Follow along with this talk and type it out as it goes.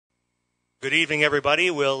Good evening, everybody.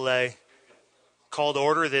 We'll call to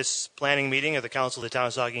order this planning meeting of the Council of the Town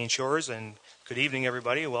of Saugeen Shores. And good evening,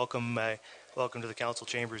 everybody. Welcome to the Council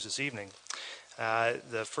chambers this evening.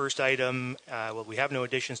 The first item, we have no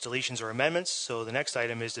additions, deletions, or amendments. So the next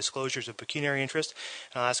item is disclosures of pecuniary interest.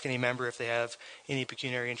 And I'll ask any member if they have any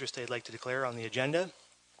pecuniary interest they'd like to declare on the agenda.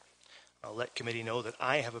 I'll let committee know that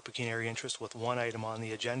I have a pecuniary interest with one item on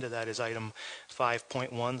the agenda. That is item 5.1,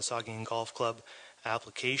 the Saugeen Golf Club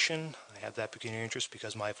application. I have that pecuniary interest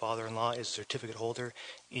because my father-in-law is a certificate holder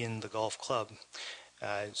in the golf club.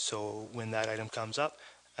 So when that item comes up,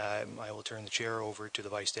 I will turn the chair over to the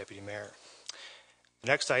Vice Deputy Mayor. The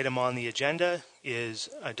next item on the agenda is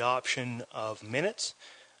adoption of minutes.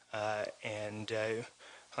 I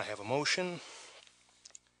have a motion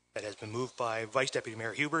that has been moved by Vice Deputy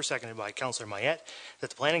Mayor Huber, seconded by Councillor Mayette,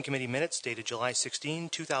 that the Planning Committee minutes dated July 16,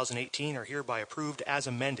 2018 are hereby approved as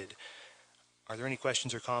amended. Are there any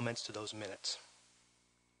questions or comments to those minutes?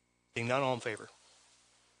 Being none, all in favor?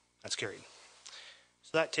 That's carried.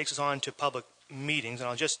 So that takes us on to public meetings, and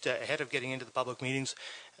I'll just, ahead of getting into the public meetings,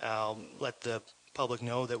 let the public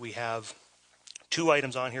know that we have two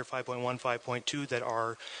items on here, 5.1, 5.2, that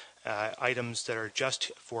are items that are just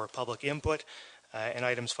for public input, and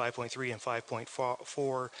items 5.3 and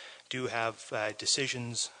 5.4 do have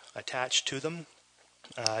decisions attached to them.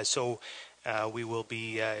 So we will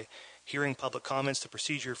be hearing public comments. The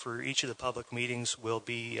procedure for each of the public meetings will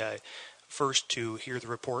be first to hear the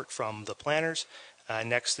report from the planners.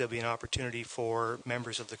 Next, there'll be an opportunity for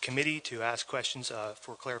members of the committee to ask questions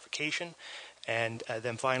for clarification. And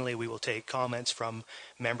then finally, we will take comments from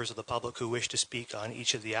members of the public who wish to speak on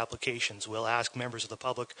each of the applications. We'll ask members of the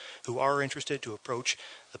public who are interested to approach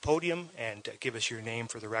the podium and give us your name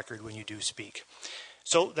for the record when you do speak.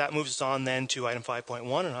 So that moves us on then to item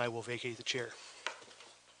 5.1, and I will vacate the chair.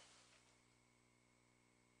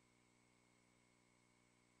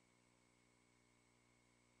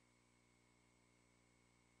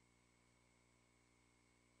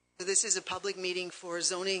 This is a public meeting for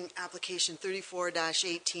zoning application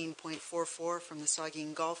 34-18.44 from the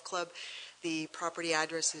Saugeen Golf Club. The property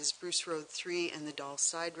address is Bruce Road 3 and the Doll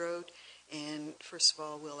Side Road. And first of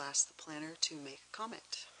all, we'll ask the planner to make a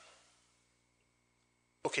comment.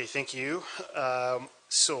 Okay, thank you.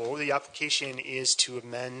 So the application is to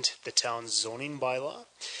amend the town's zoning bylaw.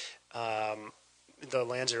 The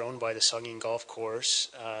lands are owned by the Saugeen Golf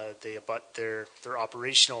Course. They abut their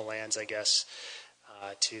operational lands, I guess,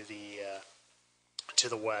 to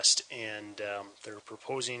the west, and they're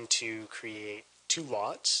proposing to create two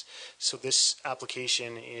lots. So this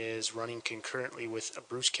application is running concurrently with a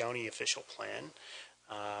Bruce County official plan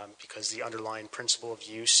because the underlying principle of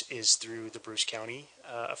use is through the Bruce County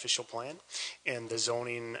official plan, and the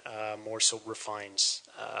zoning more so refines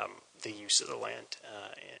the use of the land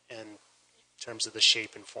and in terms of the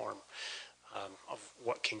shape and form of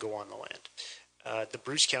what can go on the land. The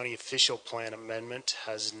Bruce County official plan amendment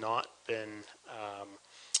has not been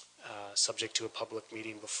subject to a public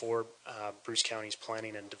meeting before Bruce County's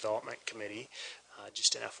Planning and Development Committee,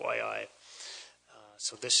 just an FYI.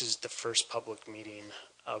 So this is the first public meeting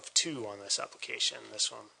of two on this application. This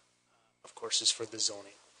one, of course, is for the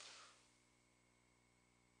zoning.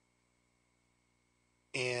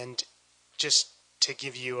 And just to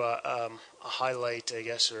give you a highlight, I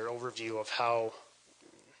guess, or overview of how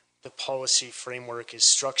the policy framework is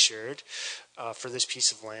structured for this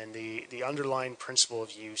piece of land. The underlying principle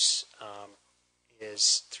of use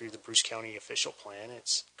is through the Bruce County official plan.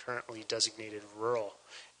 It's currently designated rural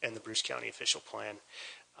in the Bruce County official plan.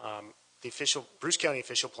 The Bruce County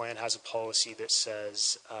official plan has a policy that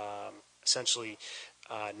says essentially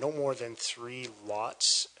no more than 3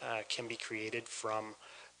 lots can be created from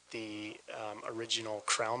the original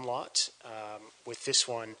crown lot. With this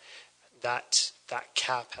one, that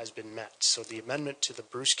cap has been met. So the amendment to the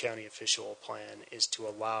Bruce County official plan is to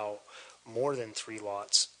allow more than 3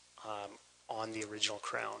 lots on the original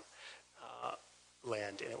crown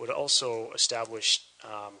land. And it would also establish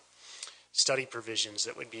study provisions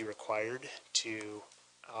that would be required to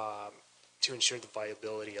ensure the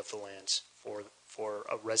viability of the lands for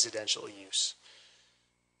a residential use.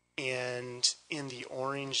 And in the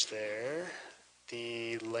orange there,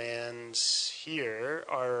 the lands here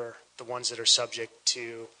are the ones that are subject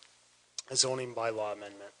to a zoning bylaw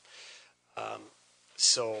amendment.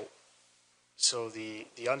 So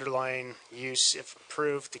the underlying use, if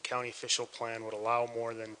approved, the county official plan would allow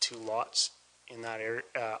more than 2 lots in that area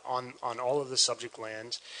on all of the subject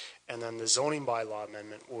lands, and then the zoning bylaw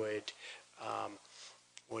amendment would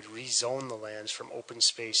rezone the lands from open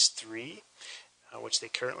space 3, which they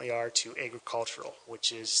currently are, to agricultural,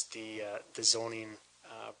 which is the zoning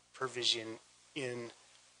provision in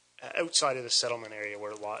outside of the settlement area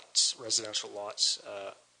where residential lots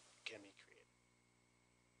can be created.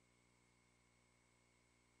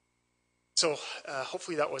 So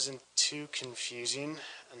hopefully that wasn't too confusing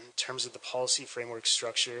in terms of the policy framework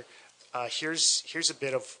structure. Here's a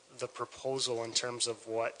bit of the proposal in terms of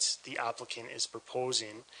what the applicant is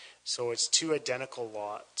proposing. So it's 2 identical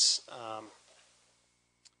lots,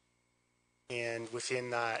 and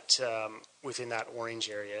within that orange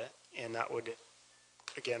area, and that would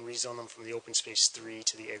again rezone them from the open space 3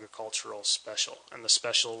 to the agricultural special, and the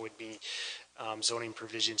special would be zoning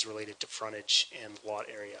provisions related to frontage and lot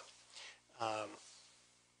area.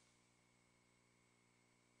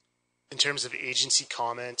 In terms of agency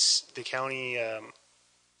comments, the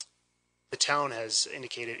town has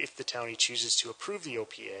indicated if the county chooses to approve the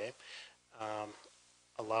OPA,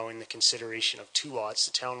 allowing the consideration of 2 lots,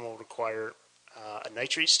 the town will require a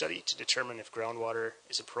nitrate study to determine if groundwater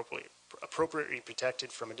is appropriately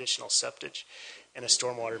protected from additional septage, and a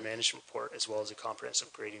stormwater management report, as well as a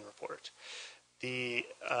comprehensive grading report. The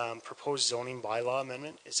proposed zoning bylaw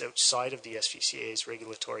amendment is outside of the SVCA's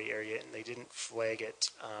regulatory area, and they didn't flag it.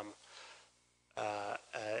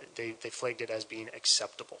 They flagged it as being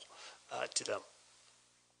acceptable to them.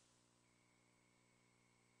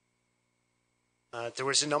 There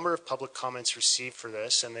was a number of public comments received for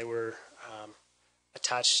this, and they were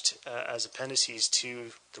attached as appendices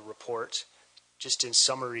to the report. Just in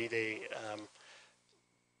summary, they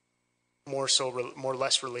more or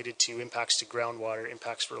less related to impacts to groundwater,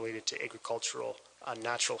 impacts related to agricultural,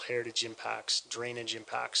 natural heritage impacts, drainage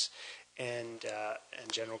impacts, and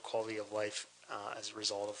general quality of life as a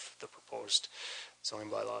result of the proposed zoning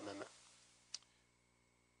bylaw amendment.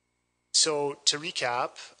 So to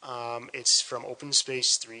recap, it's from open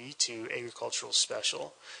space 3 to agricultural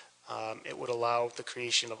special. It would allow the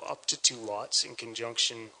creation of up to 2 lots in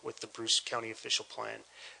conjunction with the Bruce County official plan.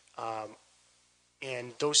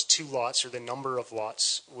 And those 2 lots, or the number of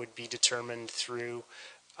lots, would be determined through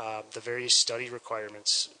the various study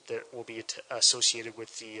requirements that will be associated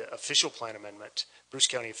with the official plan amendment, Bruce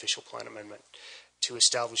County official plan amendment, to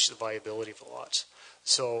establish the viability of the lots.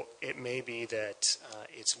 So it may be that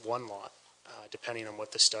it's 1 lot, depending on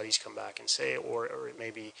what the studies come back and say, or it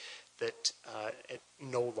may be that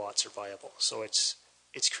no lots are viable. So it's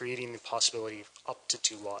creating the possibility of up to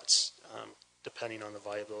 2 lots, depending on the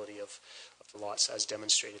viability of the lots as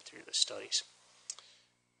demonstrated through the studies.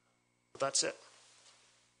 But that's it.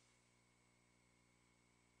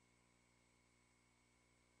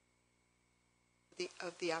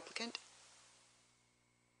 Of the applicant?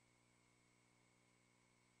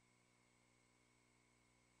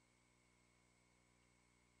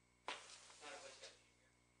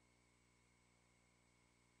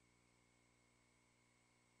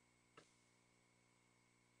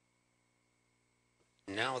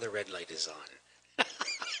 Now the red light is on.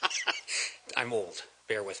 I'm old.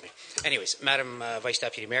 Bear with me. Anyways, Madam Vice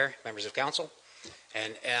Deputy Mayor, members of council,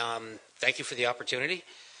 and thank you for the opportunity.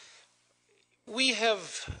 We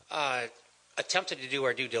have attempted to do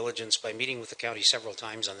our due diligence by meeting with the county several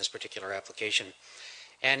times on this particular application.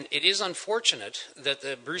 And it is unfortunate that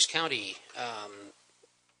the Bruce County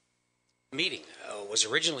meeting was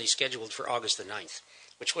originally scheduled for August the 9th,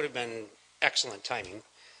 which would have been excellent timing,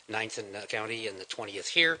 9th in the county and the 20th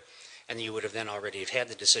here, and you would have then already have had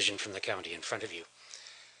the decision from the county in front of you.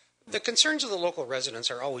 The concerns of the local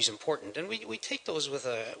residents are always important, and we take those with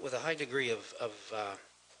a high degree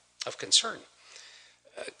of concern.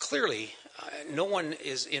 Clearly, no one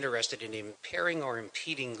is interested in impairing or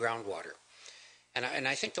impeding groundwater. And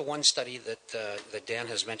I think the one study that Dan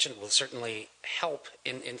has mentioned will certainly help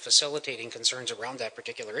in facilitating concerns around that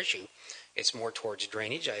particular issue. It's more towards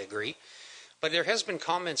drainage, I agree. But there has been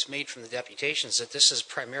comments made from the deputations that this is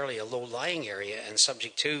primarily a low-lying area and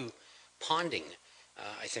subject to ponding,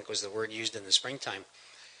 I think was the word used in the springtime.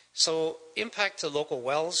 So impact to local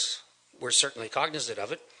wells, we're certainly cognizant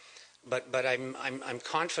of it. But I'm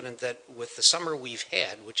confident that with the summer we've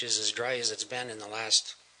had, which is as dry as it's been in the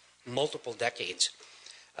last multiple decades,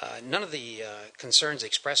 none of the concerns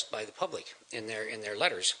expressed by the public in their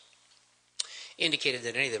letters indicated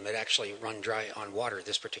that any of them had actually run dry on water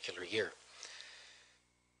this particular year.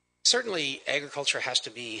 Certainly, agriculture has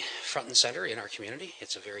to be front and center in our community.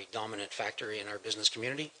 It's a very dominant factor in our business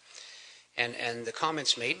community. And the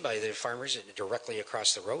comments made by the farmers directly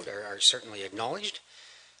across the road are certainly acknowledged.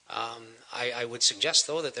 I would suggest,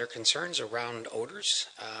 though, that their concerns around odors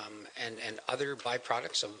and other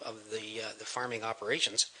byproducts of the farming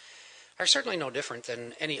operations are certainly no different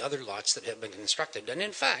than any other lots that have been constructed. And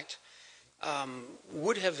in fact,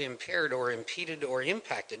 would have impaired or impeded or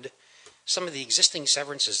impacted some of the existing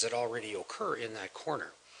severances that already occur in that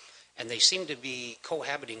corner. And they seem to be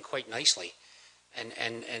cohabiting quite nicely.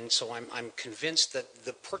 And so I'm convinced that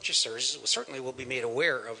the purchasers certainly will be made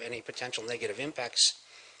aware of any potential negative impacts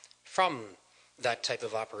from that type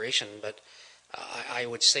of operation, but I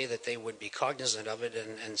would say that they would be cognizant of it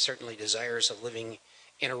and certainly desirous of living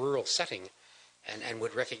in a rural setting and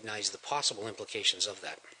would recognize the possible implications of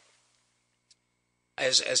that.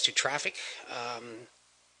 As to traffic,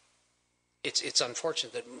 it's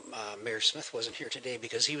unfortunate that Mayor Smith wasn't here today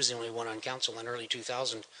because he was the only one on council in early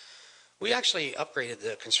 2000. We actually upgraded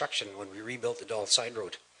the construction when we rebuilt the Dahl Side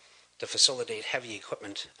Road to facilitate heavy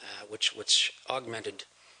equipment, which augmented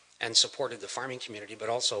and supported the farming community, but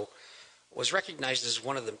also was recognized as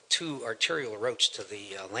one of the 2 arterial routes to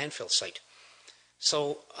the landfill site.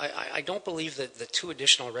 So I don't believe that the 2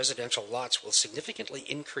 additional residential lots will significantly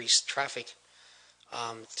increase traffic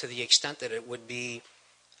to the extent that it would be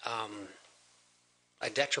a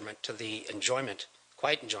detriment to the enjoyment,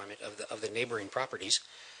 quiet enjoyment of the neighboring properties.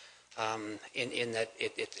 In that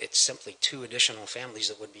it's simply 2 additional families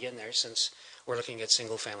that would be in there, since we're looking at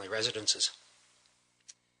single-family residences.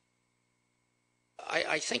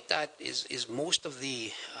 I think that is most of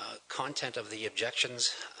the content of the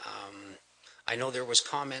objections. I know there was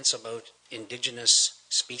comments about indigenous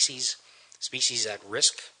species at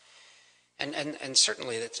risk, and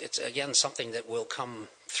certainly it's again something that will come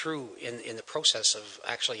through in the process of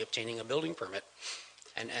actually obtaining a building permit.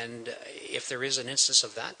 And if there is an instance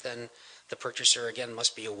of that, then the purchaser again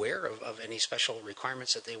must be aware of any special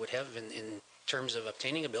requirements that they would have in terms of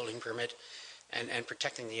obtaining a building permit and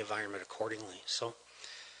protecting the environment accordingly. So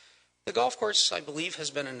the golf course, I believe, has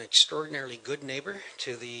been an extraordinarily good neighbor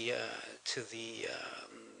to the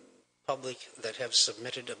public that have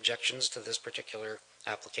submitted objections to this particular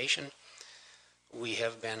application. We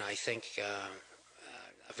have been, I think,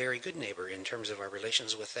 a very good neighbor in terms of our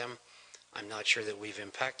relations with them. I'm not sure that we've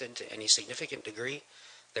impacted to any significant degree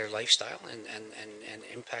their lifestyle and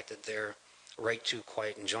impacted their right to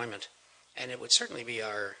quiet enjoyment. And it would certainly be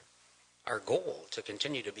our goal to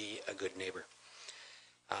continue to be a good neighbor.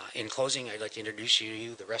 In closing, I'd like to introduce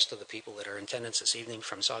you to the rest of the people that are in attendance this evening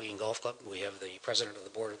from Saugeen Golf Club. We have the President of the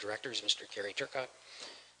Board of Directors, Mr. Kerry Turcott.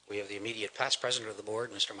 We have the immediate past President of the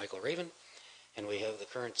Board, Mr. Michael Raven. And we have the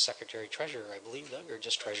current Secretary Treasurer, I believe, Doug, or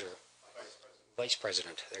just Treasurer? Vice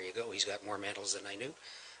President. There you go. He's got more mantles than I knew.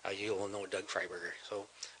 You will know Doug Freiberger. So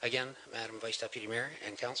again, Madam Vice Deputy Mayor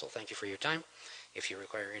and Council, thank you for your time. If you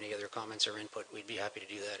require any other comments or input, we'd be happy to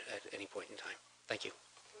do that at any point in time. Thank you.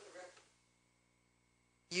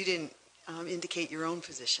 You didn't indicate your own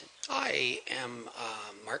position. I am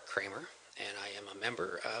Mark Kramer, and I am a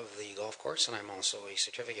member of the golf course, and I'm also a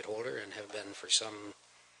certificate holder and have been for some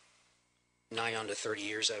nigh on to 30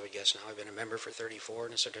 years, I would guess now. I've been a member for 34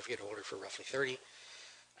 and a certificate holder for roughly 30.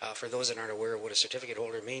 For those that aren't aware of what a certificate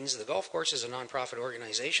holder means, the golf course is a nonprofit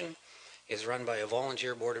organization. It's run by a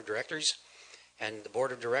volunteer board of directors, and the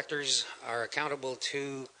board of directors are accountable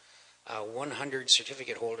to 100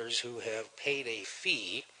 certificate holders who have paid a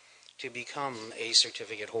fee to become a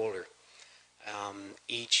certificate holder.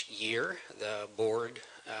 Each year, the board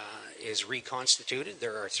is reconstituted.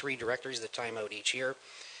 There are 3 directors that time out each year.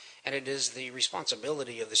 And it is the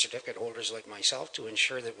responsibility of the certificate holders like myself to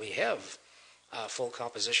ensure that we have full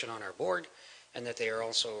composition on our board and that they are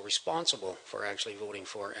also responsible for actually voting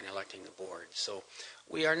for and electing the board. So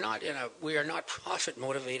we are not profit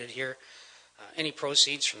motivated here. Any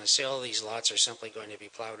proceeds from the sale of these lots are simply going to be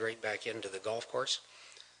plowed right back into the golf course.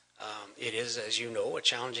 It is, as you know, a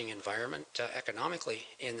challenging environment economically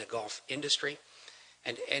in the golf industry,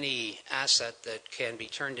 and any asset that can be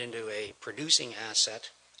turned into a producing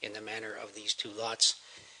asset in the manner of these 2 lots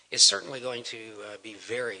is certainly going to be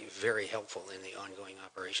very, very helpful in the ongoing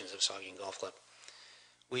operations of Saugeen Golf Club.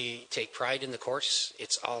 We take pride in the course.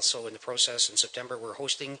 It's also in the process. In September, we're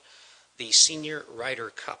hosting the Senior Ryder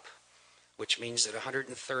Cup, which means that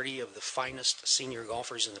 130 of the finest senior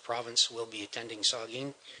golfers in the province will be attending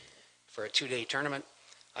Saugeen for a 2-day tournament.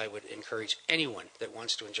 I would encourage anyone that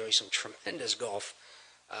wants to enjoy some tremendous golf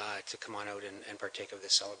to come on out and partake of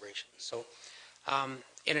this celebration. So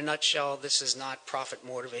in a nutshell, this is not profit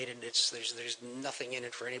motivated. There's nothing in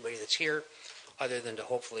it for anybody that's here other than to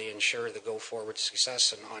hopefully ensure the go forward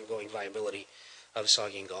success and ongoing viability of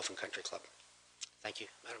Saugeen Golf and Country Club. Thank you,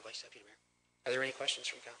 Madam Vice Deputy Mayor. Are there any questions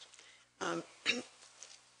from Council?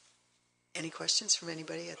 Any questions from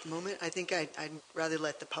anybody at the moment? I think I'd rather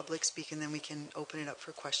let the public speak, and then we can open it up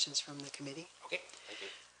for questions from the committee. Okay, thank you.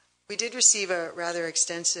 We did receive a rather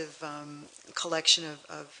extensive collection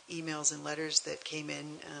of emails and letters that came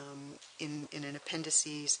in an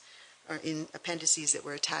appendices are in appendices that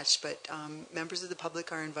were attached, but members of the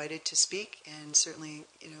public are invited to speak, and certainly,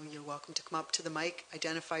 you're welcome to come up to the mic,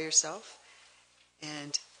 identify yourself,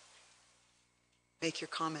 and make your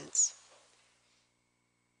comments.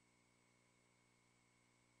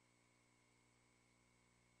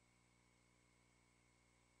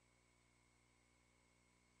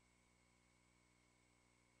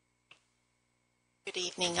 Good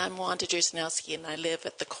evening. I'm Wanda Jerzanowski, and I live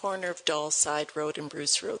at the corner of Dallside Road and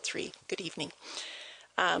Bruce Road 3. Good evening.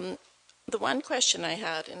 The one question I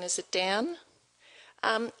had, and is it Dan?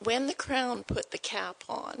 When the Crown put the cap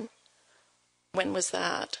on, when was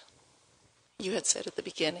that? You had said at the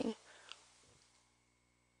beginning.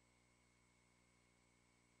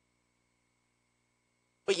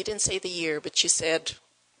 Well, you didn't say the year, but you said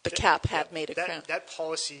the cap had made a crown. That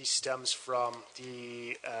policy stems from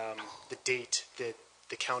the date that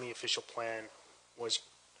the county official plan was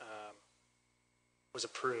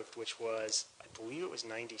approved, which was, I believe it was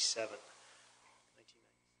 1997. Is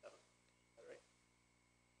that right?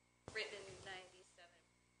 Written in 97.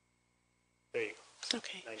 There you go.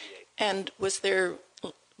 Okay. 98. And was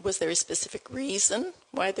there a specific reason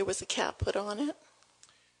why there was a cap put on it?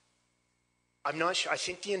 I'm not sure. I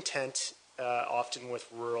think the intent, often with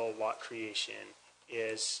rural lot creation,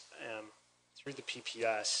 is through the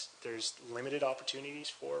PPS, there's limited opportunities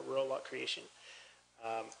for rural lot creation.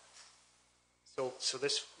 So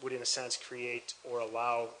this would, in a sense, create or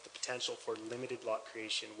allow the potential for limited lot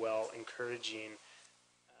creation while encouraging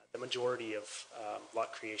the majority of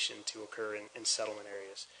lot creation to occur in settlement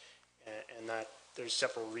areas. And that there's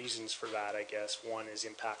several reasons for that, I guess. One is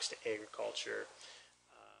impacts to agriculture,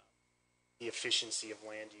 the efficiency of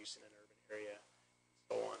land use in an urban area, and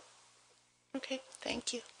so on. Okay,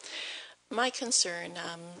 thank you. My concern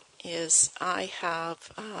is I have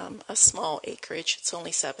a small acreage. It's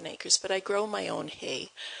only 7 acres, but I grow my own hay.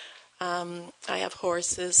 I have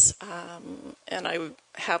horses, and I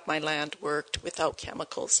have my land worked without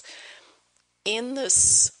chemicals. In the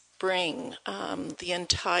spring, the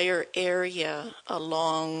entire area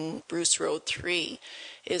along Bruce Road 3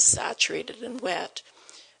 is saturated and wet.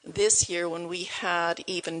 This year, when we had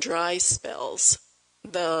even dry spells,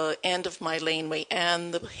 the end of my laneway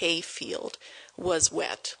and the hay field was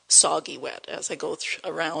wet, soggy wet. As I go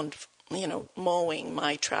around, mowing,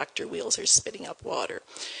 my tractor wheels are spitting up water.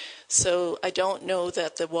 So I don't know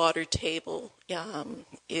that the water table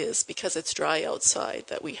is because it's dry outside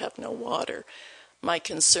that we have no water. My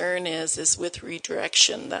concern is with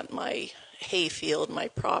redirection that my hay field, my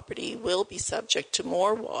property, will be subject to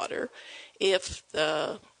more water if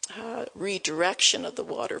the redirection of the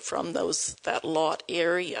water from that lot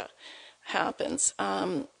area happens.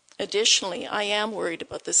 Additionally, I am worried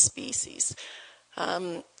about the species.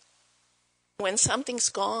 When something's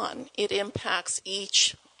gone, it impacts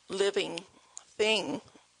each living thing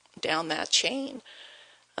down that chain.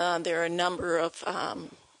 There are a number of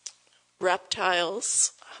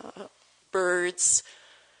reptiles, birds,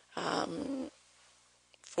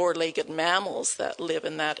 four-legged mammals that live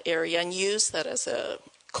in that area and use that as a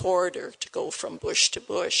corridor to go from bush to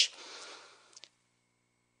bush.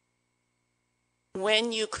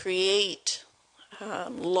 When you create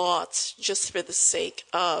lots just for the sake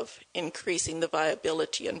of increasing the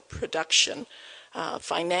viability and production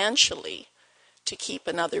financially to keep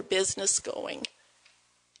another business going,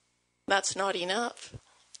 that's not enough.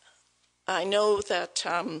 I know that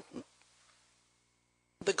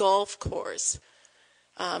the golf course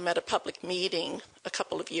at a public meeting a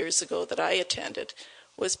couple of years ago that I attended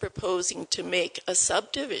was proposing to make a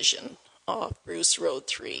subdivision off Bruce Road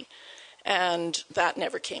 3, and that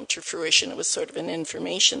never came to fruition. It was sort of an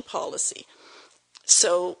information policy.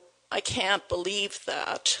 So I can't believe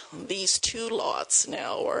that these 2 lots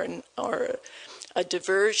now are a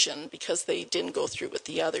diversion because they didn't go through with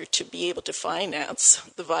the other to be able to finance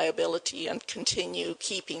the viability and continue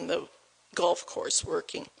keeping the golf course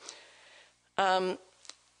working.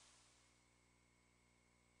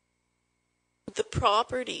 The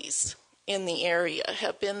properties in the area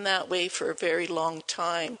have been that way for a very long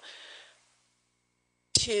time.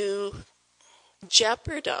 To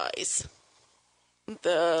jeopardize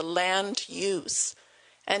the land use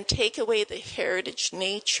and take away the heritage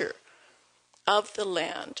nature of the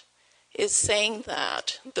land is saying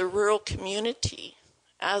that the rural community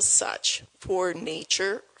as such for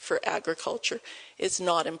nature, for agriculture, is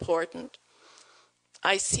not important.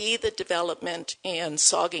 I see the development in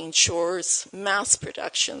Saugeen Shores, mass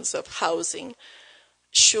productions of housing.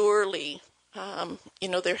 Surely,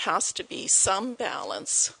 there has to be some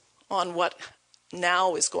balance on what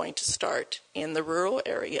now is going to start in the rural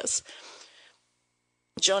areas.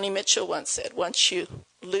 Joni Mitchell once said, once you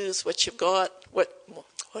lose what you've got.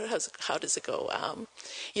 How does it go?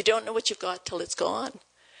 You don't know what you've got till it's gone.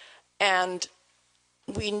 And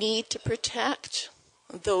we need to protect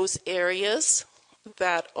those areas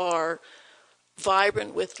that are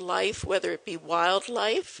vibrant with life, whether it be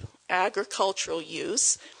wildlife, agricultural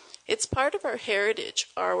use. It's part of our heritage.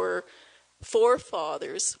 Our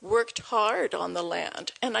forefathers worked hard on the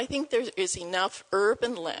land, and I think there is enough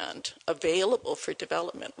urban land available for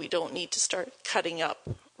development. We don't need to start cutting up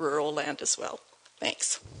rural land as well.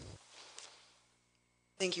 Thanks.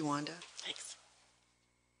 Thank you, Wanda. Thanks.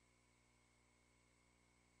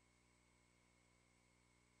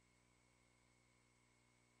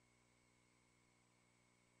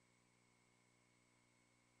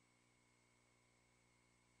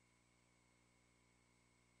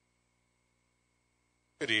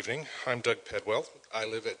 Good evening. I'm Doug Pedwell. I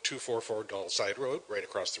live at 244 Dollside Road, right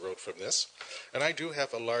across the road from this, and I do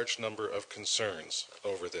have a large number of concerns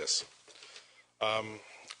over this.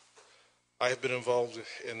 I have been involved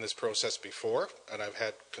in this process before, and I've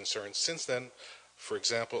had concerns since then. For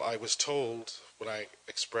example, I was told when I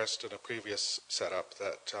expressed in a previous setup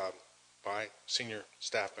that by senior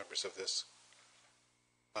staff members of this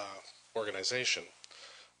organization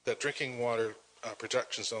that drinking water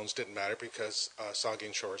production zones didn't matter because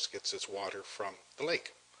Saugeen Shores gets its water from the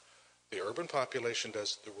lake. The urban population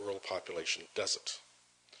does, the rural population doesn't.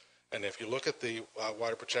 And if you look at the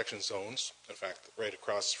water protection zones, in fact, right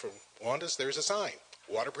across from Wanda's, there's a sign,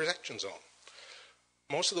 water protection zone.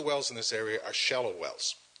 Most of the wells in this area are shallow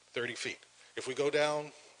wells, 30 feet. If we go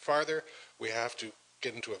down farther, we have to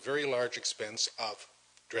get into a very large expense of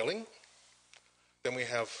drilling. Then we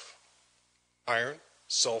have iron,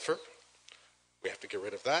 sulfur. We have to get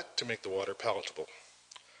rid of that to make the water palatable.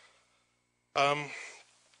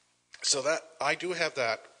 So that I do have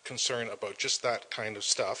that concern about just that kind of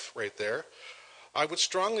stuff right there. I would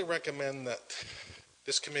strongly recommend that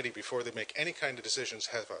this committee, before they make any kind of decisions,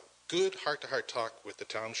 have a good heart-to-heart talk with the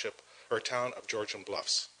township or town of Georgian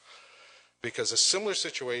Bluffs, because a similar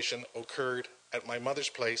situation occurred at my mother's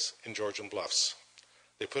place in Georgian Bluffs.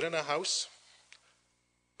 They put in a house,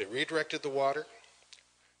 they redirected the water,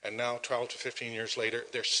 and now 12 to 15 years later,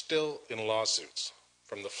 they're still in lawsuits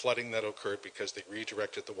from the flooding that occurred because they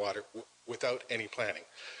redirected the water without any planning.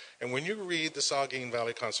 And when you read the Saugeen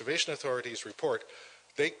Valley Conservation Authority's report,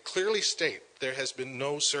 they clearly state there has been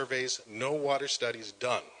no surveys, no water studies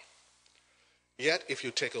done. Yet, if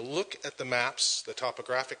you take a look at the maps, the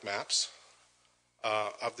topographic maps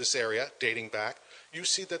of this area dating back, you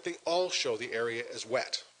see that they all show the area as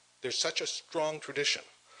wet. There's such a strong tradition.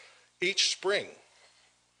 Each spring,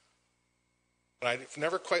 and I've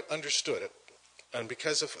never quite understood it, and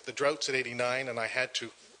because of the droughts at 89, and I had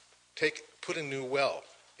to put a new well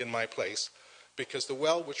in my place, because the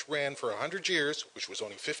well which ran for 100 years, which was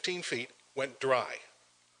only 15 feet, went dry.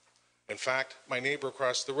 In fact, my neighbor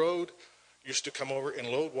across the road used to come over and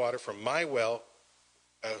load water from my well.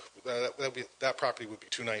 That property would be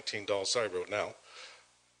 219 Dollside Road now.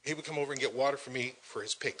 He would come over and get water for me for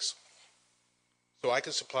his pigs, so I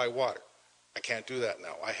could supply water. I can't do that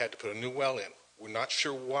now. I had to put a new well in. We're not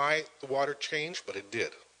sure why the water changed, but it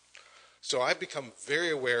did. So I've become very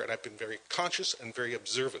aware, and I've been very conscious and very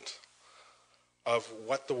observant of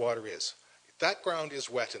what the water is. That ground is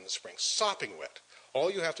wet in the spring, sopping wet. All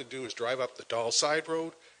you have to do is drive up the Dollside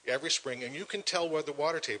Road every spring, and you can tell where the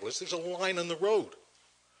water table is. There's a line on the road.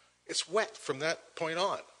 It's wet from that point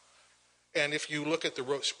on. And if you look at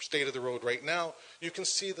the state of the road right now, you can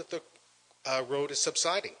see that the road is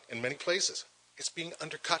subsiding in many places. It's being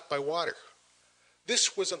undercut by water.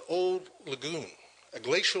 This was an old lagoon, a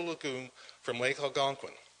glacial lagoon from Lake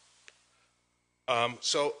Algonquin.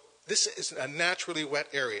 So this is a naturally wet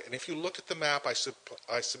area. And if you look at the map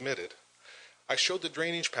I submitted, I showed the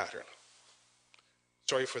drainage pattern.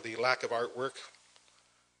 Sorry for the lack of artwork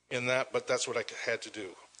in that, but that's what I had to do.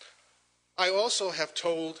 I also have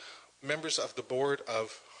told members of the board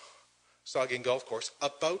of Saugeen Golf Course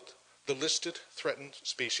about the listed threatened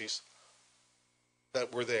species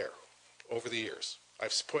that were there over the years.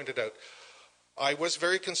 I've pointed out, I was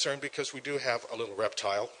very concerned because we do have a little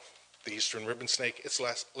reptile, the eastern ribbon snake. It's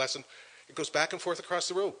lessened. It goes back and forth across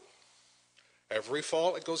the road. Every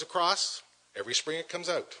fall it goes across, every spring it comes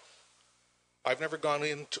out. I've never gone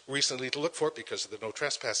in recently to look for it because of the no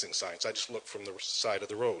trespassing signs. I just look from the side of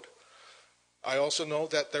the road. I also know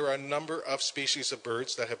that there are a number of species of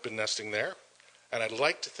birds that have been nesting there, and I'd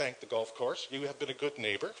like to thank the golf course. You have been a good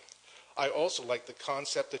neighbor. I also like the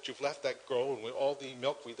concept that you've left that grow, and with all the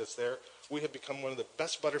milkweed that's there, we have become one of the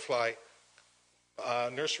best butterfly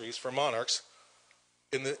nurseries for monarchs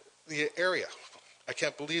in the area. I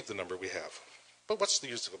can't believe the number we have. But what's the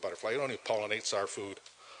use of a butterfly? It only pollinates our food.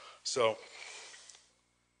 So,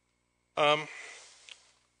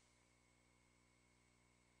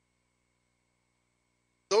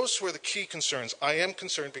 those were the key concerns. I am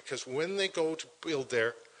concerned because when they go to build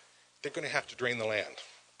there, they're going to have to drain the land.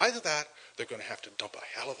 Either that, they're going to have to dump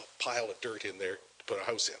a hell of a pile of dirt in there to put a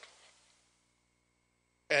house in.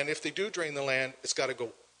 And if they do drain the land, it's got to go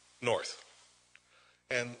north.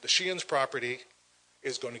 And the Sheehan's property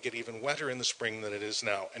is going to get even wetter in the spring than it is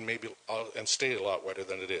now, and maybe and stay a lot wetter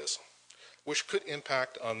than it is, which could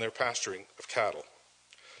impact on their pasturing of cattle.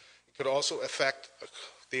 It could also affect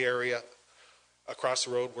the area across the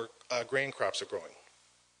road where grain crops are growing.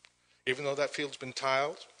 Even though that field's been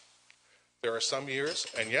tiled, there are some years,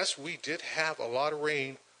 and yes, we did have a lot of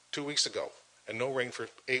rain 2 weeks ago, and no rain for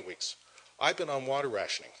 8 weeks. I've been on water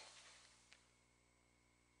rationing.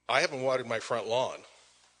 I haven't watered my front lawn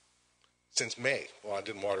since May. Well, I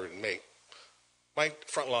didn't water it in May. My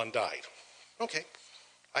front lawn died. Okay,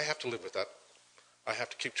 I have to live with that. I have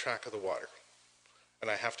to keep track of the water. And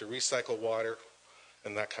I have to recycle water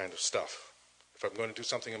and that kind of stuff. If I'm going to do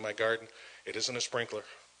something in my garden, it isn't a sprinkler.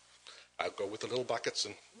 I'll go with the little buckets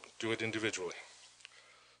and do it individually.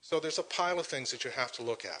 So there's a pile of things that you have to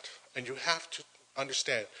look at. And you have to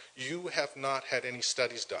understand, you have not had any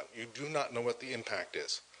studies done. You do not know what the impact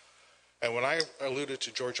is. And when I alluded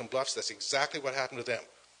to Georgian Bluffs, that's exactly what happened to them.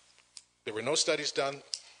 There were no studies done.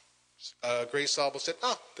 Gray Sauble said,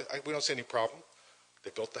 we don't see any problem.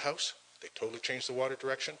 They built the house. They totally changed the water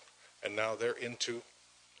direction. And now they're into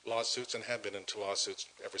lawsuits and have been into lawsuits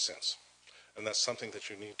ever since. And that's something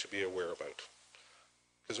that you need to be aware about.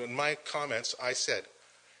 Because in my comments, I said,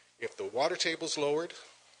 if the water table's lowered,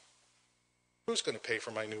 who's going to pay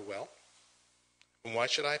for my new well? And why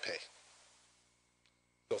should I pay?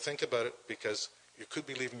 So think about it, because you could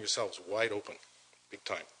be leaving yourselves wide open, big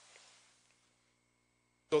time.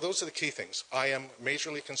 So those are the key things. I am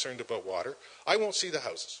majorly concerned about water. I won't see the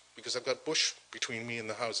houses because I've got bush between me and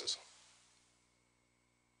the houses.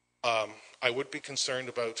 I would be concerned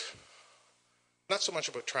about, not so much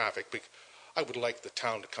about traffic, but I would like the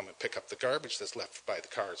town to come and pick up the garbage that's left by the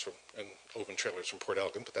cars and open trailers from Port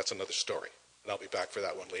Elgin, but that's another story. And I'll be back for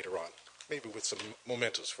that one later on, maybe with some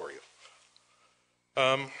mementos for you.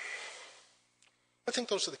 I think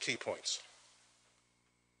those are the key points.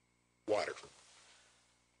 Water.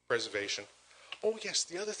 Preservation. Oh yes,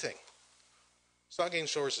 the other thing. Saugeen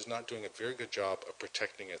Shores is not doing a very good job of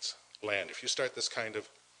protecting its land. If you start this kind of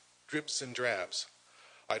dribs and drabs,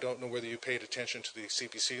 I don't know whether you paid attention to the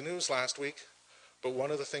CBC News last week, but one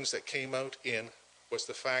of the things that came out was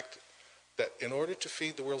the fact that in order to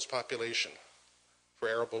feed the world's population for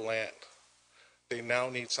arable land, they now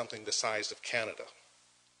need something the size of Canada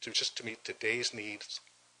to meet today's needs,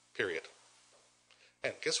 period.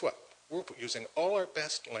 And guess what? We're using all our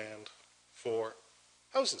best land for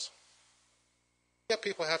houses. Yeah,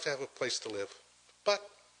 people have to have a place to live, but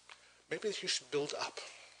maybe you should build up.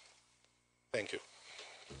 Thank you.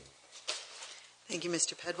 Thank you,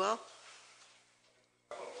 Mr. Pedwell.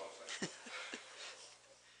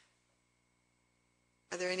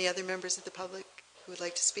 Are there any other members of the public who would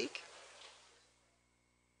like to speak?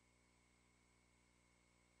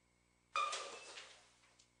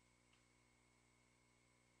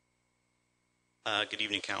 Good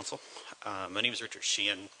evening, Council. My name is Richard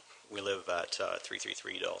Sheehan. We live at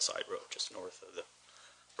 333 Dellside Road, just north of the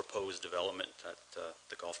proposed development that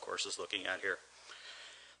the golf course is looking at here.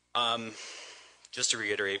 Just to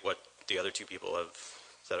reiterate what the other two people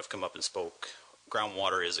that have come up and spoke,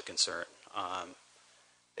 groundwater is a concern.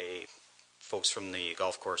 Folks from the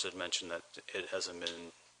golf course had mentioned that it hasn't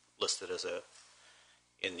been listed as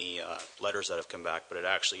in the letters that have come back, but it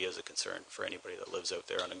actually is a concern for anybody that lives out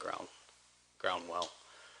there on a ground well.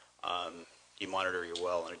 You monitor your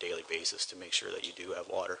well on a daily basis to make sure that you do have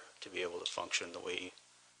water to be able to function the way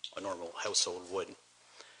a normal household would.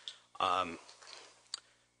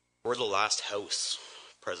 We're the last house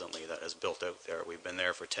presently that is built out there. We've been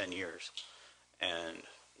there for 10 years. And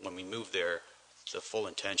when we moved there, the full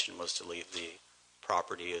intention was to leave the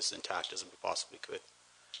property as intact as we possibly could.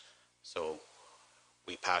 So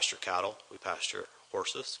we pasture cattle, we pasture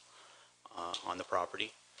horses on the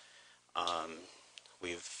property.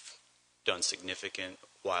 We've done significant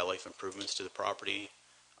wildlife improvements to the property.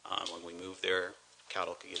 When we moved there,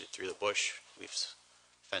 cattle could get it through the bush. We've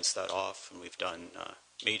fenced that off, and we've done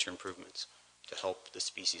major improvements to help the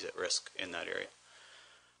species at risk in that area.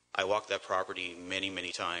 I walked that property many,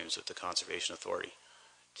 many times with the Conservation Authority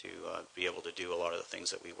to be able to do a lot of the things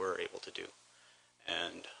that we were able to do.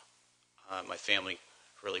 And my family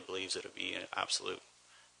really believes it would be an absolute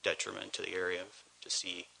detriment to the area to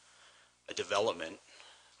see a development,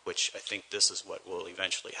 which I think this is what will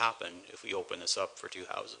eventually happen if we open this up for two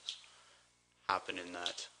houses, happen in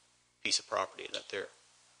that piece of property that their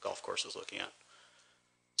golf course is looking at.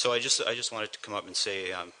 So I just wanted to come up and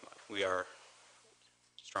say we are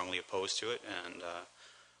strongly opposed to it, and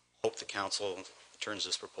hope the council turns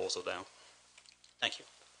this proposal down. Thank you.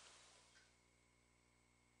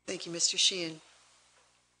 Thank you, Mr. Sheehan.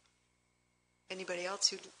 Anybody else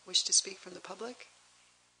who wish to speak from the public?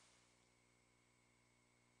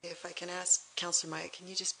 If I can ask Councillor Myatt, can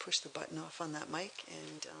you just push the button off on that mic?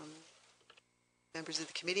 And members of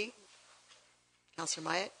the committee, Councillor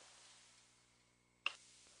Myatt.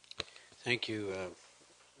 Thank you,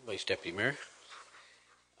 Vice Deputy Mayor.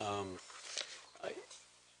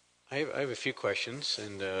 I have a few questions,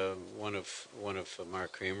 and one of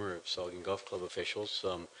Mark Kramer of Saugeen Golf Club officials,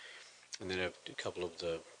 and then a couple of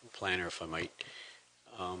the planner, if I might.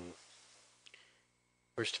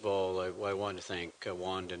 First of all, I want to thank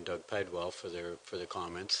Wanda and Doug Pedwell for their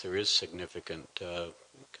comments. There is significant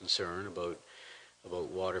concern about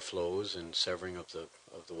water flows and severing of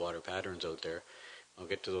the water patterns out there. I'll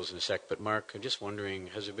get to those in a sec. But Mark, I'm just wondering,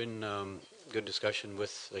 has there been good discussion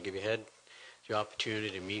with, like, have you had the opportunity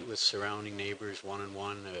to meet with surrounding neighbors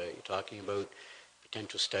one-on-one? You're talking about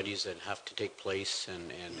potential studies that have to take place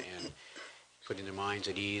and putting their minds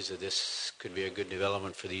at ease that this could be a good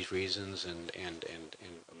development for these reasons and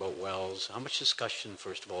about wells. How much discussion,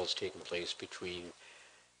 first of all, has taken place between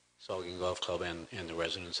Saugeen Golf Club and the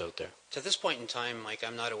residents out there? To this point in time, Mike,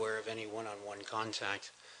 I'm not aware of any one-on-one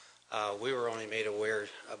contact. We were only made aware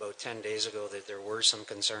about 10 days ago that there were some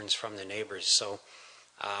concerns from the neighbors. So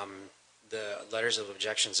the letters of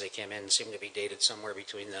objections that came in seem to be dated somewhere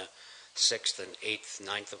between the 6th and 8th,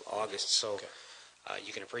 9th of August. So okay.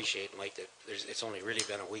 You can appreciate, Mike, that it's only really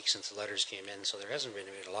been a week since the letters came in, so there hasn't been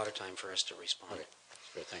a lot of time for us to respond. Okay.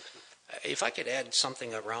 Great, thanks. If I could add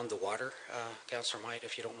something around the water, Councillor Myatt,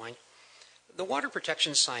 if you don't mind. The water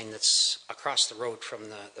protection sign that's across the road from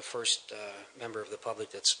the first member of the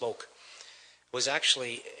public that spoke was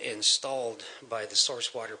actually installed by the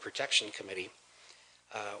Source Water Protection Committee,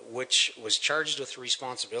 which was charged with the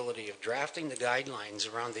responsibility of drafting the guidelines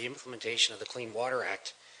around the implementation of the Clean Water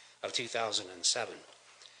Act of 2007.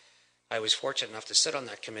 I was fortunate enough to sit on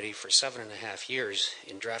that committee for 7.5 years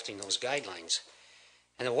in drafting those guidelines.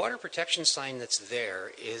 And the water protection sign that's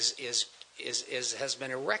there has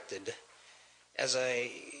been erected as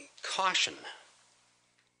a caution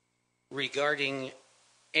regarding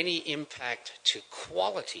any impact to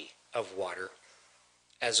quality of water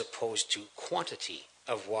as opposed to quantity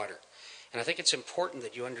of water. And I think it's important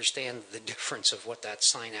that you understand the difference of what that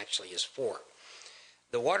sign actually is for.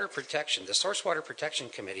 The Source Water Protection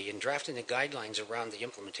Committee, in drafting the guidelines around the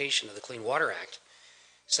implementation of the Clean Water Act,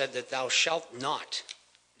 said that thou shalt not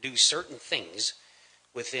do certain things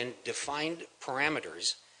within defined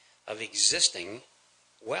parameters of existing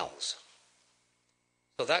wells.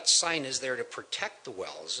 So that sign is there to protect the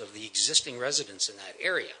wells of the existing residents in that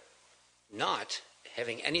area, not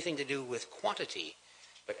having anything to do with quantity,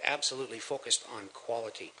 but absolutely focused on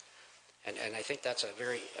quality. And I think that's a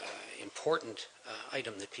very important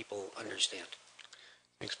item that people understand.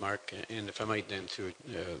 Thanks, Mark. And if I might then to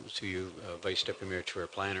you, Vice Deputy Mayor, to our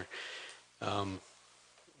planner, I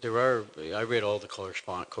read all the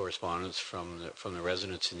correspondence from the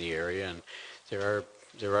residents in the area, and there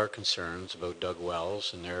are concerns about dug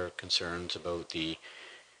wells, and there are concerns about the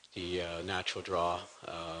natural draw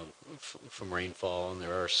from rainfall, and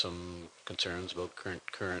there are some concerns about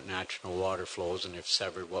current natural water flows, and if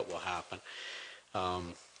severed, what will happen.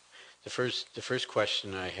 The first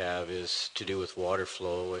question I have is to do with water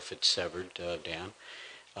flow if it's severed, Dan.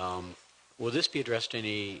 Will this be addressed?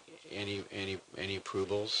 Any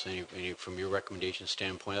approvals? Any from your recommendation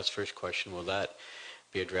standpoint? That's the first question. Will that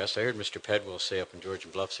be addressed? I heard Mr. Pedwell say up in Georgian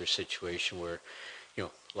Bluffs there's a situation where,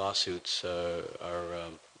 lawsuits are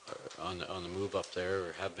on the move up there,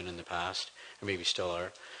 or have been in the past, or maybe still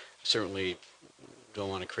are. Certainly don't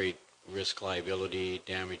want to create risk, liability,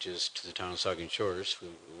 damages to the town of Saugeen Shores. We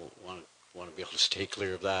want to be able to stay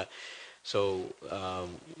clear of that. So will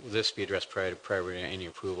this be addressed prior to any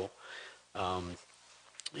approval?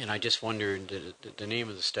 And I just wondered the name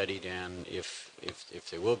of the study, Dan, if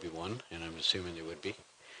there will be one, and I'm assuming there would be,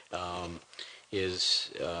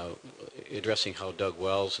 is addressing how dug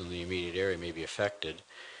wells in the immediate area may be affected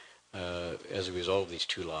as a result of these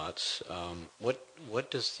two lots. What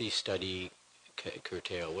does the study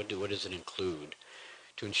curtail? What does it include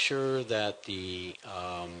to ensure that the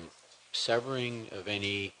severing of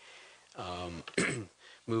any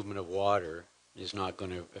movement of water is not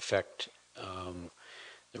going to affect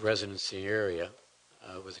the residents in the area,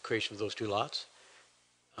 with the creation of those two lots.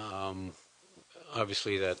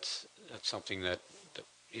 Obviously, that's something that,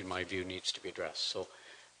 in my view, needs to be addressed. So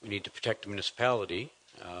we need to protect the municipality.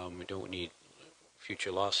 We don't need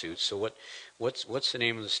future lawsuits. So what's the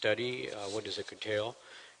name of the study? What does it curtail?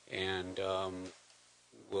 And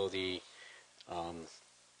will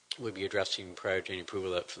we'll be addressing prior to any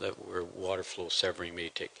approval that where water flow severing may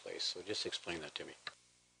take place. So just explain that to me.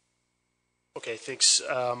 Okay, thanks.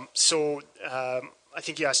 I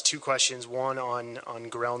think you asked two questions. One on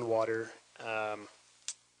groundwater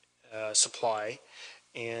supply,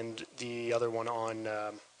 and the other one on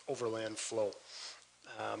overland flow.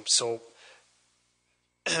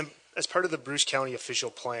 As part of the Bruce County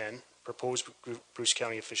official plan, proposed Bruce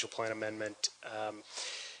County official plan amendment,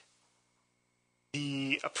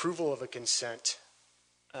 the approval of a consent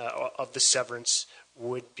of the severance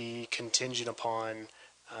would be contingent upon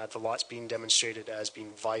the lots being demonstrated as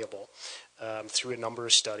being viable through a number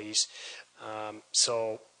of studies.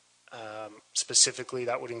 Specifically,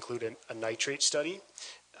 that would include a nitrate study.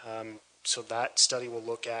 So that study will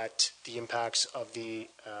look at the impacts of the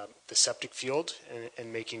septic field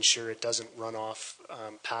and making sure it doesn't run off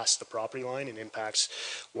past the property line and impacts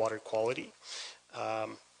water quality.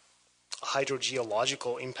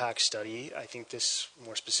 Hydrogeological impact study, I think this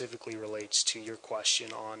more specifically relates to your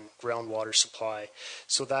question on groundwater supply.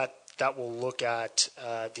 So that will look at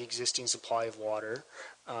the existing supply of water.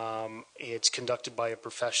 It's conducted by a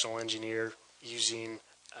professional engineer using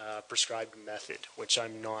a prescribed method, which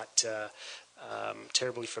I'm not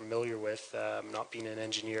terribly familiar with, not being an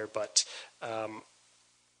engineer, but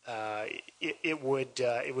it would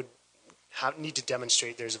need to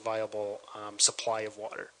demonstrate there's a viable supply of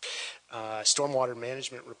water. Stormwater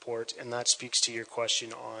management report, and that speaks to your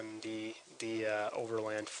question on the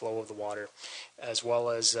overland flow of the water, as well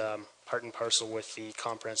as part and parcel with the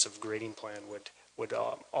comprehensive grading plan would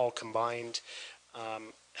all combined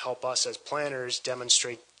help us as planners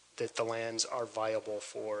demonstrate that the lands are viable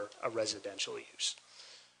for a residential use.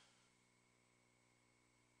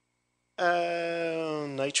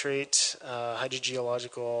 Nitrate,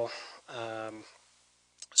 hydrogeological,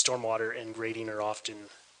 stormwater, and grading are often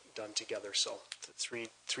done together, so three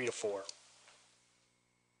to four.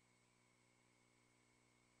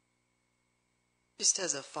 Just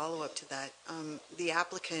as a follow-up to that, the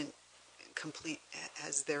applicant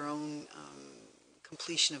has their own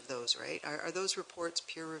completion of those, right? Are those reports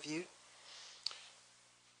peer-reviewed?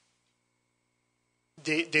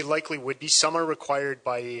 They likely would be. Some are required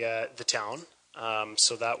by the town,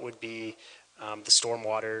 so that would be the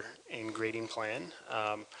stormwater and grading plan.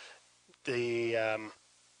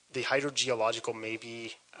 The hydrogeological may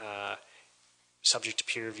be subject to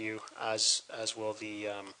peer review, as will the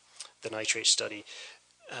nitrate study.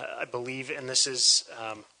 I believe, and this is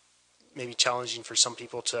maybe challenging for some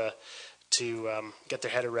people to get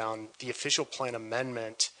their head around, the official plan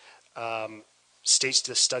amendment states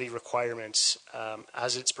the study requirements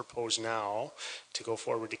as it's proposed now to go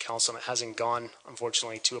forward to council, and it hasn't gone,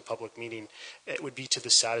 unfortunately, to a public meeting. It would be to the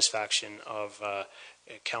satisfaction of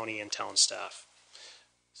county and town staff.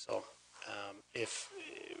 So if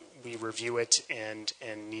we review it and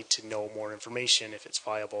need to know more information, if it's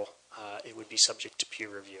viable, it would be subject to peer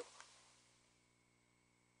review.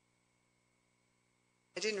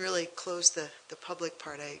 I didn't really close the public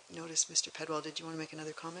part. I noticed, Mr. Pedwell, did you want to make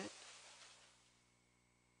another comment?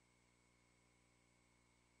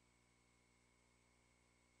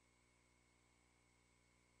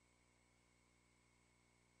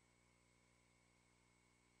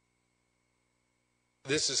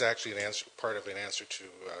 This is actually part of an answer to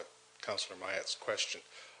Councillor Myatt's question.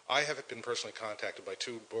 I have been personally contacted by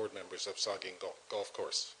two board members of Saugeen Golf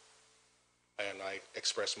Course, and I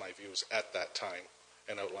expressed my views at that time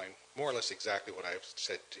and outlined more or less exactly what I've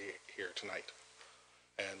said here tonight.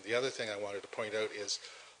 And the other thing I wanted to point out is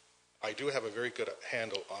I do have a very good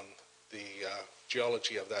handle on the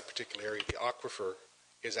geology of that particular area. The aquifer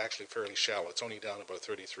is actually fairly shallow. It's only down about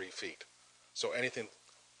 33 feet. So anything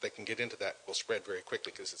that can get into that will spread very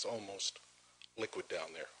quickly because it's almost liquid down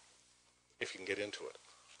there, if you can get into it.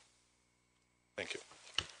 Thank you.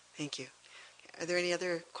 Thank you. Are there any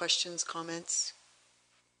other questions, comments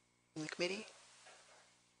from the committee?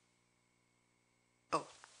 Oh,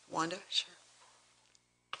 Wanda, sure.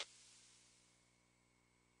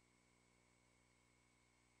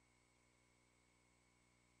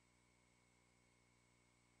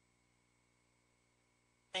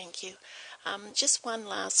 Thank you. Just one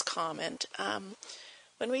last comment.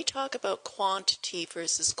 When we talk about quantity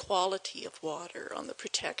versus quality of water on the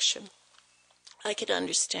protection, I could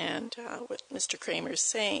understand what Mr. Kramer is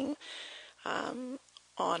saying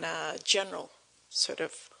on a general sort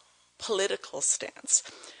of political stance.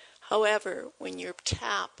 However, when your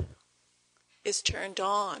tap is turned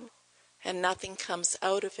on and nothing comes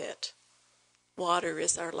out of it, water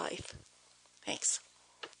is our life. Thanks.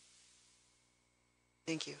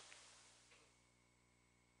 Thank you.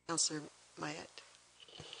 Councillor Mayette.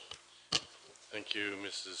 Thank you,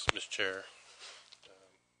 Ms. Chair.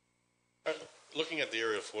 Looking at the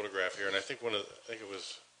aerial photograph here, and I think it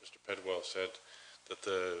was Mr. Pedwell said that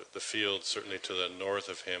the field certainly to the north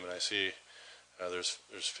of him, and I see there's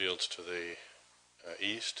fields to the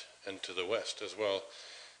east and to the west as well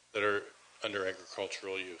that are under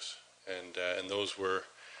agricultural use, and those were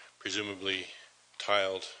presumably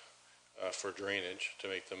tiled for drainage to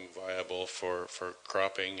make them viable for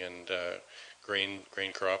cropping and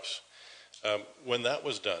grain crops. When that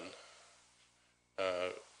was done,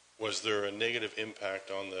 was there a negative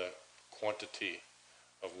impact on the quantity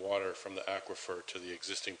of water from the aquifer to the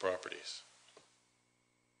existing properties?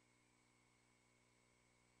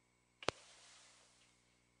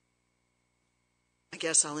 I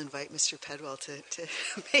guess I'll invite Mr. Pedwell to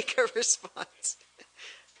make a response.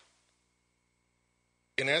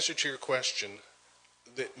 In answer to your question,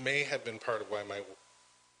 that may have been part of why my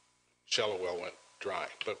shallow well went dry,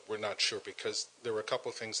 but we're not sure because there were a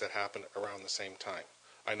couple of things that happened around the same time.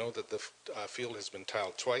 I know that the field has been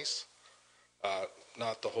tiled twice,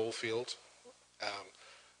 not the whole field.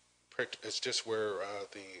 It's just where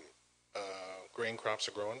the grain crops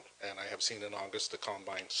are growing, and I have seen in August the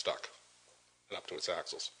combine stuck and up to its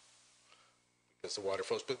axles because the water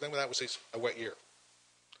flows. But then that was a wet year.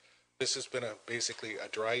 This has been basically a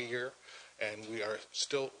dry year, and we are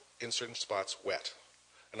still in certain spots wet,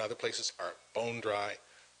 and other places are bone dry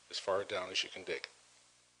as far down as you can dig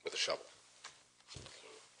with a shovel.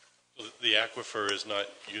 The aquifer is not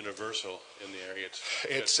universal in the area.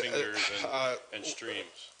 It's fingers and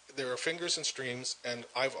streams. There are fingers and streams, and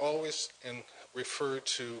I've always referred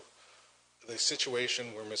to the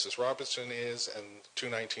situation where Mrs. Robertson is and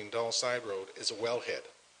 219 Dullside Road is a wellhead.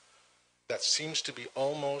 That seems to be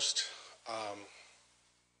almost an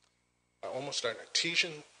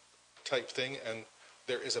artesian type thing, and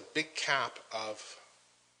there is a big cap of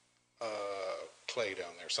clay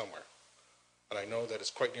down there somewhere. And I know that it's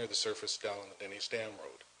quite near the surface down on the Denny's Dam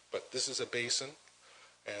Road. But this is a basin,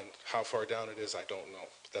 and how far down it is, I don't know.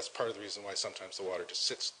 That's part of the reason why sometimes the water just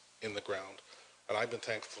sits in the ground. And I've been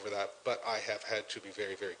thankful for that, but I have had to be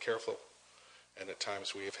very, very careful. And at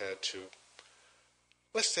times we have had to,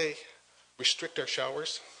 let's say, restrict our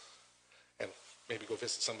showers and maybe go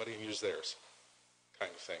visit somebody and use theirs,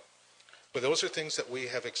 kind of thing. But those are things that we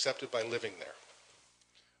have accepted by living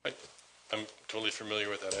there. I'm totally familiar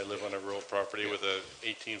with that. I live on a rural property with a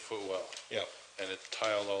 18-foot well. Yeah. And it's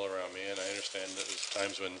tiled all around me, and I understand that there's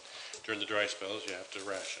times when, during the dry spells, you have to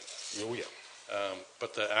ration. Oh, yeah.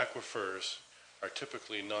 But the aquifers are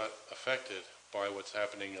typically not affected by what's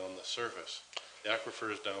happening on the surface. The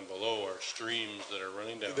aquifers down below are streams that are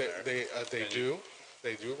running down there.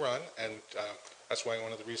 They do run, and that's why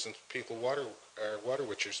one of the reasons people are water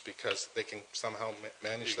witchers, because they can somehow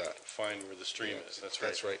manage that. Find where the stream is. That's right.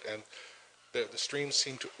 That's right. And the streams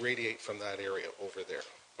seem to radiate from that area over there.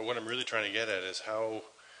 But what I'm really trying to get at is how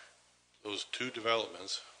those two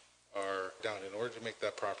developments are down in order to make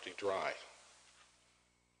that property dry,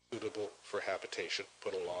 suitable for habitation,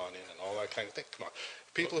 put a lawn in and all that kind of thing. Come on.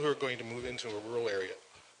 People who are going to move into a rural area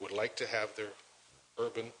would like to have their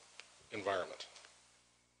urban environment.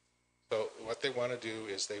 So what they want to do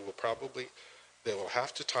is they will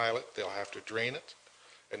have to tile it, they'll have to drain it,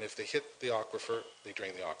 and if they hit the aquifer, they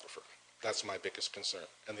drain the aquifer. That's my biggest concern.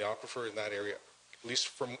 And the aquifer in that area, at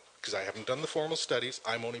least because I haven't done the formal studies,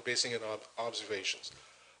 I'm only basing it on observations.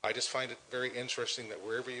 I just find it very interesting that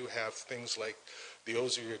wherever you have things like the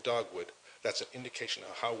osier dogwood, that's an indication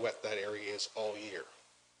of how wet that area is all year.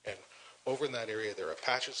 And over in that area, there are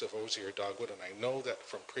patches of osier dogwood, and I know that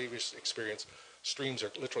from previous experience, streams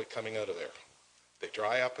are literally coming out of there. They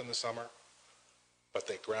dry up in the summer, but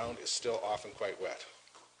the ground is still often quite wet.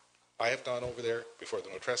 I have gone over there before the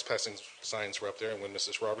no trespassing signs were up there, and when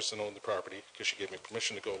Mrs. Robertson owned the property, because she gave me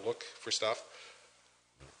permission to go look for stuff.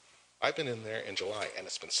 I've been in there in July, and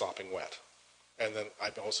it's been sopping wet. And then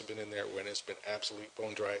I've also been in there when it's been absolutely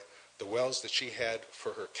bone dry. The wells that she had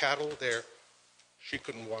for her cattle there, she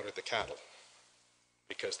couldn't water the cattle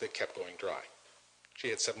because they kept going dry. She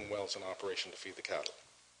had 7 wells in operation to feed the cattle.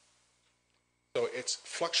 So it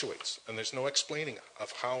fluctuates, and there's no explaining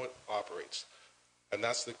of how it operates. And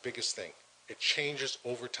that's the biggest thing. It changes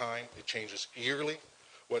over time. It changes yearly.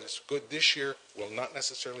 What is good this year will not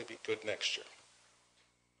necessarily be good next year.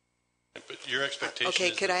 But your expectation Okay,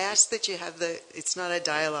 is could that I ask that you have it's not a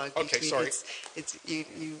dialogue. Okay, between- sorry. It's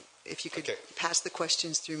you, if you could Okay. pass the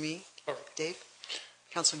questions through me. All right. Dave?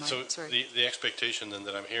 Councilor So Knight, sorry. the expectation then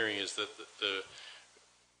that I'm hearing is that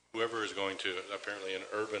whoever is going to, apparently an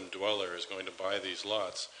urban dweller is going to buy these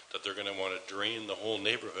lots, that they're going to want to drain the whole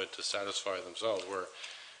neighborhood to satisfy themselves, where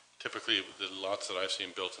typically the lots that I've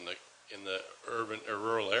seen built in the urban or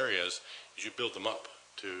rural areas, is you build them up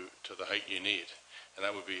to the height you need. And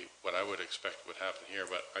that would be what I would expect would happen here,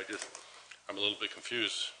 but I'm a little bit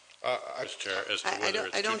confused, Mr. Chair, as to whether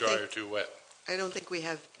it's too dry or too wet. I don't think we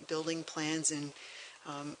have building plans and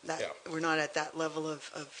that we're not at that level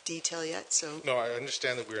of detail yet, so. No, I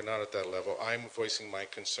understand that we are not at that level. I'm voicing my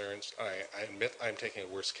concerns. I admit I'm taking a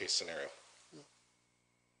worst-case scenario.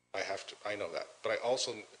 I know that. But I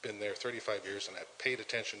also been there 35 years, and I've paid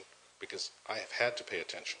attention because I have had to pay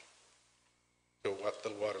attention to what the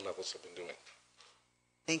water levels have been doing.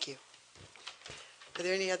 Thank you. Are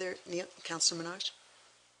there any other, Councilor Minaj?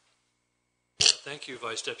 Thank you,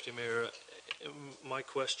 Vice Deputy Mayor. My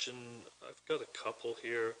question, I've got a couple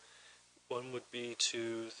here. One would be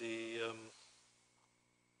to the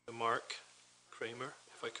Mark Kramer,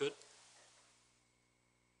 if I could.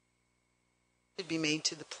 It'd be made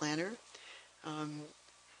to the planner,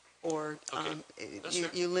 or Okay.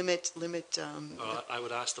 you limit. I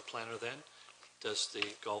would ask the planner then, does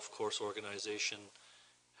the golf course organization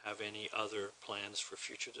have any other plans for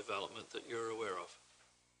future development that you're aware of?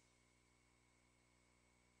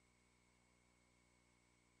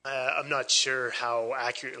 I'm not sure how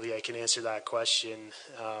accurately I can answer that question,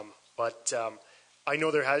 but I know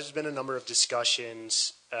there has been a number of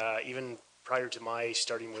discussions, even prior to my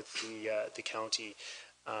starting with the county,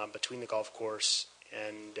 between the golf course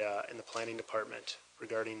and the planning department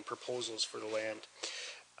regarding proposals for the land.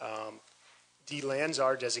 The lands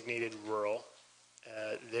are designated rural.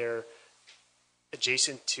 They're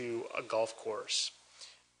adjacent to a golf course.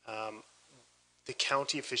 The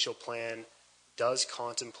county official plan does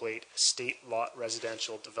contemplate state lot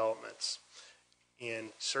residential developments in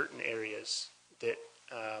certain areas that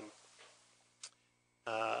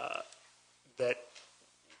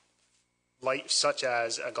such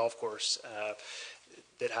as a golf course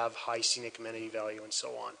that have high scenic amenity value and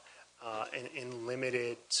so on, in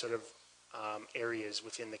limited sort of areas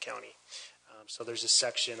within the county. So there's a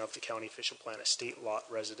section of the county official plan, a state lot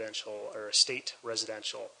residential or a state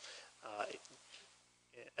residential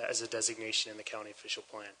as a designation in the county official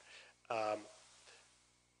plan.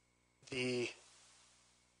 The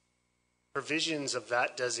provisions of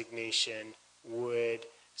that designation would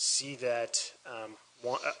see that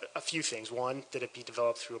a few things. One, that it be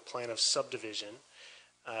developed through a plan of subdivision.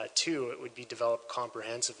 Two, it would be developed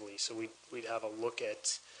comprehensively. So we'd have a look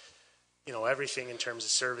at, everything in terms of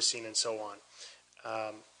servicing and so on.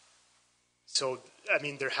 So, I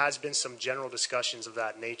mean, there has been some general discussions of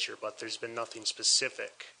that nature, but there's been nothing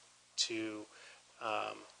specific to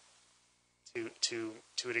a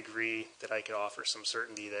degree that I could offer some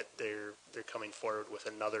certainty that they're coming forward with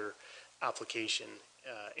another application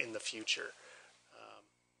in the future.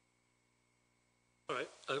 All right.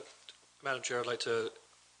 Madam Chair, I'd like to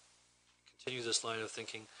continue this line of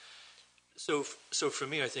thinking. So for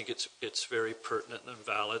me, I think it's very pertinent and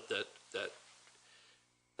valid that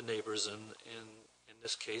the neighbors, in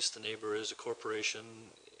this case, the neighbor is a corporation,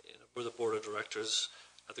 we're the board of directors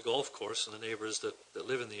at the golf course, and the neighbors that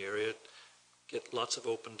live in the area get lots of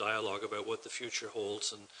open dialogue about what the future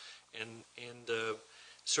holds, and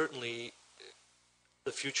certainly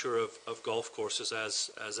the future of golf courses,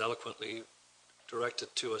 as eloquently directed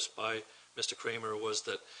to us by Mr. Kramer, was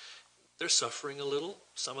that they're suffering a little.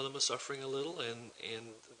 Some of them are suffering a little, and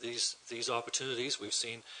these opportunities, we've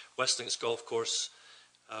seen Westlinks Golf Course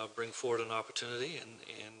bring forward an opportunity,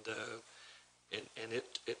 and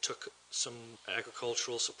it took some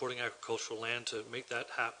supporting agricultural land to make that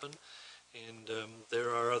happen. And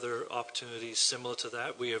there are other opportunities similar to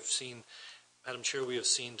that. We have seen, Madam Chair, we have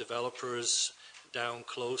seen developers down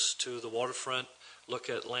close to the waterfront look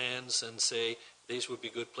at lands and say these would be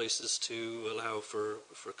good places to allow for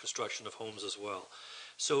construction of homes as well.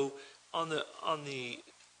 So on the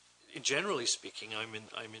generally speaking,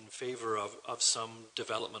 I'm in favor of some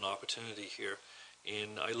development opportunity here.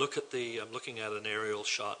 And I'm looking at an aerial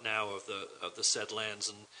shot now of the said lands,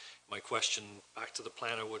 and my question back to the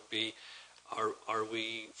planner would be, are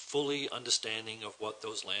we fully understanding of what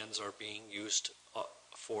those lands are being used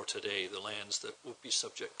for today, the lands that would be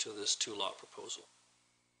subject to this two-lot proposal?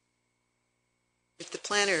 If the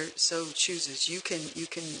planner so chooses, you can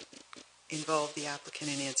involve the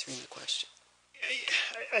applicant in answering the question.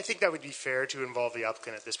 I think that would be fair to involve the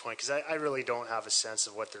applicant at this point, because I really don't have a sense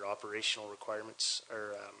of what their operational requirements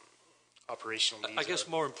or operational needs I guess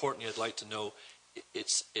are. more importantly, I'd like to know,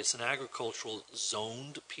 it's an agricultural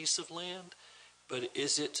zoned piece of land, but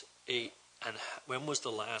is it and when was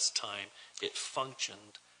the last time it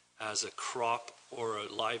functioned as a crop or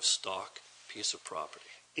a livestock piece of property?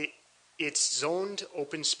 It's zoned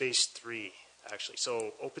open space 3, actually.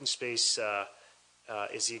 So open space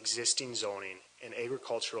is the existing zoning, and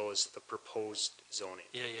agricultural is the proposed zoning.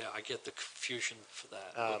 Yeah, I get the confusion for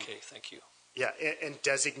that. Okay, thank you. Yeah, and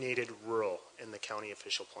designated rural in the county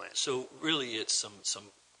official plan. So really, it's some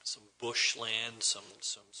bush land, some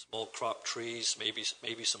small crop trees, maybe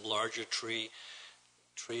some larger tree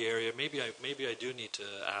area. Maybe I do need to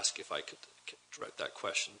ask if I could direct that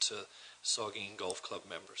question to Saugeen Golf Club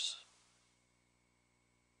members.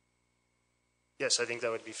 Yes, I think that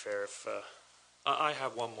would be fair. If I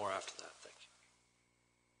have one more after that. Thank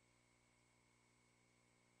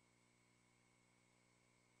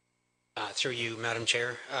you. Through you, Madam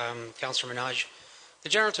Chair, Councillor Minaj, the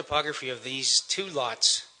general topography of these two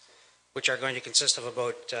lots, which are going to consist of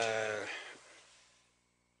about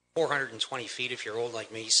 420 feet if you're old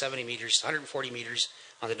like me, 70 meters, 140 meters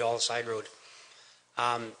on the Doll Side Road.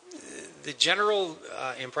 The general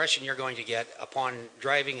impression you're going to get upon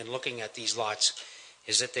driving and looking at these lots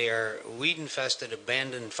is that they are weed-infested,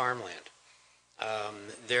 abandoned farmland.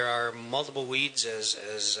 There are multiple weeds, as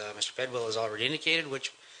Mr. Pedwell has already indicated,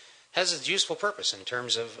 which has its useful purpose in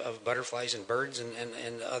terms of butterflies and birds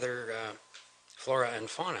and other flora and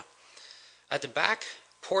fauna. At the back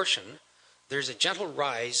portion, there's a gentle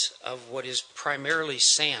rise of what is primarily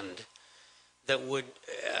sand that would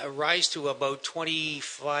rise to about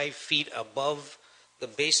 25 feet above the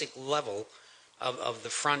basic level of the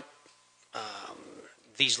front.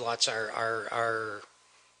 These lots are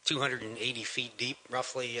 280 feet deep,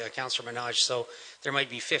 roughly, Councillor Minaj. So there might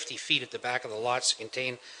be 50 feet at the back of the lots that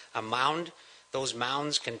contain a mound. Those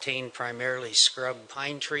mounds contain primarily scrub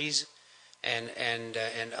pine trees and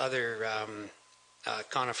other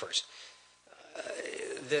conifers.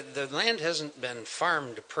 The land hasn't been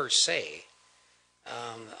farmed per se.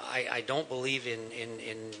 I don't believe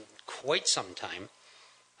in quite some time.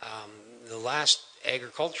 The last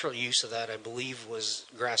agricultural use of that, I believe, was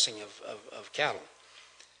grassing of cattle.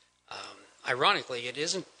 Ironically, it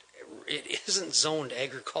isn't zoned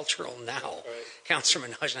agricultural now, right. Councillor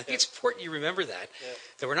Minaj. And I think it's important you remember that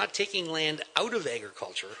we're not taking land out of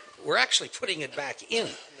agriculture. We're actually putting it back in.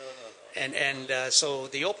 And so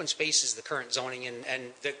the open space is the current zoning,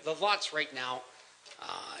 and the lots right now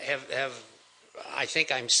have. I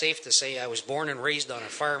think I'm safe to say I was born and raised on a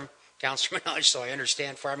farm, Councillor Minaj, so I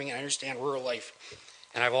understand farming and I understand rural life.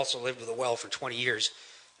 And I've also lived with a well for 20 years.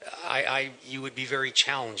 You would be very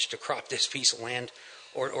challenged to crop this piece of land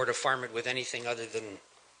or to farm it with anything other than,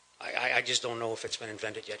 I just don't know if it's been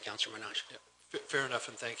invented yet, Councillor Minaj. Yeah, fair enough,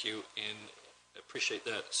 and thank you, and appreciate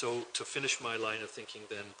that. So to finish my line of thinking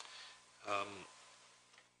then,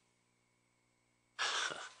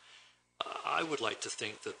 I would like to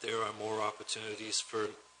think that there are more opportunities for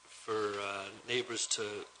neighbors to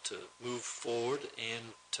move forward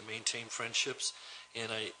and to maintain friendships,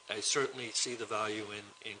 and I certainly see the value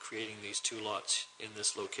in creating these two lots in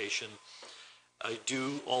this location. I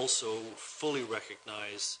do also fully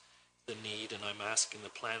recognize the need, and I'm asking the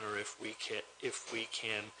planner if we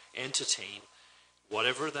can entertain,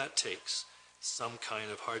 whatever that takes, some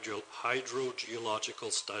kind of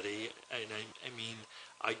hydrogeological study. And I mean,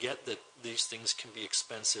 I get that these things can be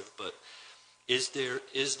expensive, but is there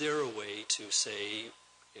a way to say,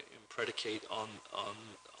 predicate on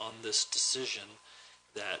this decision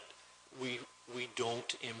that we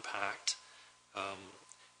don't impact?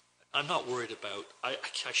 I'm not worried about. I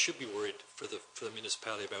should be worried for the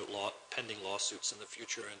municipality about pending lawsuits in the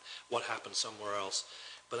future and what happens somewhere else.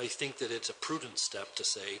 But I think that it's a prudent step to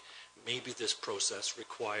say maybe this process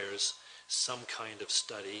requires some kind of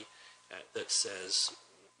study that says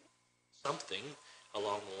something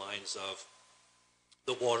along the lines of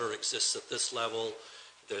the water exists at this level,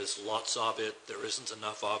 there's lots of it, there isn't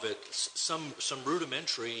enough of it, some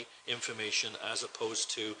rudimentary information, as opposed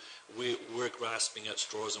to we're grasping at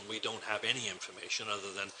straws and we don't have any information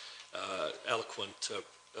other than eloquent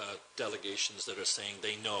delegations that are saying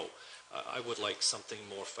they know. I would like something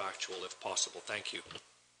more factual if possible. Thank you.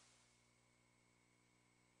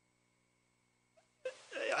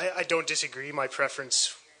 I don't disagree. My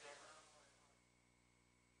preference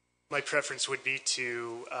would be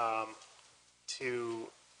to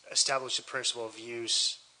establish the principle of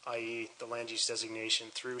use, i.e. the land use designation,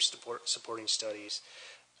 through supporting studies.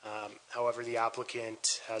 However, the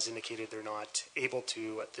applicant has indicated they're not able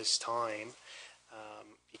to at this time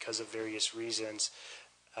because of various reasons.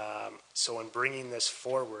 So in bringing this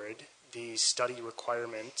forward, the study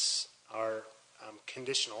requirements are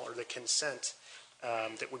conditional, or the consent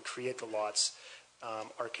that would create the lots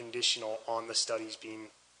are conditional on the studies being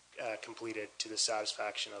completed to the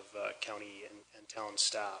satisfaction of county and town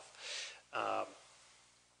staff.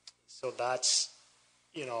 So that's,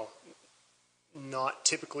 not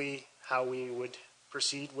typically how we would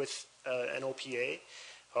proceed with an OPA.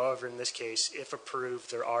 However, in this case, if approved,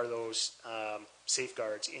 there are those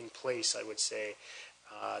safeguards in place, I would say,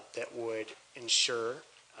 that would ensure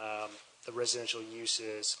the residential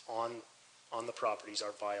uses on the properties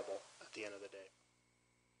are viable at the end of the day.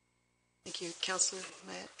 Thank you. Councillor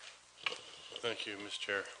Matt. Thank you, Ms.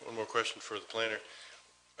 Chair. One more question for the planner.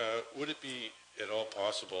 Would it be at all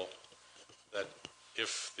possible that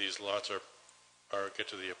if these lots get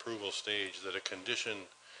to the approval stage, that a condition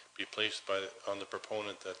be placed on the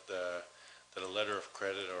proponent that a letter of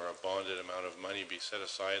credit or a bonded amount of money be set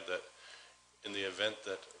aside, that in the event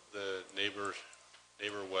that the neighbor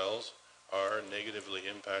wells are negatively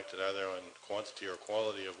impacted either on quantity or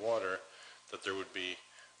quality of water, that there would be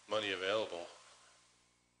money available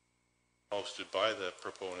posted by the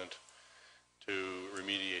proponent to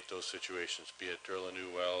remediate those situations, be it drill a new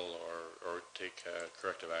well or take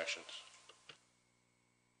corrective actions?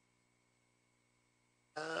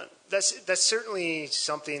 That's certainly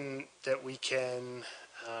something that we can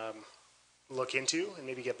look into and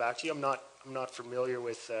maybe get back to you. I'm not familiar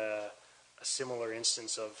with a similar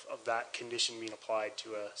instance of that condition being applied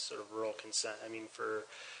to a sort of rural consent. I mean, for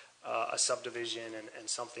a subdivision and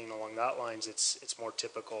something along that lines, it's more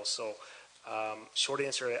typical. So short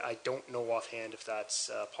answer, I don't know offhand if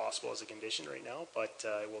that's possible as a condition right now, but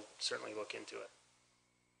I will certainly look into it.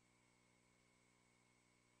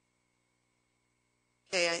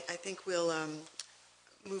 Okay, I think we'll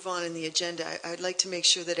move on in the agenda. I'd like to make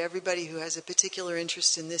sure that everybody who has a particular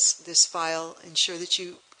interest in this file, ensure that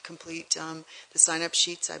you complete the sign-up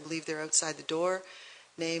sheets. I believe they're outside the door.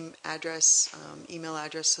 Name, address, email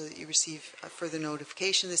address, so that you receive a further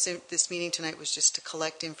notification. This meeting tonight was just to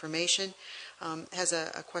collect information. Has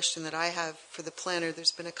a question that I have for the planner.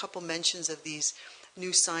 There's been a couple mentions of these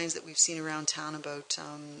new signs that we've seen around town about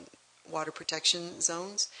water protection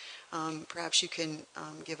zones. Perhaps you can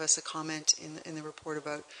give us a comment in the report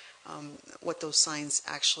about what those signs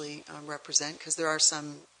actually represent, because there are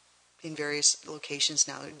some in various locations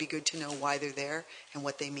now. It would be good to know why they're there and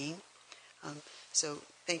what they mean. So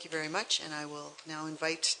thank you very much, and I will now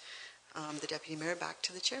invite the Deputy Mayor back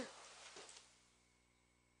to the chair.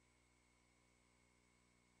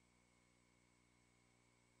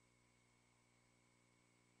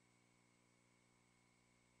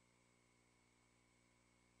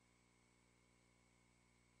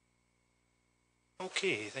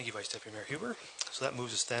 Okay, thank you, Vice Deputy Mayor Huber. So that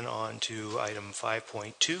moves us then on to item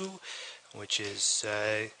 5.2, which is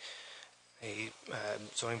a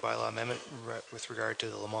zoning bylaw amendment with regard to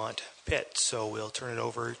the Lamont pit. So we'll turn it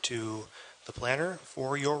over to the planner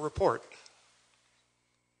for your report.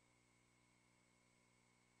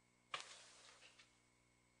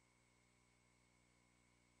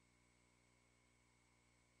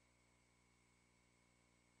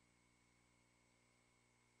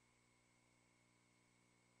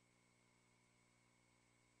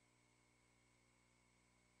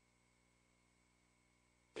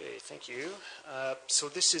 Thank you. So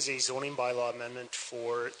this is a zoning bylaw amendment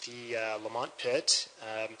for the Lamont pit.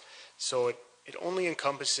 So it only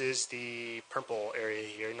encompasses the purple area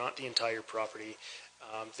here, not the entire property.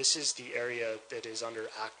 This is the area that is under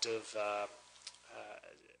active,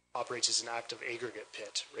 operates as an active aggregate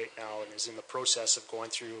pit right now, and is in the process of going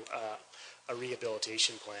through a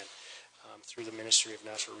rehabilitation plan through the Ministry of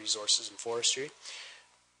Natural Resources and Forestry.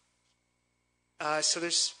 So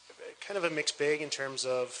there's kind of a mixed bag in terms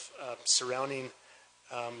of surrounding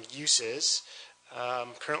uses.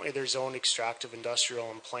 Currently, they're zoned extractive, industrial,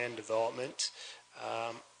 and planned development,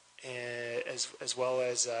 as well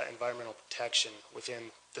as environmental protection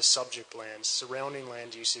within the subject lands. Surrounding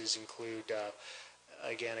land uses include,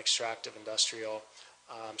 again, extractive, industrial,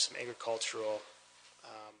 some agricultural,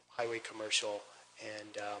 highway commercial,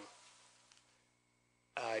 and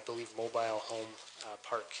I believe mobile home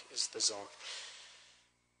park is the zone.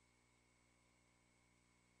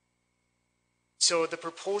 So the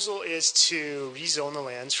proposal is to rezone the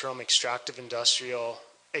lands from extractive, industrial,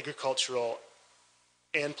 agricultural,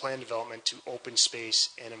 and planned development to open space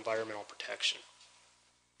and environmental protection.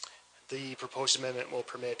 The proposed amendment will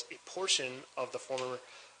permit a portion of the former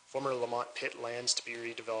former Lamont Pit lands to be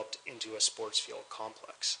redeveloped into a sports field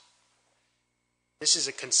complex. This is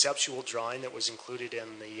a conceptual drawing that was included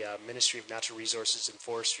in the Ministry of Natural Resources and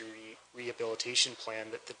Forestry Rehabilitation Plan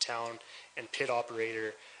that the town and pit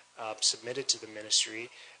operator submitted to the ministry.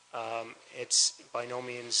 It's by no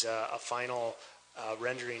means a final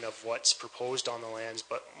rendering of what's proposed on the lands,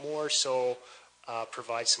 but more so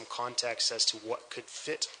provides some context as to what could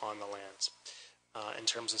fit on the lands in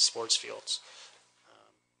terms of sports fields.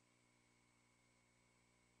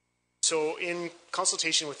 So in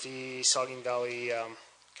consultation with the Saugeen Valley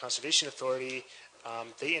Conservation Authority,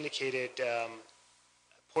 they indicated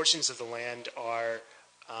portions of the land are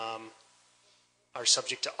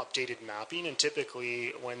subject to updated mapping, and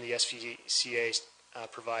typically when the SVCA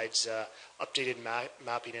provides updated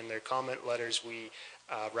mapping in their comment letters, we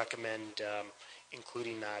recommend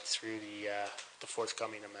including that through the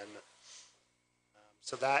forthcoming amendment.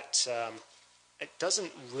 So that it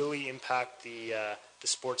doesn't really impact the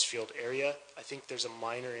sports field area. I think there's a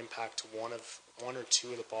minor impact to one or two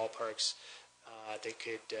of the ballparks. They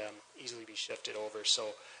could easily be shifted over.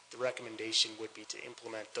 So the recommendation would be to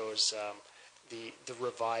implement those the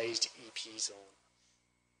revised EP zone.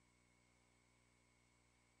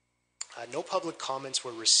 No public comments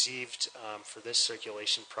were received for this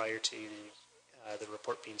circulation prior to the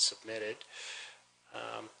report being submitted.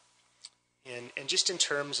 And just in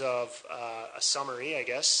terms of a summary, I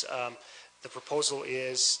guess, the proposal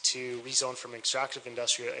is to rezone from extractive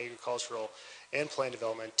industrial, agricultural, and planned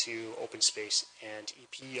development to open space and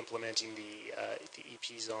EP, implementing the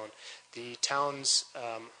EP zone. The town's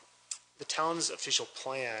official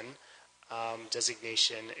plan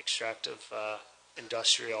designation, extractive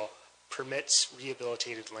industrial, permits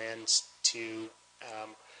rehabilitated lands to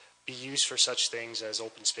be used for such things as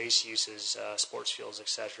open space uses, sports fields,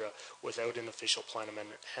 etc., without an official plan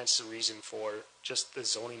amendment. Hence the reason for just the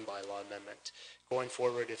zoning bylaw amendment. Going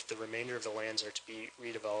forward, if the remainder of the lands are to be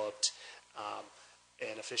redeveloped,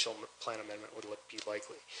 an official plan amendment would be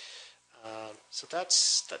likely. So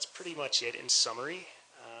that's pretty much it in summary.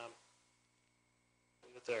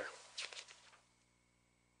 Leave it there.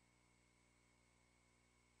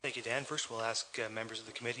 Thank you, Dan. First, we'll ask members of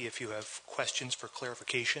the committee if you have questions for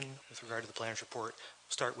clarification with regard to the planner's report. We'll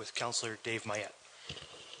start with Councillor Dave Mayette.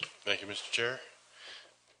 Thank you, Mr. Chair.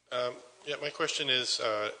 Yeah, my question is,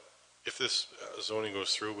 if this zoning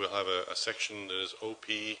goes through, we'll have a section that is OP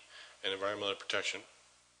and environmental protection,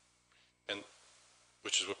 and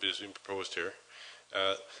which is what is being proposed here.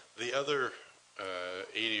 The other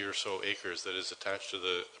 80 or so acres that is attached to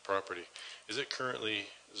the property, is it currently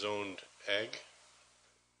zoned ag?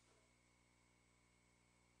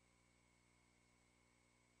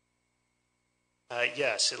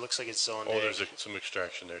 Yes, it looks like it's zoned. Oh, there's some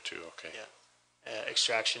extraction there too. Okay. Yeah,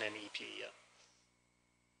 extraction and EP. Yeah.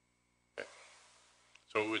 Okay.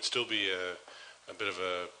 So it would still be a bit of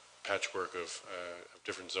a patchwork of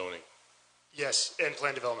different zoning. Yes, and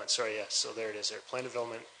planned development. Sorry, yes. So there it is. There, planned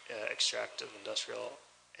development, extractive, industrial,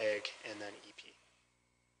 ag, and then EP.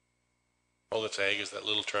 All that's ag is that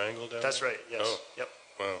little triangle down That's there? right. Yes. Oh. Yep.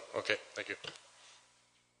 Wow. Okay. Thank you.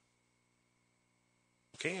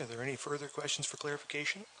 Okay, are there any further questions for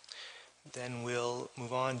clarification? Then we'll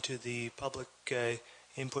move on to the public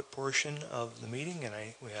input portion of the meeting, and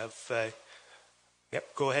we have,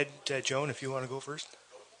 yep, go ahead, Joan, if you want to go first.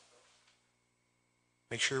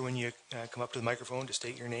 Make sure when you come up to the microphone to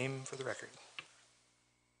state your name for the record.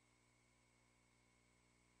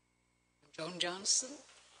 Joan Johnson,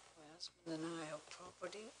 my husband and I have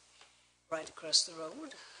property right across the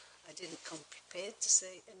road. I didn't come prepared to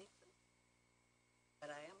say anything, but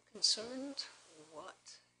I am concerned what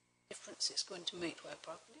difference it's going to make to our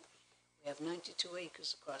property. We have 92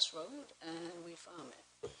 acres across road and we farm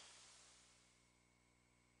it.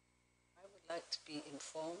 I would like to be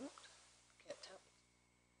informed, kept up,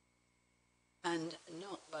 and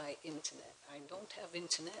not by internet. I don't have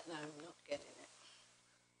internet and I'm not getting it.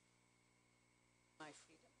 My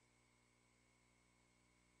freedom.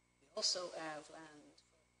 We also have land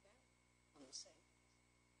on the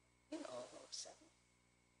same, all over 7.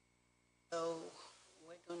 So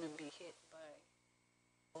we're going to be hit by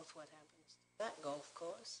both what happens to that golf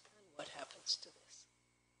course and what happens to this.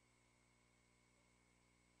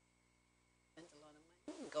 Spent a lot of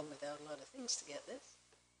money and gone without a lot of things to get this.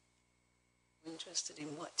 I'm interested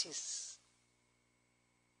in what is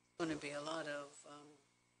going to be a lot of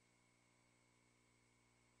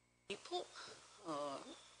people.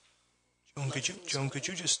 Joan, could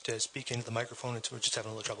you just speak into the microphone? We're just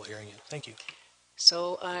having a little trouble hearing you. Thank you.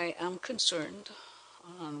 So I am concerned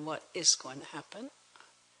on what is going to happen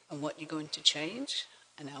and what you're going to change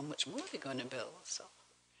and how much more you're going to build. So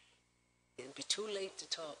It'll be too late to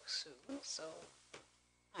talk soon, so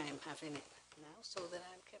I am having it now so that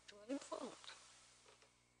I'm kept well informed.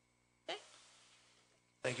 Okay?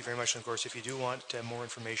 Thank you very much. And of course, if you do want more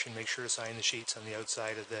information, make sure to sign the sheets on the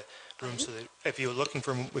outside of the room. So that if you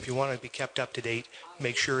want to be kept up to date,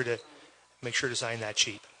 make sure to sign that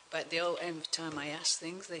sheet. But every time I ask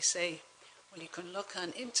things, they say, well, you can look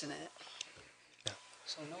on internet. Yeah.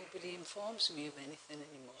 So nobody informs me of anything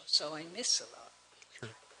anymore. So I miss a lot. Sure.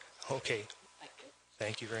 Okay. Thank you.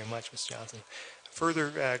 Thank you very much, Ms. Johnson.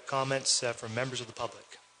 Further comments from members of the public?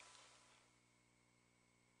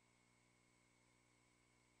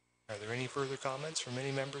 Are there any further comments from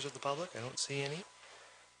any members of the public? I don't see any.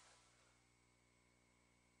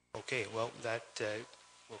 Okay, well, that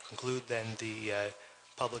will conclude then the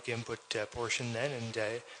public input portion then. And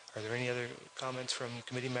are there any other comments from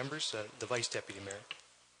committee members? The Vice Deputy Mayor.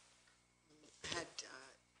 I had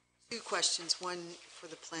two questions, one for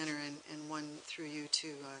the planner and one through you to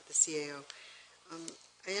the CAO.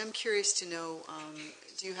 I am curious to know,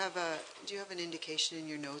 do you have an indication in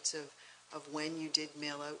your notes of when you did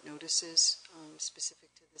mail out notices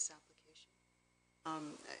specific to this application?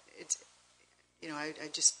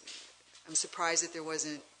 I'm surprised that there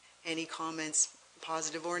wasn't any comments,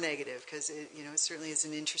 positive or negative, because it certainly is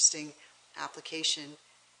an interesting application.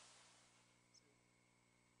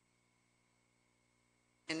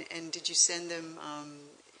 And did you send them,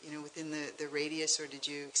 within the radius, or did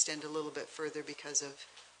you extend a little bit further because of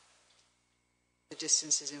the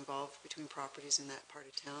distances involved between properties in that part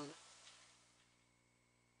of town?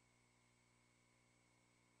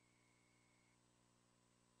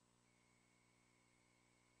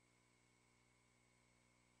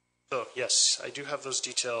 So, yes, I do have those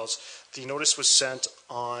details. The notice was sent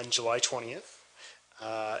on July 20th.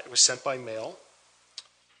 It was sent by mail,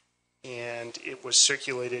 and it was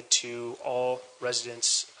circulated to all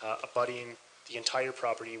residents abutting the entire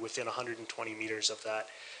property within 120 meters of that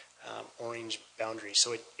orange boundary.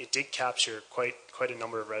 So it did capture quite a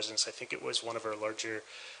number of residents. I think it was one of our larger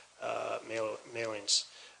mailings.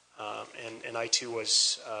 And I too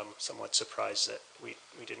was somewhat surprised that we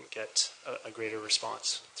didn't get a greater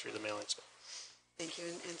response through the mailings. Thank you.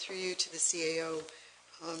 And through you to the CAO,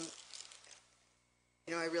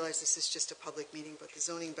 I realize this is just a public meeting about the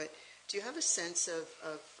zoning, but do you have a sense of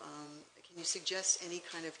can you suggest any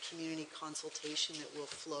kind of community consultation that will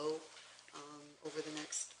flow over the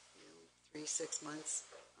next 3-6 months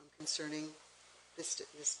concerning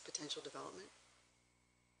this potential development?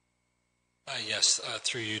 Yes,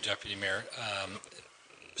 through you, Deputy Mayor.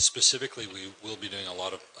 Specifically, we will be doing a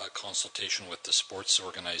lot of consultation with the sports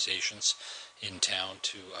organizations in town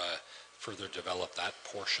to further develop that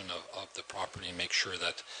portion of the property and make sure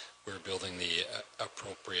that we're building the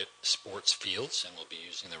appropriate sports fields, and we'll be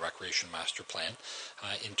using the Recreation Master Plan.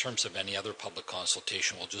 In terms of any other public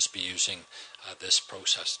consultation, we'll just be using this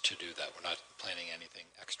process to do that. We're not planning anything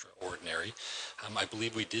extraordinary. I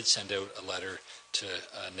believe we did send out a letter to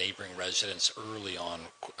neighboring residents early on,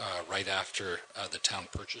 right after the town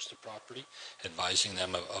purchased the property, advising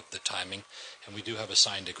them of the timing. And we do have a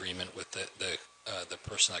signed agreement with the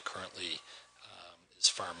person that currently is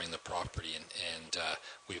farming the property, and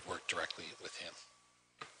we've worked directly with him.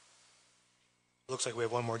 Looks like we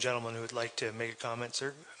have one more gentleman who would like to make a comment,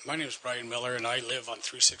 sir. My name is Brian Miller, and I live on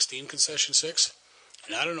 316 Concession 6.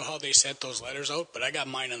 And I don't know how they sent those letters out, but I got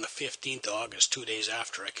mine on the 15th of August, 2 days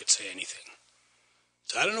after I could say anything.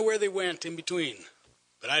 So I don't know where they went in between,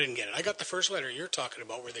 but I didn't get it. I got the first letter you're talking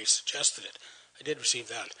about where they suggested it. I did receive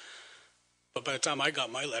that. But by the time I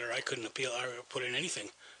got my letter, I couldn't appeal or put in anything.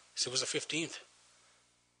 So it was the 15th.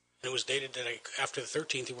 And it was dated that after the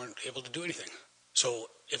 13th, you weren't able to do anything. So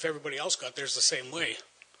if everybody else got theirs the same way,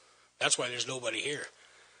 that's why there's nobody here.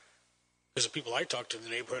 Because the people I talk to in the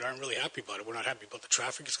neighborhood aren't really happy about it. We're not happy about the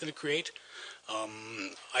traffic it's going to create.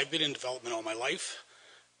 I've been in development all my life.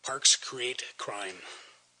 Parks create crime.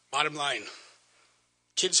 Bottom line,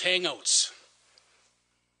 kids' hangouts.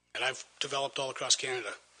 And I've developed all across Canada.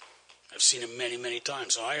 I've seen it many, many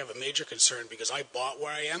times. So I have a major concern because I bought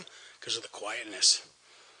where I am because of the quietness.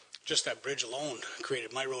 Just that bridge alone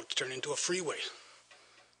created my road to turn into a freeway.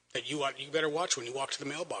 That you better watch when you walk to the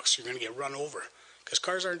mailbox. You're going to get run over. Because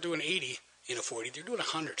cars aren't doing 80 in a 40. They're doing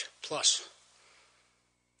 100 plus.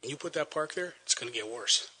 And you put that park there, it's going to get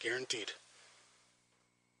worse. Guaranteed.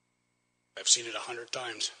 I've seen it 100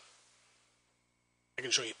 times. I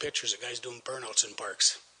can show you pictures of guys doing burnouts in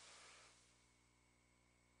parks.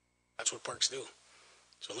 That's what parks do.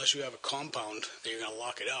 So unless you have a compound that you're going to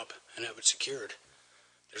lock it up and have it secured,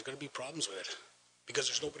 there's going to be problems with it. Because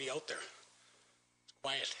there's nobody out there. It's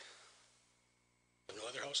quiet. There's no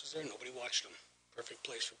other houses there. Nobody watched them. perfect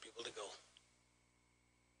place for people to go.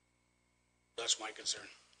 That's my concern.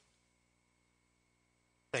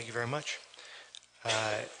 Thank you very much.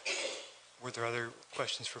 Were there other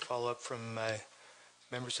questions for follow-up from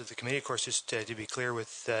members of the committee? Of course, just to be clear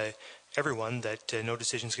with everyone that no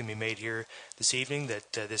decisions can be made here this evening,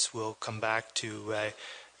 that this will come back to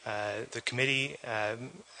the committee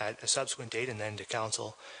at a subsequent date and then to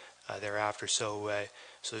council thereafter. So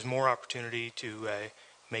there's more opportunity to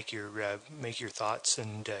make your thoughts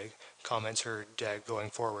and comments heard going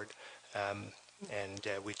forward, and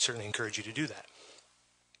we'd certainly encourage you to do that.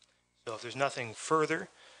 So if there's nothing further,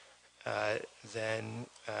 then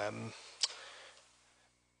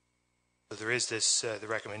there is this the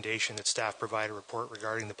recommendation that staff provide a report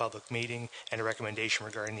regarding the public meeting and a recommendation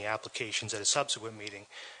regarding the applications at a subsequent meeting.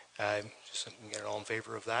 Just so we can get it all in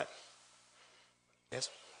favor of that. Yes?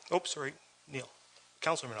 Oh, sorry, Neil.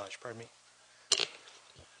 Councillor Minaj, pardon me.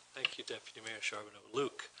 Thank you, Deputy Mayor Charbonneau.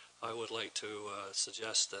 Luke, I would like to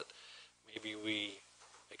suggest that maybe we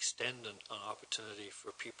extend an opportunity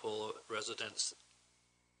for people, residents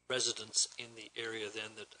in the area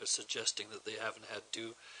then that are suggesting that they haven't had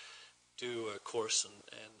due a course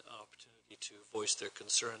and opportunity to voice their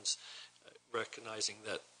concerns, recognizing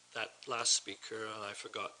that last speaker, and I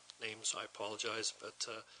forgot names, I apologize, but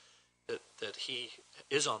that he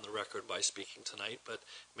is on the record by speaking tonight, but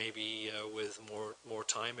maybe with more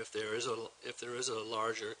time, if there is a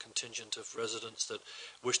larger contingent of residents that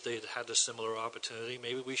wish they had had a similar opportunity,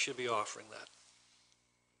 maybe we should be offering that.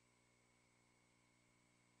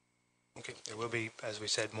 Okay, there will be, as we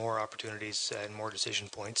said, more opportunities and more decision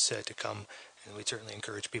points to come, and we certainly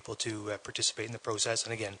encourage people to participate in the process.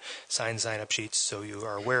 And again, sign-up sheets so you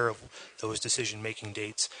are aware of those decision-making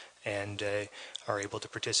dates and are able to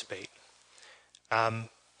participate.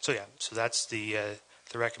 So that's the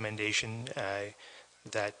recommendation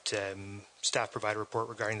that staff provide a report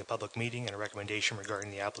regarding the public meeting and a recommendation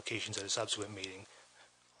regarding the applications at a subsequent meeting.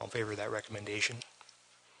 All in favor of that recommendation?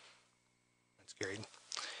 That's carried.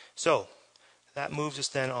 So that moves us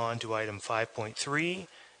then on to item 5.3,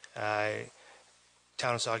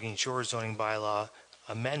 Town of Saugeen Shores zoning bylaw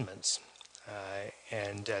amendments.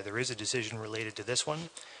 And there is a decision related to this one,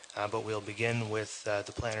 but we'll begin with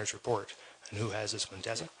the planner's report. And who has this one,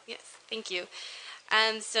 Tessa? Yes, thank you.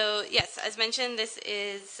 So yes, as mentioned, this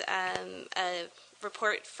is a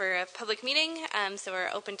report for a public meeting, so we're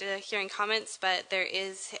open to hearing comments, but there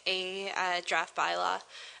is a draft bylaw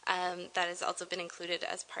that has also been included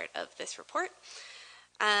as part of this report.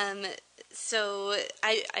 So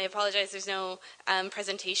I apologize, there's no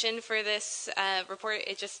presentation for this report.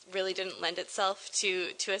 It just really didn't lend itself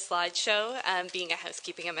to a slideshow, being a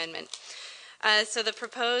housekeeping amendment. So the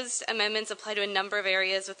proposed amendments apply to a number of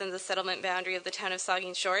areas within the settlement boundary of the town of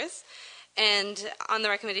Saugeen Shores. And on the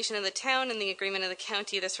recommendation of the town and the agreement of the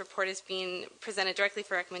county, this report is being presented directly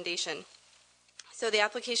for recommendation. So the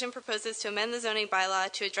application proposes to amend the zoning bylaw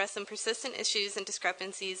to address some persistent issues and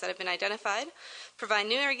discrepancies that have been identified, provide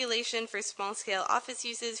new regulation for small-scale office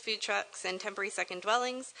uses, food trucks, and temporary second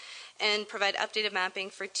dwellings, and provide updated mapping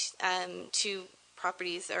for two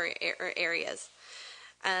properties or areas.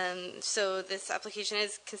 So this application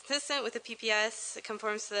is consistent with the PPS, it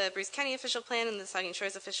conforms to the Bruce County official plan and the Saugeen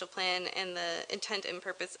Shores official plan and the intent and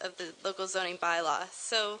purpose of the local zoning bylaw.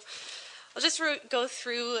 So I'll just go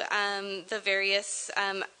through the various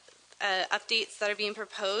updates that are being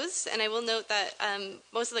proposed, and I will note that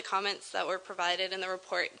most of the comments that were provided in the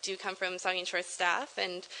report do come from Saugeen Shores staff,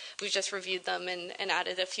 and we've just reviewed them and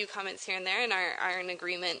added a few comments here and there and are in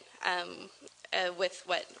agreement with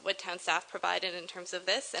what town staff provided in terms of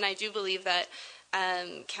this. And I do believe that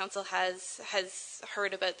council has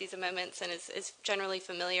heard about these amendments and is generally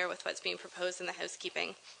familiar with what's being proposed in the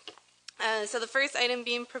housekeeping. So the first item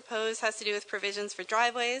being proposed has to do with provisions for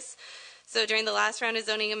driveways. So during the last round of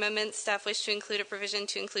zoning amendments, staff wished to include a provision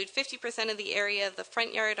to include 50% of the area of the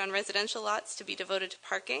front yard on residential lots to be devoted to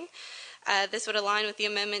parking. This would align with the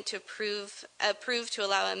amendment to approve to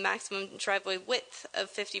allow a maximum driveway width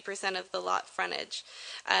of 50% of the lot frontage.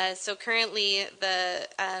 So currently, the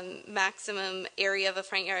maximum area of a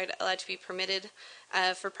front yard allowed to be permitted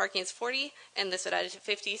for parking is 40, and this would add it to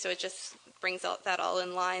 50. So it just brings that all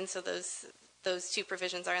in line. So those two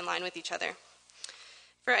provisions are in line with each other.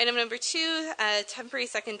 For item number 2, temporary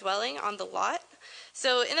second dwelling on the lot.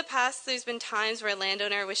 So in the past, there's been times where a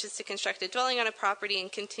landowner wishes to construct a dwelling on a property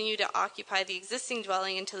and continue to occupy the existing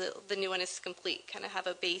dwelling until the new one is complete, kind of have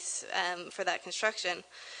a base for that construction.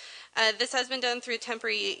 This has been done through a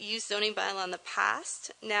temporary use zoning bylaw in the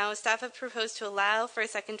past. Now, staff have proposed to allow for a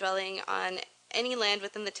second dwelling on any land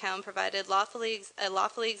within the town provided a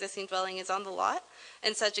lawfully existing dwelling is on the lot,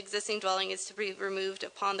 and such existing dwelling is to be removed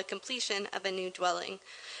upon the completion of a new dwelling.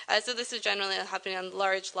 So this is generally happening on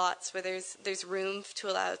large lots where there's room to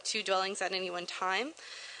allow 2 dwellings at any one time.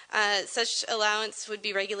 Such allowance would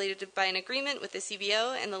be regulated by an agreement with the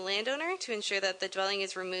CBO and the landowner to ensure that the dwelling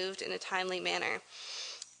is removed in a timely manner.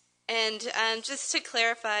 And just to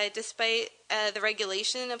clarify, despite the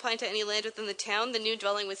regulation applying to any land within the town, the new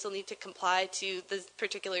dwelling would still need to comply to the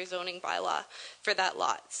particular zoning bylaw for that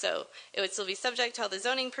lot. So it would still be subject to all the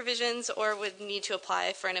zoning provisions, or would need to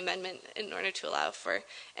apply for an amendment in order to allow for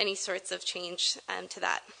any sorts of change to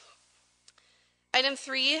that. Item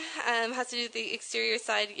 3 has to do with the exterior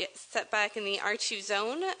side setback in the R2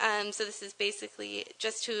 zone. So this is basically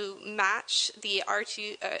just to match the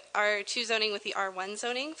R2 zoning with the R1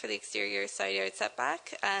 zoning for the exterior side yard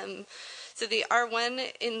setback. So the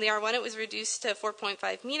in the R1 it was reduced to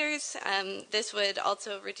 4.5 meters. This would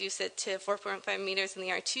also reduce it to 4.5 meters in the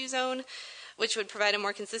R2 zone, which would provide a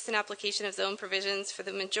more consistent application of zone provisions for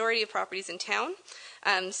the majority of properties in town.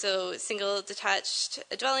 So single detached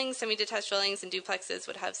dwellings, semi-detached dwellings, and duplexes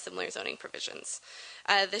would have similar zoning provisions.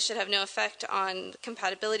 This should have no effect on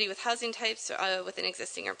compatibility with housing types within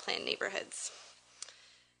existing or planned neighborhoods.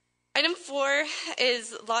 Item 4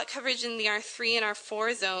 is lot coverage in the R3 and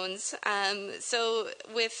R4 zones. So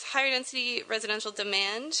with higher density residential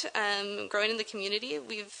demand growing in the community,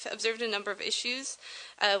 we've observed a number of issues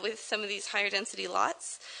with some of these higher density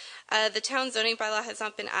lots. The town zoning bylaw has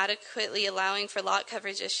not been adequately allowing for lot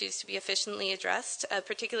coverage issues to be efficiently addressed,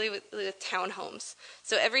 particularly with townhomes.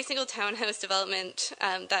 So every single townhouse development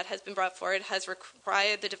that has been brought forward has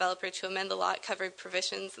required the developer to amend the lot coverage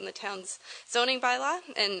provisions in the town's zoning bylaw,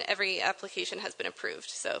 and every application has been approved.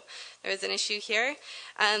 So there is an issue here.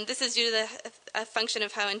 This is due to a function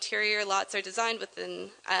of how interior lots are designed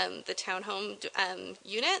within the townhome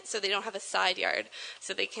unit, so they don't have a side yard,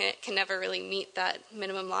 so they can never really meet that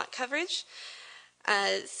minimum lot coverage.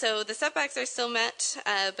 So the setbacks are still met,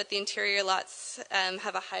 but the interior lots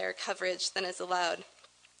have a higher coverage than is allowed.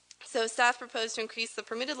 So staff proposed to increase the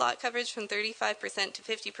permitted lot coverage from 35% to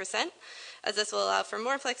 50%, as this will allow for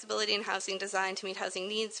more flexibility in housing design to meet housing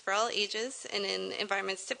needs for all ages and in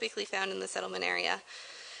environments typically found in the settlement area.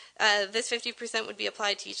 This 50% would be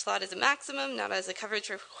applied to each lot as a maximum, not as a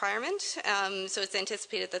coverage requirement. So it's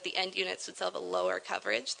anticipated that the end units would still have a lower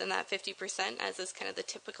coverage than that 50%, as is kind of the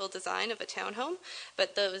typical design of a townhome,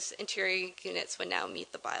 but those interior units would now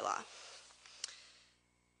meet the bylaw.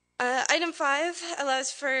 Item 5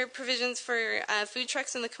 allows for provisions for food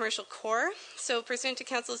trucks in the commercial core. So pursuant to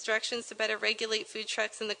council's directions to better regulate food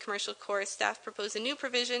trucks in the commercial core, staff proposed a new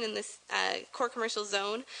provision in this core commercial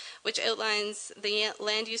zone, which outlines the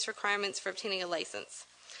land use requirements for obtaining a license.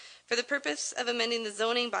 For the purpose of amending the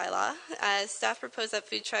zoning bylaw, staff proposed that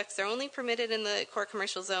food trucks are only permitted in the core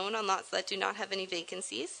commercial zone on lots that do not have any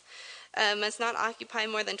vacancies, must not occupy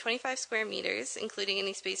more than 25 square meters, including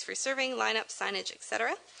any space for serving, lineup, signage,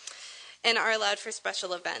 etc., and are allowed for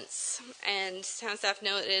special events. And town staff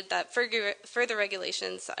noted that further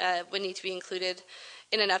regulations would need to be included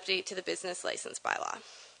in an update to the business license bylaw.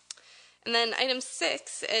 And then item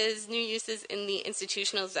 6 is new uses in the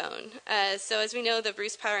institutional zone. So as we know, the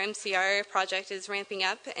Bruce Power MCR project is ramping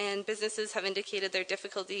up, and businesses have indicated their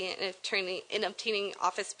difficulty in obtaining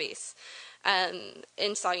office space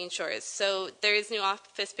in Saugeen Shores. So there is new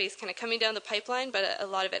office space kind of coming down the pipeline, but a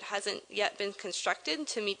lot of it hasn't yet been constructed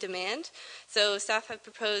to meet demand. So staff have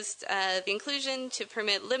proposed the inclusion to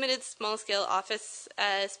permit limited small-scale office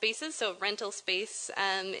spaces, so rental space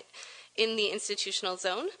in the institutional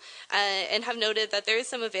zone, and have noted that there is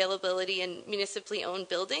some availability in municipally owned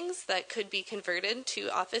buildings that could be converted to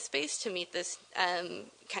office space to meet this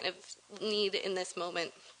kind of need in this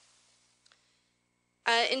moment.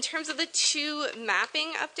 In terms of the 2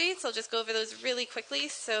 mapping updates, I'll just go over those really quickly.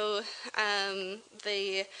 So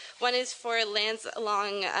the one is for lands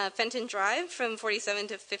along Fenton Drive from 47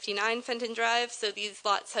 to 59 Fenton Drive. So these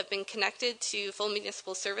lots have been connected to full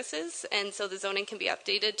municipal services, and so the zoning can be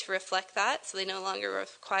updated to reflect that, so they no longer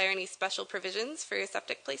require any special provisions for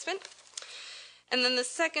septic placement. And then the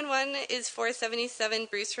second one is 477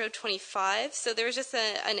 Bruce Road 25. So there was just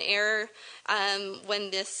an error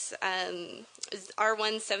when this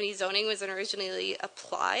R170 zoning was originally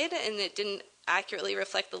applied, and it didn't accurately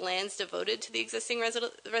reflect the lands devoted to the existing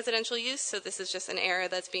residential use. So this is just an error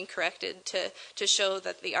that's being corrected to show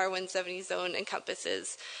that the R170 zone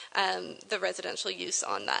encompasses the residential use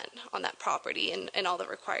on that property and all the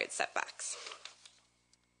required setbacks.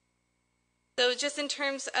 So just in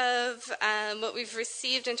terms of what we've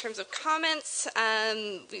received in terms of comments,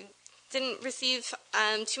 we didn't receive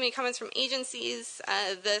too many comments from agencies.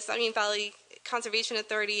 The Saugeen Valley Conservation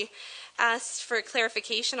Authority asked for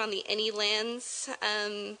clarification on the any lands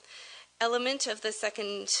element of the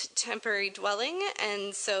second temporary dwelling,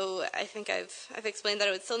 and so I think I've explained that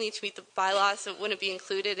it would still need to meet the bylaw, so it wouldn't be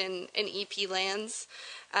included in EP lands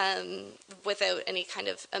without any kind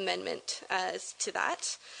of amendment to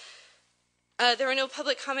that. There were no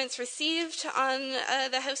public comments received on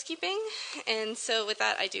the housekeeping, and so with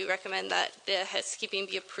that, I do recommend that the housekeeping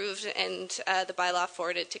be approved and the bylaw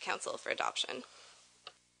forwarded to council for adoption.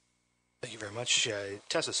 Thank you very much,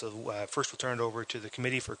 Tessa. So first we'll turn it over to the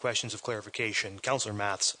committee for questions of clarification. Councillor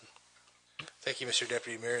Matheson. Thank you, Mr.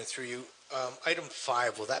 Deputy Mayor, and through you. Item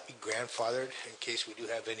 5, will that be grandfathered in case we do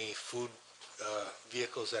have any food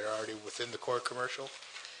vehicles that are already within the core commercial?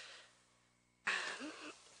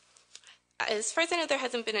 As far as I know, there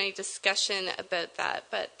hasn't been any discussion about that,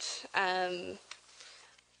 but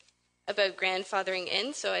about grandfathering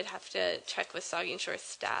in, so I'd have to check with Saugeen Shores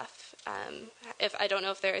staff. If I don't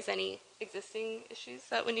know if there is any existing issues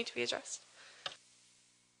that would need to be addressed.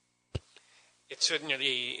 It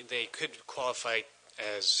certainly, they could qualify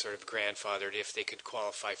as sort of grandfathered if they could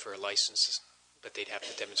qualify for a license, but they'd have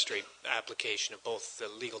to demonstrate application of both the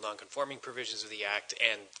legal non-conforming provisions of the Act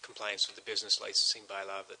and compliance with the business licensing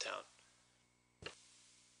bylaw of the town.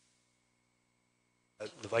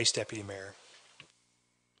 The Vice Deputy Mayor.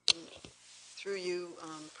 Through you,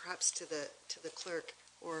 perhaps to the clerk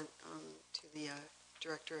or to the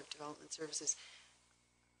Director of Development Services,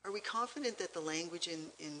 are we confident that the language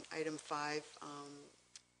in item 5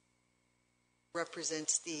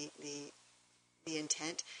 represents the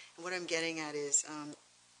intent? And what I'm getting at is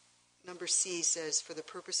number C says, for the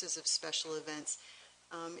purposes of special events.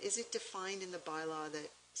 Is it defined in the bylaw that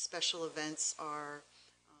special events are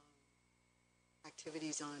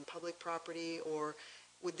activities on public property, or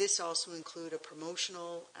would this also include a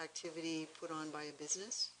promotional activity put on by a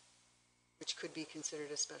business, which could be considered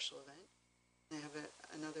a special event? I have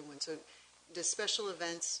another one. So does special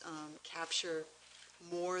events capture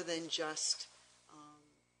more than just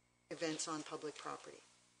events on public property?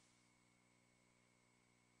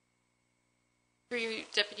 Through you,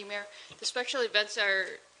 Deputy Mayor, the special events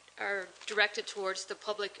are directed towards the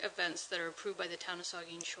public events that are approved by the town of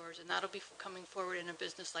Saugeen Shores, and that'll be coming forward in a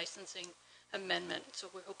business licensing amendment. So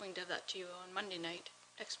we're hoping to have that to you on Monday night,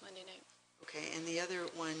 next Monday night. Okay, and the other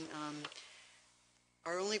one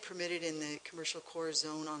are only permitted in the commercial core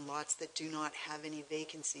zone on lots that do not have any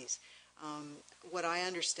vacancies. What I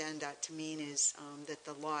understand that to mean is that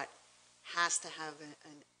the lot has to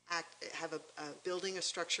have a building, a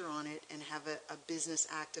structure on it, and have a business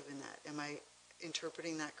active in that. Am I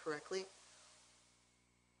interpreting that correctly?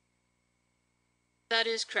 That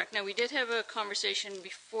is correct. Now, we did have a conversation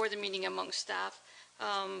before the meeting among staff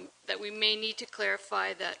that we may need to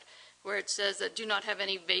clarify that where it says that do not have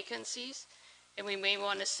any vacancies, and we may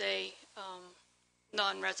want to say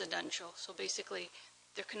non-residential. So basically,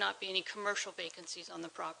 there cannot be any commercial vacancies on the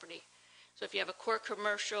property. So if you have a core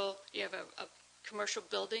commercial, you have a commercial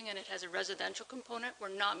building and it has a residential component, we're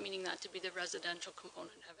not meaning that to be the residential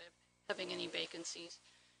component of it having any vacancies.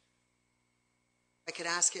 I could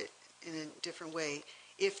ask it in a different way.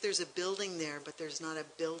 If there's a building there, but there's not a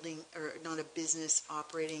building or not a business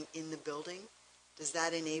operating in the building, does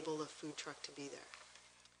that enable a food truck to be there?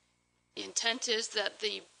 The intent is that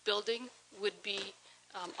the building would be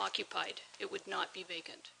occupied. It would not be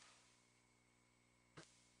vacant.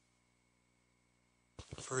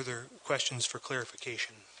 Further questions for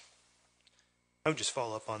clarification? I would just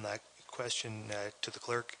follow up on that question to the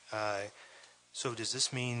clerk. So does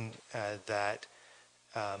this mean that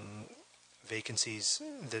vacancies,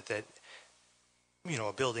 that you know,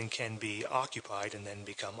 a building can be occupied and then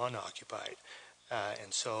become unoccupied,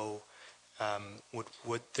 and so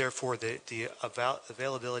would therefore the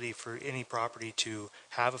availability for any property to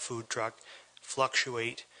have a food truck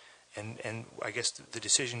fluctuate, and I guess the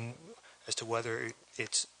decision as to whether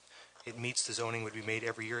it meets the zoning would be made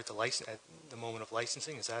every year at the moment of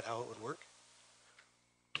licensing? Is that how it would work?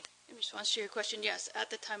 In response to your question, yes. At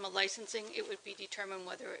the time of licensing, it would be determined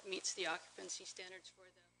whether it meets the occupancy standards for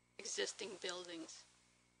the existing buildings.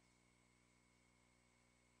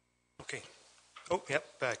 Okay. Oh, yep.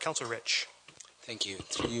 Councillor Rich. Thank you.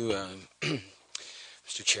 Through you,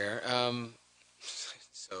 Mr. Chair.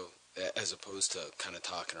 So, as opposed to kind of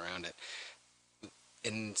talking around it,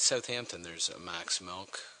 in Southampton, there's a Max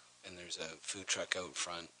Milk, and there's a food truck out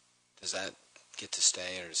front. Does that get to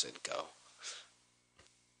stay, or does it go?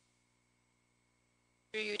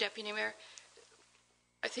 Through you, Deputy Mayor,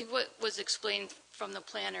 I think what was explained from the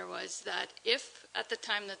planner was that if at the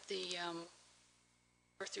time that the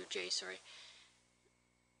or through J, sorry.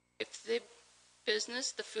 If the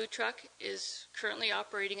business, the food truck, is currently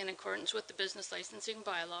operating in accordance with the business licensing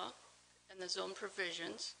bylaw and the zone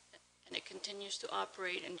provisions, and it continues to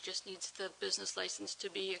operate and just needs the business license to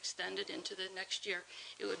be extended into the next year,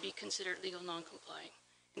 it would be considered legal non-complying,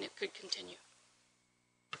 and it could continue.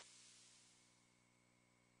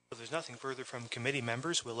 If there's nothing further from committee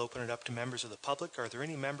members, we'll open it up to members of the public. Are there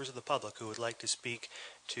any members of the public who would like to speak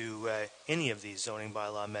to any of these zoning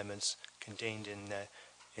bylaw amendments contained in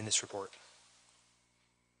this report?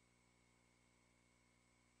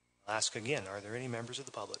 I'll ask again, are there any members of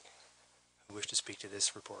the public who wish to speak to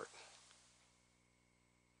this report?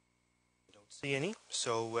 I don't see any,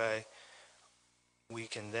 so we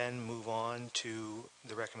can then move on to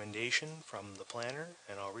the recommendation from the planner,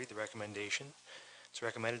 and I'll read the recommendation. It's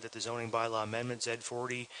recommended that the zoning bylaw amendment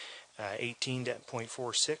Z40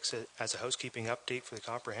 18.46 as a housekeeping update for the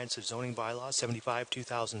comprehensive zoning bylaw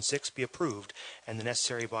 75/2006 be approved and the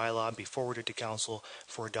necessary bylaw be forwarded to council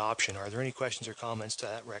for adoption. Are there any questions or comments to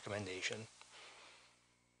that recommendation?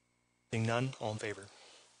 Seeing none, all in favor?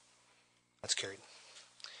 That's carried.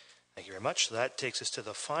 Thank you very much. So that takes us to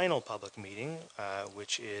the final public meeting,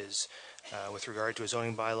 which is with regard to a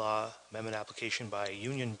zoning bylaw amendment application by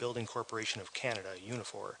Union Building Corporation of Canada,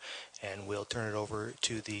 Unifor, and we'll turn it over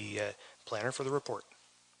to the planner for the report.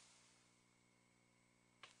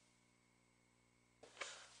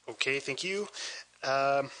 Okay, thank you.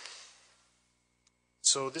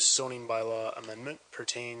 So this zoning bylaw amendment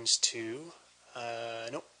pertains to,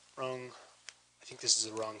 nope, wrong. I think this is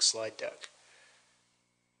the wrong slide deck.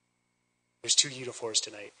 There's two Unifors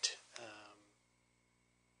tonight.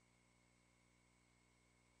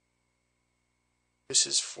 This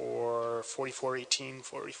is for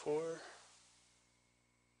 441844.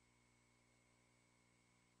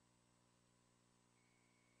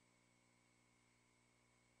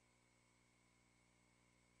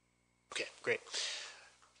 Okay, great.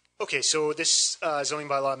 Okay, so this zoning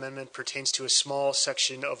bylaw amendment pertains to a small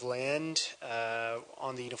section of land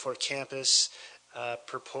on the Unifor campus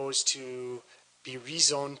proposed to be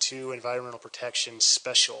rezoned to environmental protection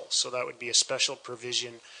special. So that would be a special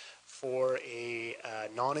provision for a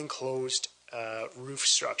non-enclosed roof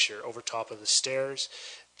structure over top of the stairs.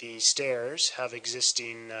 The stairs have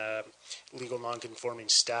existing legal non-conforming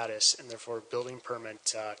status, and therefore a building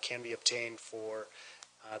permit can be obtained for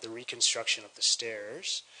the reconstruction of the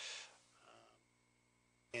stairs.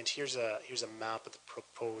 And here's a map of the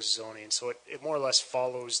proposed zoning. So it more or less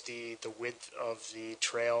follows the width of the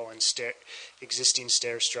trail and existing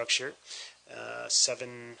stair structure,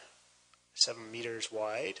 7 meters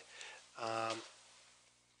wide.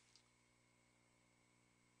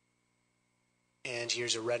 And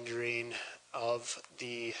here's a rendering of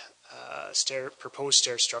the proposed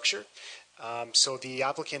stair structure. So the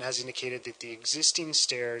applicant has indicated that the existing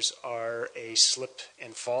stairs are a slip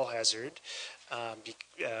and fall hazard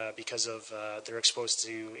because of they're exposed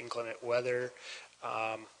to inclement weather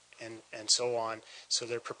and so on. So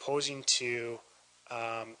they're proposing to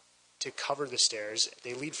cover the stairs.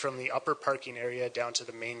 They lead from the upper parking area down to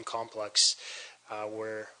the main complex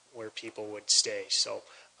where people would stay. So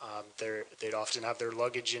they'd often have their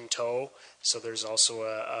luggage in tow. So there's also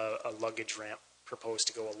a luggage ramp proposed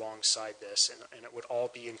to go alongside this, and it would all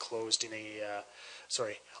be enclosed in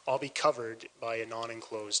all be covered by a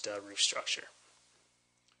non-enclosed roof structure.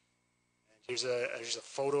 And here's a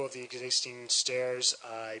photo of the existing stairs.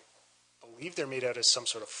 I believe they're made out of some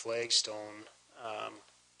sort of flagstone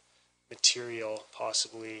material,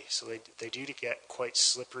 possibly. So they do get quite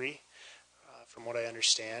slippery, from what I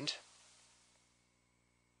understand.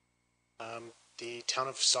 The town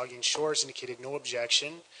of Saugeen Shores indicated no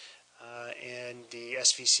objection. And the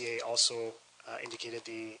SVCA also indicated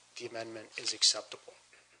the amendment is acceptable.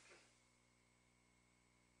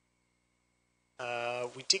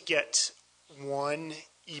 We did get one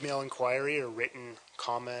email inquiry or written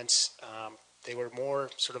comments. They were more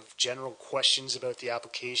sort of general questions about the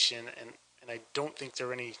application, and I don't think there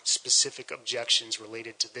were any specific objections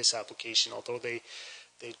related to this application, although they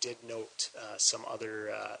did note some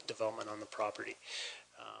other development on the property.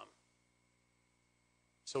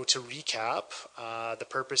 So to recap, the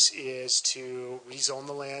purpose is to rezone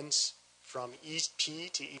the lands from EP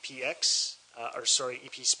to EPX,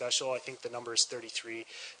 EP special. I think the number is 33.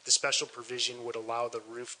 The special provision would allow the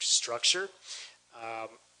roofed structure.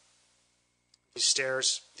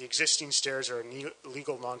 The existing stairs are a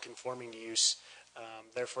legal non-conforming use.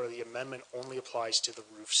 Therefore, the amendment only applies to the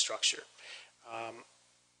roof structure.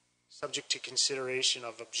 Subject to consideration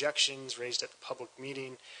of objections raised at the public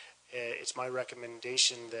meeting, it's my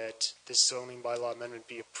recommendation that this zoning bylaw amendment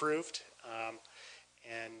be approved,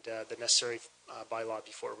 and the necessary bylaw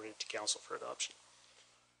be forwarded to council for adoption.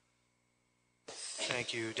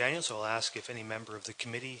 Thank you, Daniel. So I'll ask if any member of the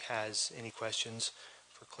committee has any questions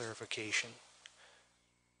for clarification.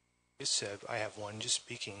 Yes, I have one. Just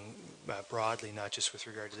speaking broadly, not just with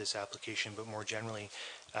regard to this application, but more generally,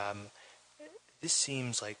 this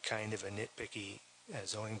seems like kind of a nitpicky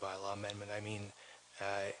zoning bylaw amendment. I mean,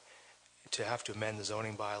 to have to amend the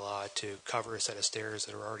zoning bylaw to cover a set of stairs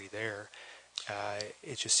that are already there,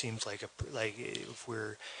 it just seems like if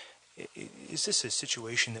we're, is this a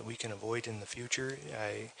situation that we can avoid in the future,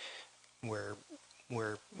 where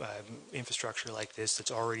infrastructure like this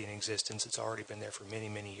that's already in existence, it's already been there for many,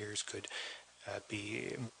 many years, could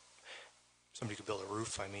be, somebody could build a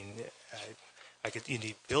roof. I mean, you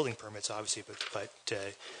need building permits, obviously,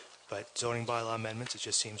 but zoning bylaw amendments, it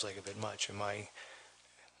just seems like a bit much.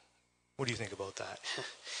 What do you think about that?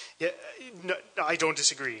 Yeah, no, I don't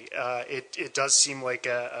disagree. It does seem like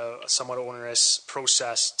a somewhat onerous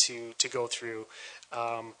process to go through.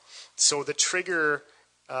 So the trigger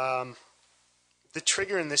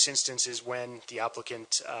in this instance is when the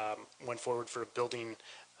applicant went forward for a building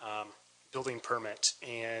permit,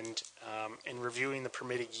 and in reviewing the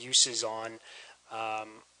permitted uses on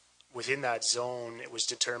within that zone, it was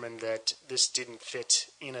determined that this didn't fit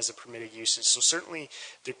in as a permitted uses. So certainly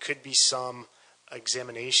there could be some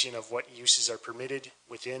examination of what uses are permitted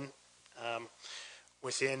within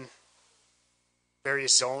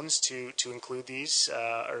various zones to include these,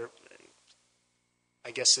 or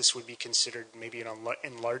I guess this would be considered maybe an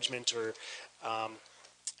enlargement or an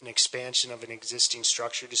expansion of an existing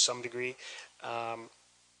structure to some degree.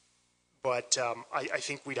 But I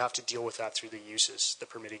think we'd have to deal with that through the uses, the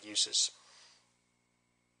permitted uses.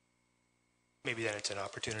 Maybe then it's an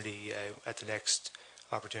opportunity at the next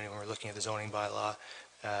opportunity when we're looking at the zoning bylaw,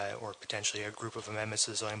 or potentially a group of amendments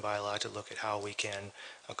to the zoning bylaw, to look at how we can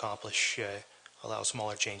accomplish, allow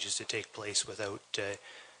smaller changes to take place without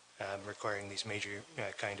requiring these major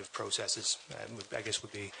kind of processes. I guess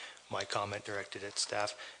would be my comment directed at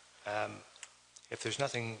staff. If there's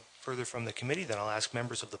nothing further from the committee, then I'll ask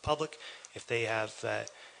members of the public if they have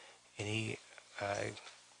any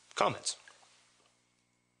comments.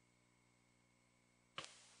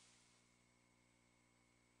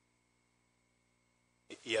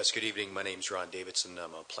 Yes, good evening. My name is Ron Davidson.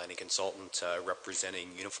 I'm a planning consultant representing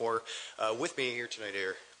Unifor. With me here tonight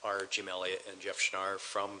are Jim Elliott and Jeff Schnarr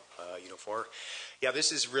from Unifor. Yeah,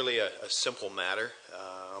 this is really a simple matter.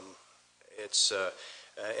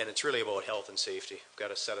 And it's really about health and safety. We've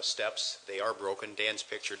got a set of steps. They are broken. Dan's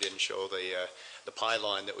picture didn't show the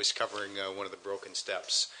pylon that was covering one of the broken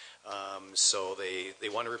steps. So they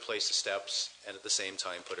want to replace the steps and at the same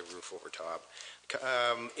time put a roof over top.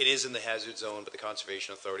 It is in the hazard zone, but the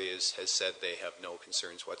Conservation Authority has said they have no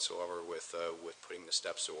concerns whatsoever with putting the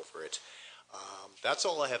steps over it. That's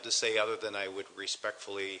all I have to say, other than I would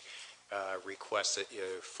respectfully request that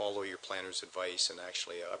you follow your planner's advice and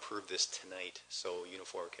actually approve this tonight, so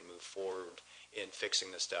Unifor can move forward in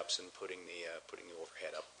fixing the steps and putting the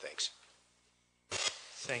overhead up. Thanks.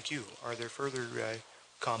 Thank you. Are there further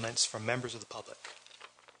comments from members of the public?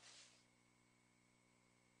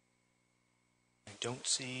 I don't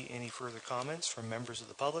see any further comments from members of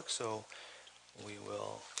the public, so we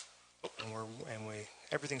will.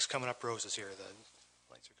 Everything's coming up roses here.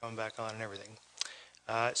 The lights are coming back on and everything.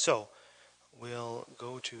 So we'll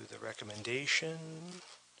go to the recommendation.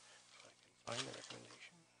 If I can find the recommendation.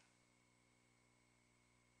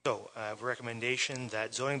 So, recommendation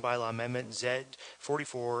that zoning bylaw amendment Z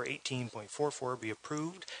 4418.44 be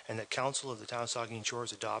approved, and that council of the town of Saugeen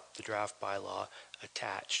Shores adopt the draft bylaw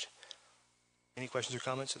attached. Any questions or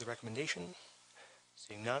comments to the recommendation?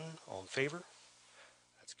 Seeing none, all in favor?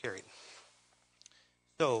 That's carried.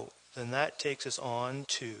 So then that takes us on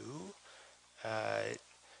to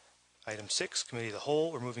item 6, Committee of the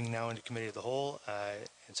Whole. We're moving now into Committee of the Whole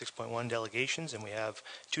and 6.1 delegations, and we have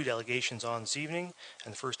 2 delegations on this evening.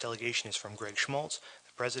 And the first delegation is from Greg Schmaltz,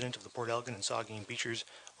 the president of the Port Elgin and Saugeen Beachers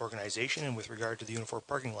organization, and with regard to the Unifor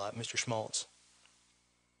parking lot, Mr. Schmaltz.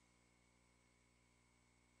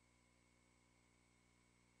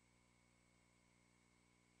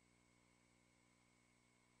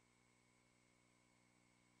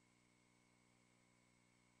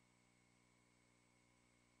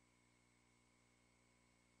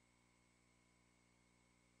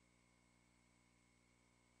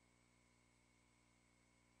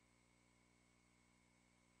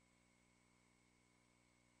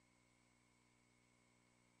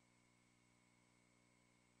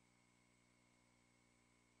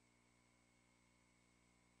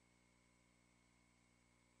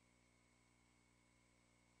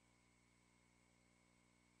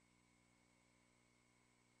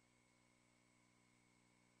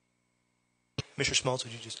 Mr. Schmaltz,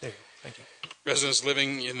 would you just, there you go. Thank you. Residents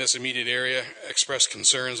living in this immediate area expressed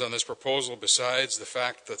concerns on this proposal besides the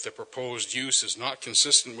fact that the proposed use is not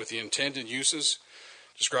consistent with the intended uses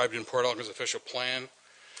described in Port Elgin's official plan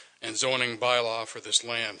and zoning bylaw for this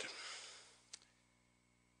land.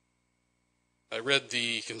 I read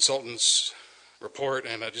the consultant's report,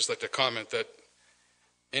 and I'd just like to comment that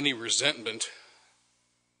any resentment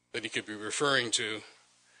that he could be referring to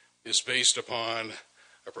is based upon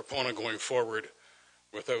a proponent going forward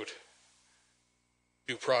without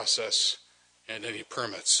due process and any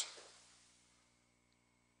permits.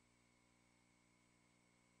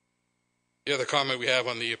 The other comment we have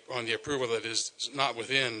on the approval that is not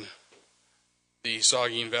within the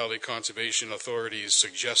Saugeen Valley Conservation Authority's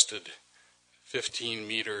suggested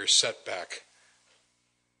 15-meter setback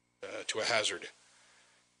to a hazard,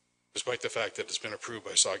 despite the fact that it's been approved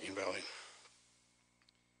by Saugeen Valley.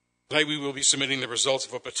 Tonight we will be submitting the results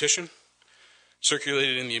of a petition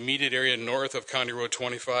circulated in the immediate area north of County Road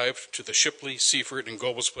 25 to the Shipley, Seaford, and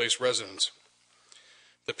Gobles Place residents.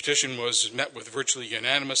 The petition was met with virtually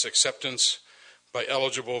unanimous acceptance by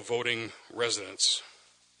eligible voting residents.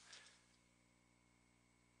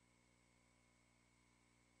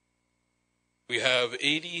 We have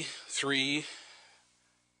 83,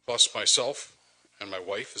 plus myself, and my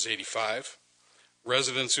wife is 85,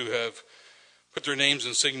 residents who have put their names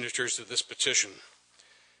and signatures to this petition.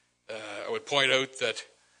 I would point out that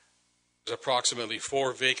there's approximately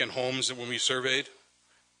 4 vacant homes that when we surveyed,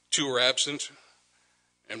 2 were absent,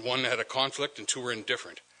 and 1 had a conflict, and 2 were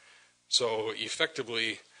indifferent. So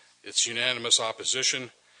effectively, it's unanimous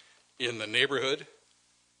opposition in the neighborhood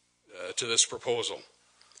to this proposal.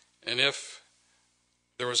 And if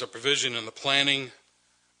there was a provision in the planning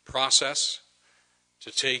process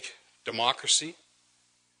to take democracy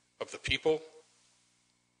of the people,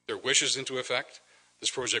 their wishes into effect, this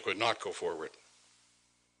project would not go forward.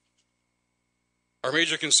 Our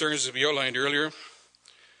major concerns, as we outlined earlier,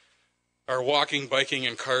 are walking, biking,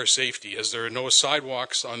 and car safety, as there are no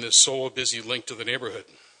sidewalks on this sole busy link to the neighborhood.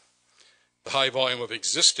 The high volume of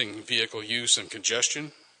existing vehicle use and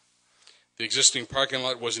congestion. The existing parking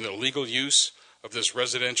lot was an illegal use of this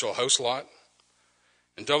residential house lot,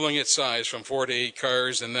 and doubling its size from 4 to 8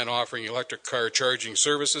 cars and then offering electric car charging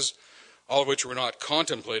services, all of which were not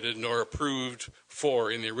contemplated nor approved for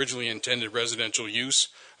in the originally intended residential use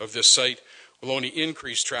of this site, will only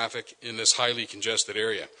increase traffic in this highly congested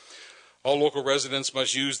area. All local residents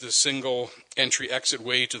must use this single entry-exit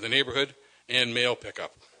way to the neighborhood and mail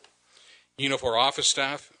pickup. Unifor office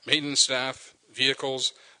staff, maintenance staff,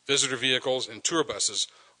 vehicles, visitor vehicles, and tour buses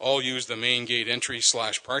all use the main gate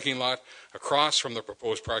entry/parking lot across from the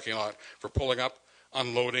proposed parking lot for pulling up,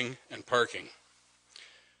 unloading, and parking.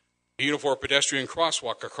 A Unifor pedestrian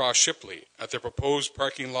crosswalk across Shipley at the proposed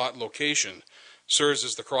parking lot location serves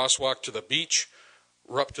as the crosswalk to the beach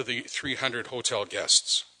or up to the 300 hotel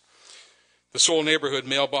guests. The sole neighborhood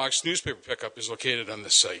mailbox newspaper pickup is located on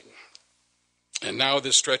this site. And now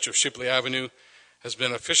this stretch of Shipley Avenue has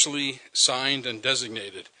been officially signed and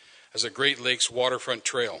designated as a Great Lakes waterfront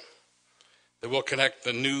trail that will connect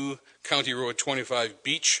the new County Road 25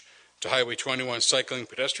 beach to Highway 21 cycling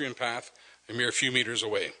pedestrian path a mere few meters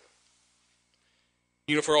away.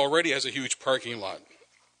 Unifor already has a huge parking lot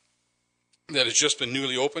that has just been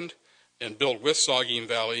newly opened and built with Saugeen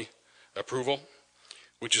Valley approval,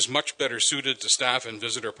 which is much better suited to staff and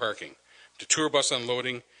visitor parking, to tour bus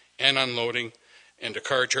unloading and unloading, and to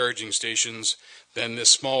car charging stations than this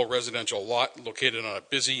small residential lot located on a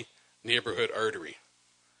busy neighborhood artery.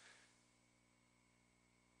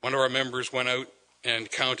 One of our members went out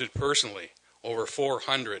and counted personally over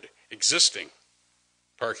 400 existing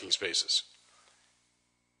parking spaces.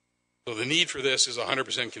 So the need for this is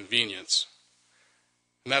 100% convenience.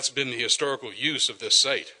 And that's been the historical use of this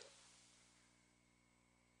site.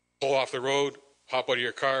 Pull off the road, hop out of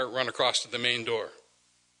your car, run across to the main door.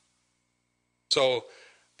 So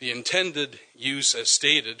the intended use as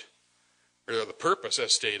stated, or the purpose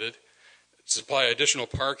as stated, to supply additional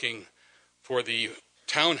parking for the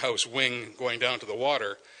townhouse wing going down to the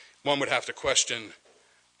water, one would have to question,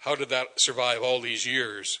 how did that survive all these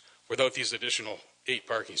years without these additional 8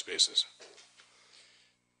 parking spaces?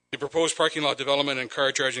 The proposed parking lot development and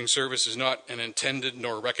car charging service is not an intended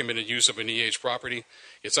nor recommended use of an EH property.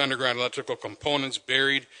 Its underground electrical components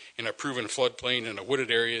buried in a proven floodplain in a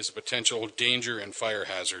wooded area is a potential danger and fire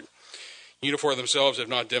hazard. Unifor themselves have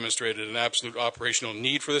not demonstrated an absolute operational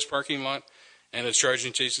need for this parking lot and its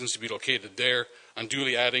charging stations to be located there,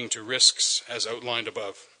 unduly adding to risks as outlined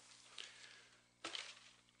above.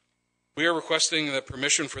 We are requesting that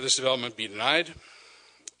permission for this development be denied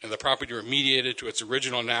and the property remediated to its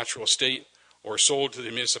original natural state or sold to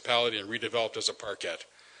the municipality and redeveloped as a parkette.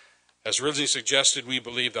 As originally suggested, we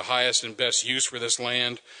believe the highest and best use for this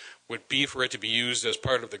land would be for it to be used as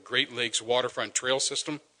part of the Great Lakes waterfront trail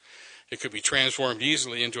system. It could be transformed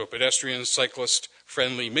easily into a pedestrian,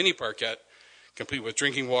 cyclist-friendly mini parkette, complete with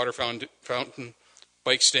drinking water fountain,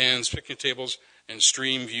 bike stands, picnic tables, and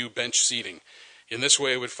stream view bench seating. In this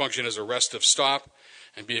way, it would function as a restive stop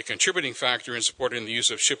and be a contributing factor in supporting the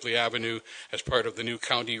use of Shipley Avenue as part of the new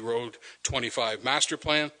County Road 25 master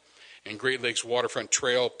plan and Great Lakes waterfront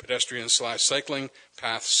trail pedestrian/cycling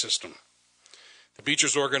path system. The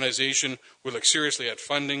Beaches organization will look seriously at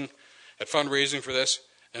fundraising for this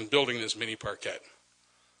and building this mini parkette.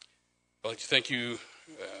 I'd like to thank you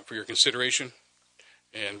for your consideration,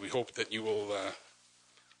 and we hope that you will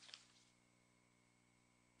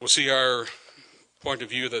see our point of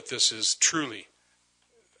view that this is truly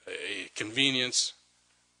a convenience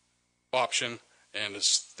option, and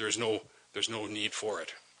there's no need for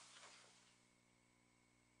it.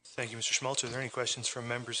 Thank you, Mr. Schmaltz. Are there any questions from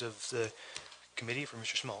members of the committee for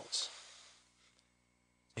Mr. Schmaltz?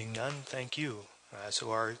 Seeing none, thank you.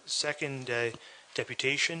 So our second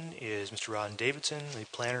deputation is Mr. Ron Davidson, the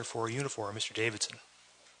planner for Unifor. Mr. Davidson.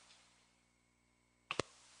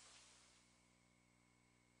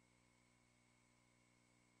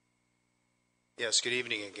 Yes, good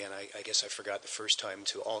evening again. I guess I forgot the first time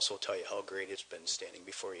to also tell you how great it's been standing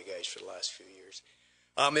before you guys for the last few years.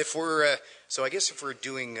 So I guess if we're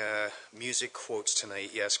doing music quotes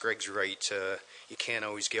tonight, yes, Greg's right. You can't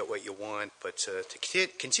always get what you want, but to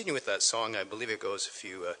continue with that song, I believe it goes, if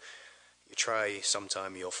you try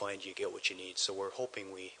sometime, you'll find you get what you need. So we're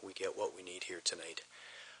hoping we get what we need here tonight.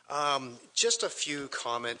 Just a few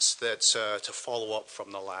comments that to follow up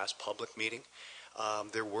from the last public meeting.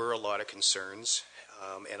 There were a lot of concerns,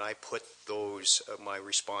 and I put those, my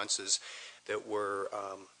responses that were,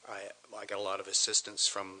 I got a lot of assistance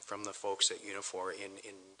from the folks at Unifor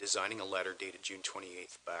in designing a letter dated June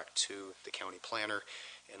 28th back to the county planner,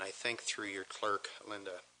 and I think through your clerk,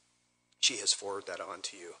 Linda, she has forwarded that on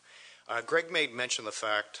to you. Greg made mention of the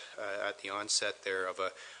fact at the onset there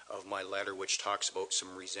of my letter, which talks about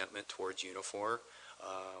some resentment towards Unifor.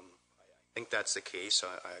 I think that's the case.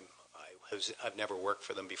 I've never worked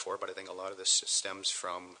for them before, but I think a lot of this stems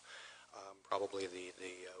from probably the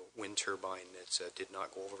wind turbine that did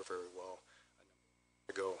not go over very well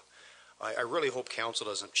ago. I really hope council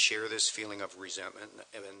doesn't share this feeling of resentment,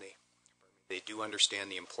 and they do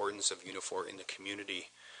understand the importance of Unifor in the community.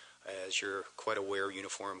 As you're quite aware,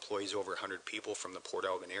 Unifor employs over 100 people from the Port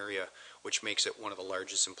Elgin area, which makes it one of the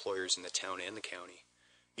largest employers in the town and the county.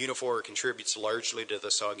 Unifor contributes largely to the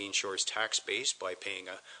Saugeen Shores tax base by paying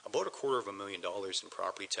about $250,000 in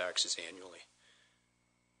property taxes annually.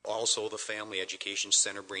 Also, the Family Education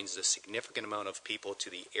Center brings a significant amount of people to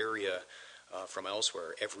the area from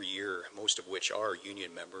elsewhere every year, most of which are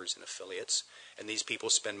union members and affiliates, and these people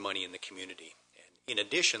spend money in the community. And in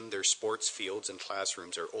addition, their sports fields and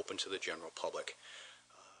classrooms are open to the general public.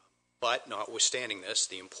 But notwithstanding this,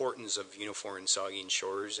 the importance of Unifor in Saugeen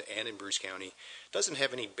Shores and in Bruce County doesn't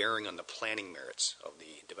have any bearing on the planning merits of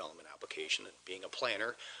the development application. And being a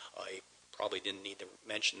planner, I probably didn't need to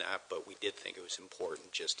mention that, but we did think it was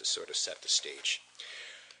important just to sort of set the stage.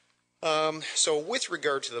 So with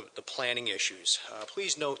regard to the planning issues,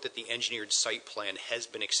 please note that the engineered site plan has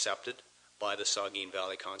been accepted by the Saugeen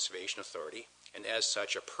Valley Conservation Authority, and as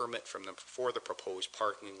such, a permit for the proposed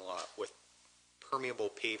parking lot with permeable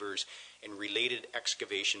pavers and related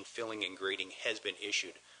excavation, filling, and grading has been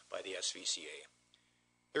issued by the SVCA.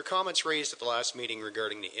 There are comments raised at the last meeting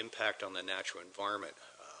regarding the impact on the natural environment.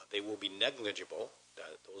 They will be negligible.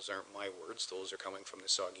 Those aren't my words. Those are coming from the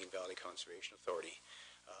Saugeen Valley Conservation Authority,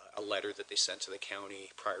 a letter that they sent to the county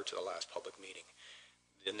prior to the last public meeting.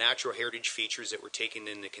 The natural heritage features that were taken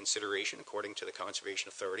into consideration, according to the Conservation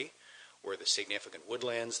Authority, were the significant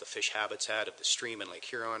woodlands, the fish habitat of the stream in Lake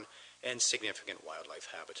Huron, and significant wildlife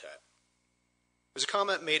habitat. There was a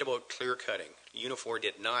comment made about clear cutting. Unifor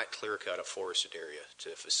did not clear cut a forested area to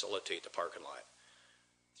facilitate the parking lot.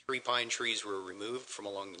 3 pine trees were removed from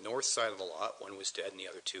along the north side of the lot. One was dead and the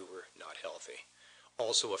other 2 were not healthy.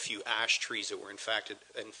 Also, a few ash trees that were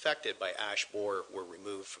infected by ash borer were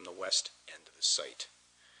removed from the west end of the site.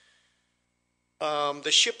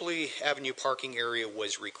 The Shipley Avenue parking area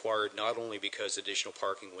was required not only because additional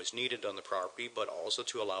parking was needed on the property, but also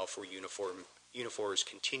to allow for Unifor's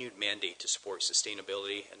continued mandate to support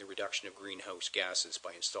sustainability and the reduction of greenhouse gases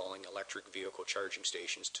by installing electric vehicle charging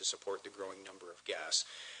stations to support the growing number of gas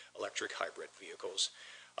electric hybrid vehicles.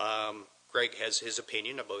 Greg has his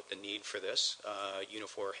opinion about the need for this.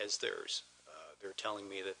 Unifor has theirs. they're telling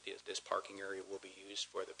me that this parking area will be used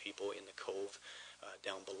for the people in the cove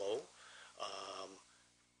down below.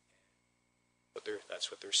 But that's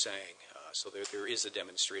what they're saying. So there is a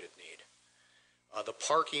demonstrated need. The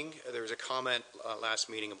parking, there was a comment last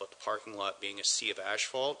meeting about the parking lot being a sea of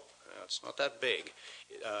asphalt. It's not that big.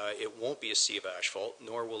 It won't be a sea of asphalt,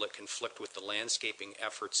 nor will it conflict with the landscaping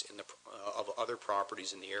efforts of other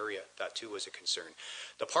properties in the area. That too is a concern.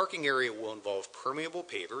 The parking area will involve permeable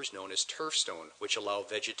pavers known as turf stone, which allow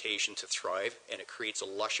vegetation to thrive, and it creates a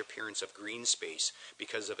lush appearance of green space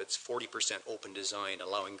because of its 40% open design,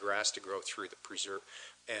 allowing grass to grow through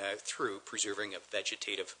preserving a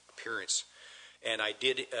vegetative appearance. And I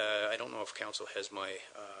don't know if council has my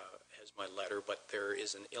letter, but there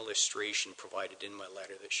is an illustration provided in my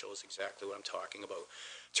letter that shows exactly what I'm talking about.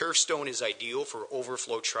 Turf stone is ideal for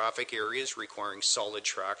overflow traffic areas requiring solid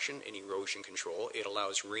traction and erosion control. It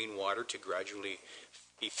allows rainwater to gradually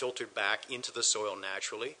be filtered back into the soil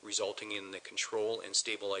naturally, resulting in the control and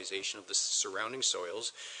stabilization of the surrounding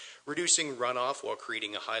soils, reducing runoff while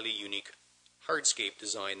creating a highly unique hardscape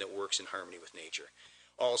design that works in harmony with nature.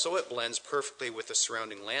 Also, it blends perfectly with the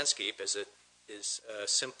surrounding landscape as it's a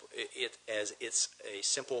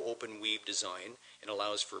simple open weave design and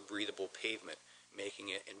allows for breathable pavement, making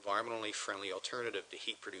it environmentally friendly alternative to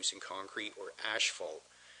heat-producing concrete or asphalt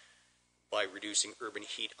by reducing urban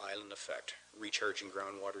heat island effect, recharging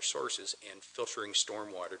groundwater sources, and filtering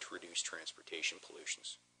stormwater to reduce transportation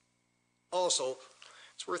pollutions. Also,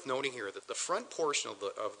 it's worth noting here that the front portion of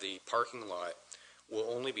the parking lot will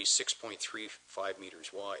only be 6.35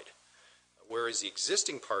 meters wide, whereas the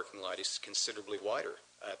existing parking lot is considerably wider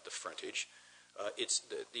at the frontage.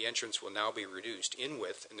 The entrance will now be reduced in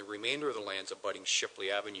width, and the remainder of the lands abutting Shipley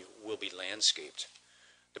Avenue will be landscaped.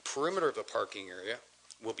 The perimeter of the parking area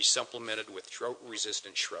will be supplemented with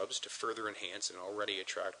drought-resistant shrubs to further enhance an already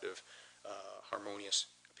attractive, harmonious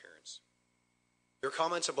appearance. There are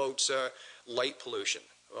comments about light pollution.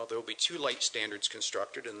 Well, there will be 2 light standards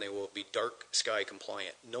constructed, and they will be dark sky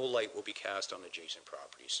compliant. No light will be cast on adjacent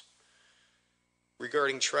properties.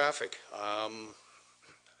 Regarding traffic,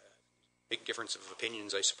 big difference of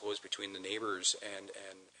opinions, I suppose, between the neighbors and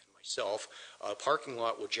myself. Parking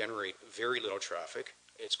lot will generate very little traffic.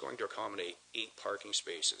 It's going to accommodate 8 parking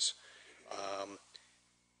spaces.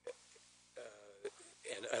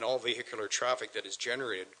 And all vehicular traffic that is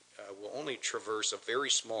generated will only traverse a very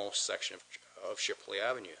small section of Shipley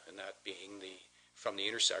Avenue, and that being from the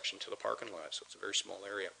intersection to the parking lot, so it's a very small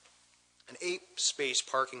area. An 8-space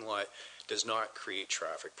parking lot does not create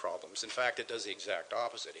traffic problems. In fact, it does the exact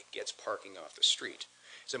opposite. It gets parking off the street.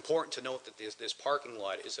 It's important to note that this parking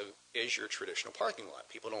lot is your traditional parking lot.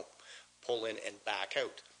 People don't pull in and back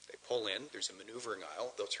out. They pull in, there's a maneuvering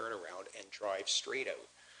aisle, they'll turn around and drive straight out.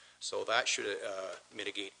 So that should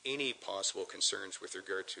mitigate any possible concerns with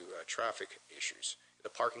regard to traffic issues. The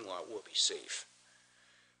parking lot will be safe.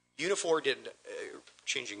 Unifor did,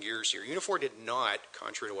 changing gears here, Unifor did not,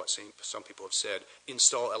 contrary to what some people have said,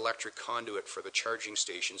 install electric conduit for the charging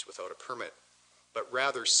stations without a permit, but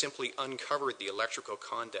rather simply uncovered the electrical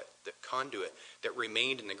conduit that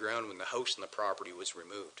remained in the ground when the house and the property was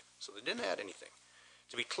removed. So they didn't add anything.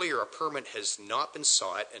 To be clear, a permit has not been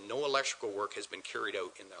sought and no electrical work has been carried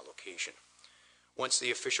out in that location. Once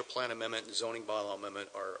the official plan amendment and zoning bylaw amendment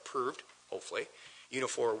are approved, hopefully,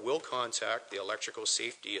 Unifor will contact the Electrical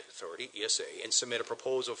Safety Authority, ESA, and submit a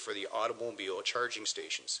proposal for the automobile charging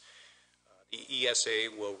stations. The ESA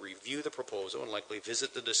will review the proposal and likely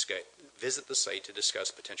visit the site to discuss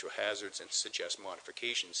potential hazards and suggest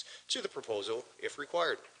modifications to the proposal if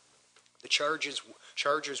required. The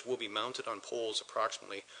chargers will be mounted on poles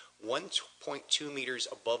approximately 1.2 meters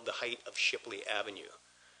above the height of Shipley Avenue,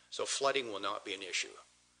 so flooding will not be an issue.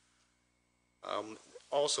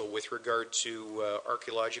 Also, with regard to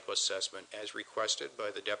archaeological assessment, as requested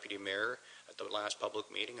by the Deputy Mayor at the last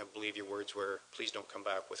public meeting, I believe your words were, please don't come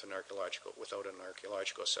back with without an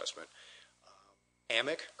archaeological assessment.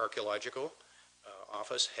 AMIC Archaeological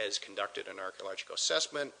Office has conducted an archaeological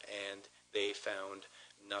assessment, and they found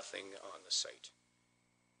nothing on the site.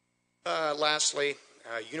 Lastly,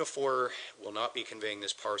 Unifor will not be conveying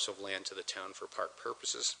this parcel of land to the town for park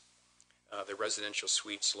purposes. The residential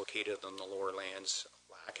suites located on the lower lands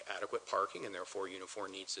lack adequate parking, and therefore Unifor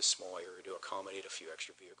needs this small area to accommodate a few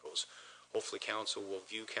extra vehicles. Hopefully council will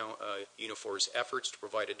view Unifor's efforts to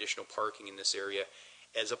provide additional parking in this area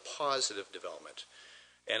as a positive development.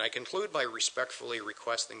 And I conclude by respectfully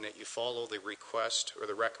requesting that you follow the request or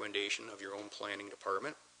the recommendation of your own planning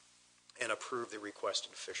department and approve the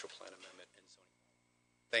requested official plan amendment and zoning.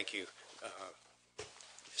 Thank you,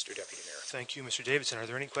 Mr. Deputy Mayor. Thank you, Mr. Davidson. Are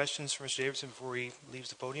there any questions for Mr. Davidson before he leaves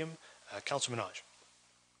the podium? Councillor Minaj.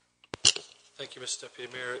 Thank you, Mr.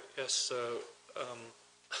 Deputy Mayor. Yes,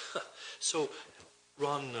 so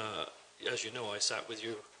Ron, as you know, I sat with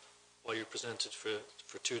you while you presented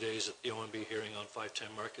for 2 days at the OMB hearing on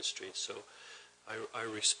 510 Market Street. So I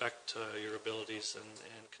respect your abilities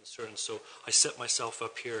and concerns. So I set myself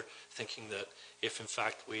up here thinking that if in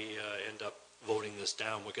fact we end up voting this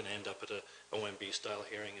down, we're going to end up at a OMB style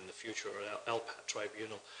hearing in the future, or LPAT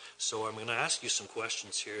tribunal. So I'm going to ask you some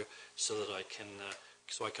questions here so that I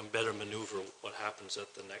can better maneuver what happens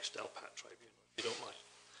at the next LPAT tribunal, if you don't mind.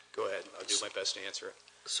 Go ahead. I'll do my best to answer it.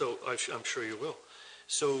 So I'm sure you will.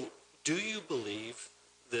 So do you believe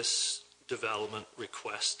this development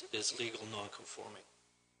request is legal non-conforming?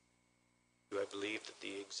 Do I believe that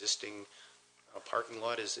the existing parking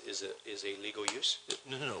lot is a legal use?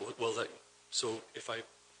 No. Well, so if I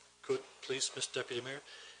could, please, Mr. Deputy Mayor,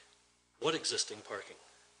 what existing parking?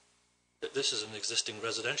 This is an existing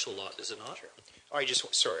residential lot, is it not? Sure.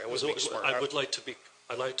 I wasn't being smart. I'd like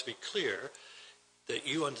to be clear that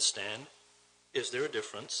you understand. Is there a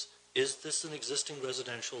difference? Is this an existing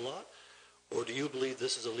residential lot, or do you believe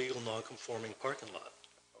this is a legal non-conforming parking lot?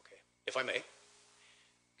 Okay, if I may. Okay.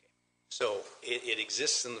 So it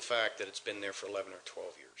exists in the fact that it's been there for 11 or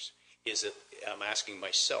 12 years. I'm asking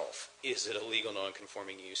myself, is it a legal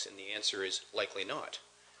non-conforming use? And the answer is likely not.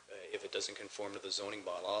 If it doesn't conform to the zoning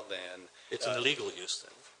bylaw, then... It's an illegal use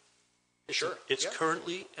then? Sure. It's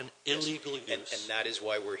currently an illegal use. And that is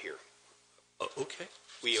why we're here. Okay.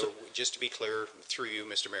 Just to be clear, through you,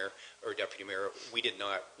 Mr. Mayor, or Deputy Mayor,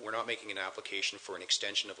 we're not making an application for an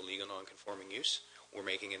extension of a legal non-conforming use. We're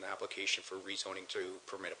making an application for rezoning to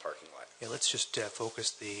permit a parking lot. Yeah, let's just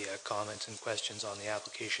focus the comments and questions on the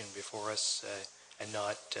application before us and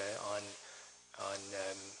not on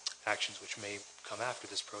actions which may come after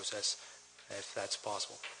this process, if that's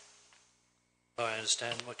possible. I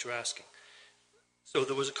understand what you're asking. So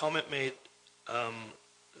there was a comment made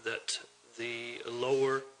that the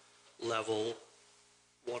lower level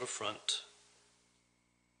waterfront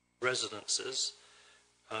residences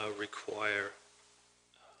require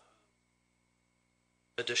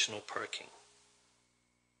additional parking.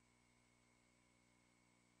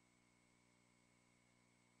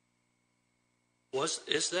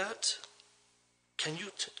 Can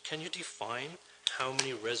you define how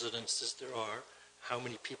many residences there are, how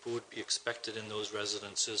many people would be expected in those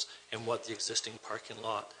residences, and what the existing parking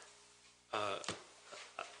lot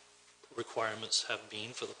requirements have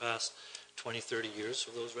been for the past 20, 30 years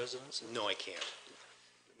for those residences? No, I can't.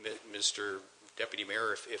 Mr. Deputy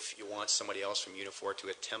Mayor, if you want somebody else from Unifor to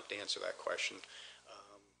attempt to answer that question,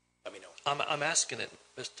 let me know. I'm asking it,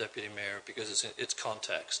 Mr. Deputy Mayor, because it's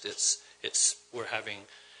context. We're having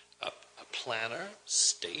a planner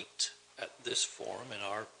state at this forum in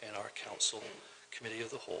our council committee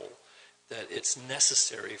of the whole that it's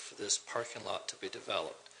necessary for this parking lot to be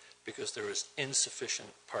developed because there is insufficient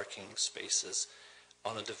parking spaces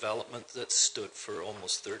on a development that stood for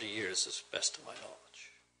almost 30 years, as best of my knowledge.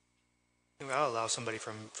 I'll allow somebody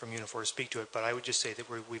from Unifor to speak to it, but I would just say that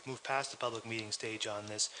we've moved past the public meeting stage on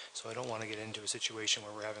this, so I don't want to get into a situation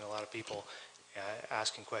where we're having a lot of people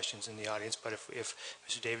asking questions in the audience. But if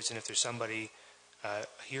Mr. Davidson, if there's somebody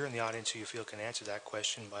here in the audience who you feel can answer that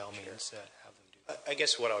question, by all means, have them do that. I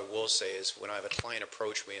guess what I will say is when I have a client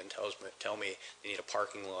approach me and tell me they need a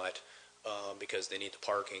parking lot because they need the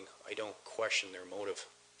parking, I don't question their motive.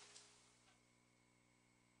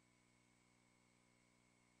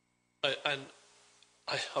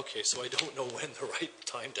 Okay, so I don't know when the right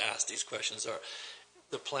time to ask these questions are.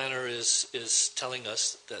 The planner is telling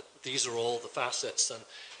us that these are all the facets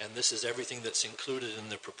and this is everything that's included in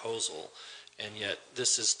the proposal, and yet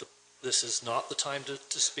this is not the time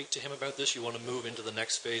to speak to him about this. You want to move into the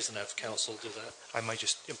next phase and have council do that? I might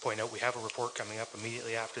just point out we have a report coming up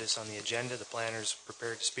immediately after this on the agenda. The planner's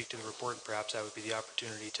prepared to speak to the report, and perhaps that would be the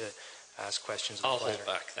opportunity to ask questions of the planner. I'll hold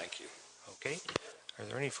back, thank you. Okay. Are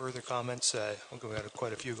there any further comments? We've got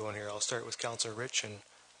quite a few going here. I'll start with Councillor Rich and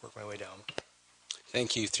work my way down.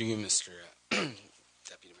 Thank you, through you, Mr.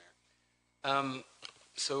 Deputy Mayor.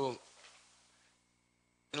 So,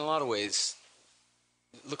 in a lot of ways,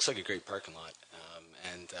 it looks like a great parking lot,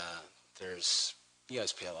 and you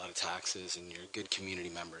guys pay a lot of taxes, and you're good community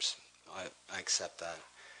members. I accept that.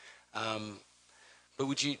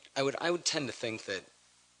 But I would tend to think that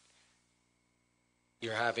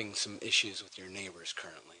you're having some issues with your neighbors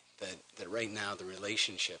currently. That right now the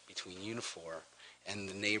relationship between Unifor and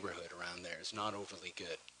the neighborhood around there is not overly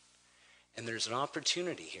good. And there's an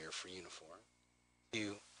opportunity here for Unifor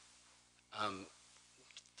to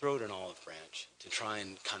throw out an olive branch, to try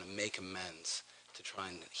and kind of make amends, to try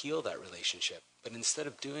and heal that relationship But instead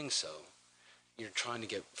of doing so, you're trying to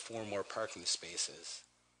get 4 more parking spaces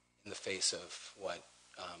in the face of what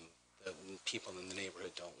the people in the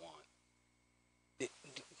neighborhood don't want.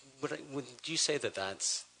 Would you say that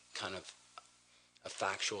that's kind of a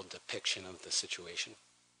factual depiction of the situation?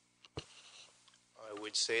 I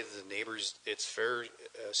would say that the neighbors, it's fair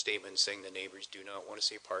statement saying the neighbors do not want to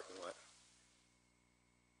see a parking lot.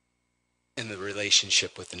 And the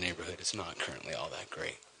relationship with the neighborhood is not currently all that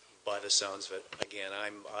great. By the sounds of it, again,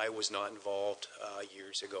 I was not involved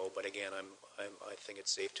years ago, but again, I think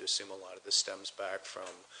it's safe to assume a lot of this stems back from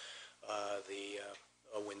the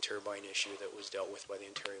wind turbine issue that was dealt with by the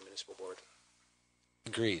Ontario Municipal Board.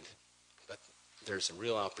 Agreed, but there's a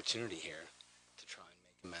real opportunity here to try and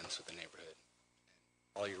make amends with the neighborhood.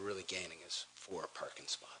 And all you're really gaining is 4 parking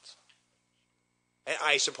spots.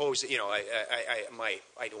 I suppose, you know,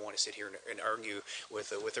 I don't want to sit here and argue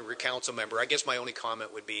with a council member. I guess my only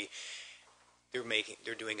comment would be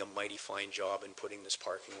they're doing a mighty fine job in putting this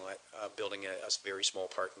parking lot, building a very small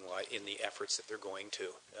parking lot in the efforts that they're going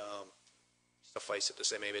to. Suffice it to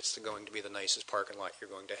say, maybe it's going to be the nicest parking lot you're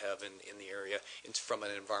going to have in the area from an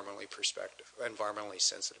environmentally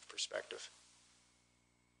sensitive perspective.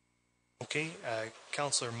 Okay,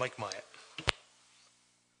 Councillor Mike Myatt.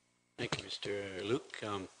 Thank you, Mr. Luke.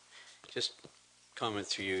 Just comment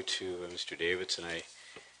through you to Mr. Davidson.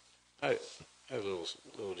 I'm a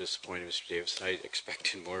little disappointed, Mr. Davidson. I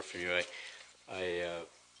expected more from you.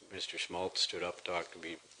 Mr. Schmaltz stood up, talked to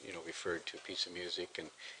me, referred to a piece of music, and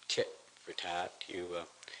tit for tat, you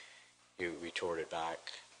retorted back.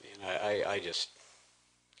 And I just,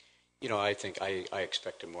 I think I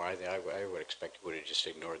expected more. I would expect you would have just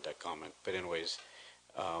ignored that comment. But anyways,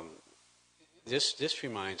 this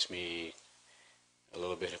reminds me a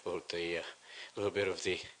little bit about the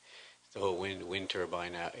whole wind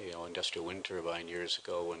turbine, industrial wind turbine years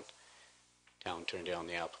ago when town turned down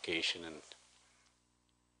the application and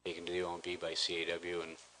taken to the OMB by CAW,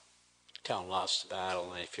 and town lost the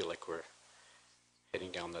battle, and I feel like we're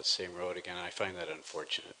heading down that same road again. I find that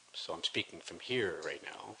unfortunate. So I'm speaking from here right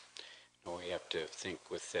now. We have to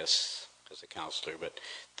think with this as a councillor, but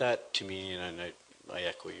that to me, and I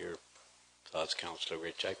echo your thoughts, Councillor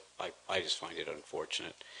Rich, I just find it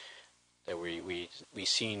unfortunate that we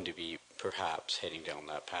seem to be perhaps heading down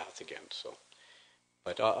that path again. So,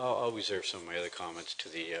 but I'll reserve some of my other comments to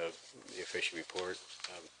the official report,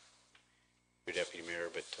 your Deputy Mayor.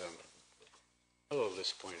 But a little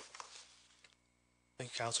disappointed.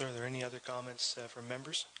 Thank you, Councillor. Are there any other comments from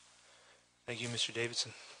members? Thank you, Mr.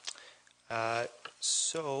 Davidson.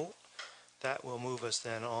 So that will move us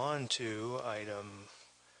then on to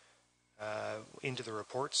into the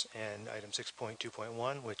reports and item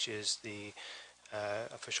 6.2.1, which is the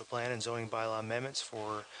official plan and zoning bylaw amendments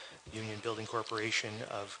for Union Building Corporation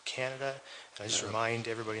of Canada. I just remind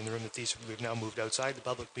everybody in the room that we've now moved outside the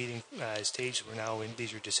public meeting stage. We're now in,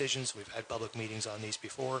 these are decisions. We've had public meetings on these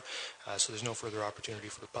before, so there's no further opportunity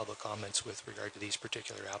for public comments with regard to these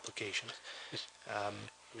particular applications.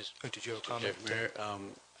 Did you have a comment? Mayor,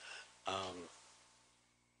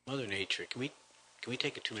 Mother Nature, can we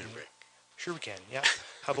take a 2-minute break? Sure we can, yeah.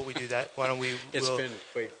 How about we do that? Why don't we... It's been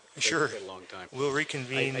quite a long time. We'll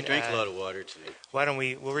reconvene... I drank a lot of water today. Why don't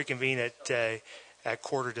we'll reconvene at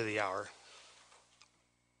quarter to the hour.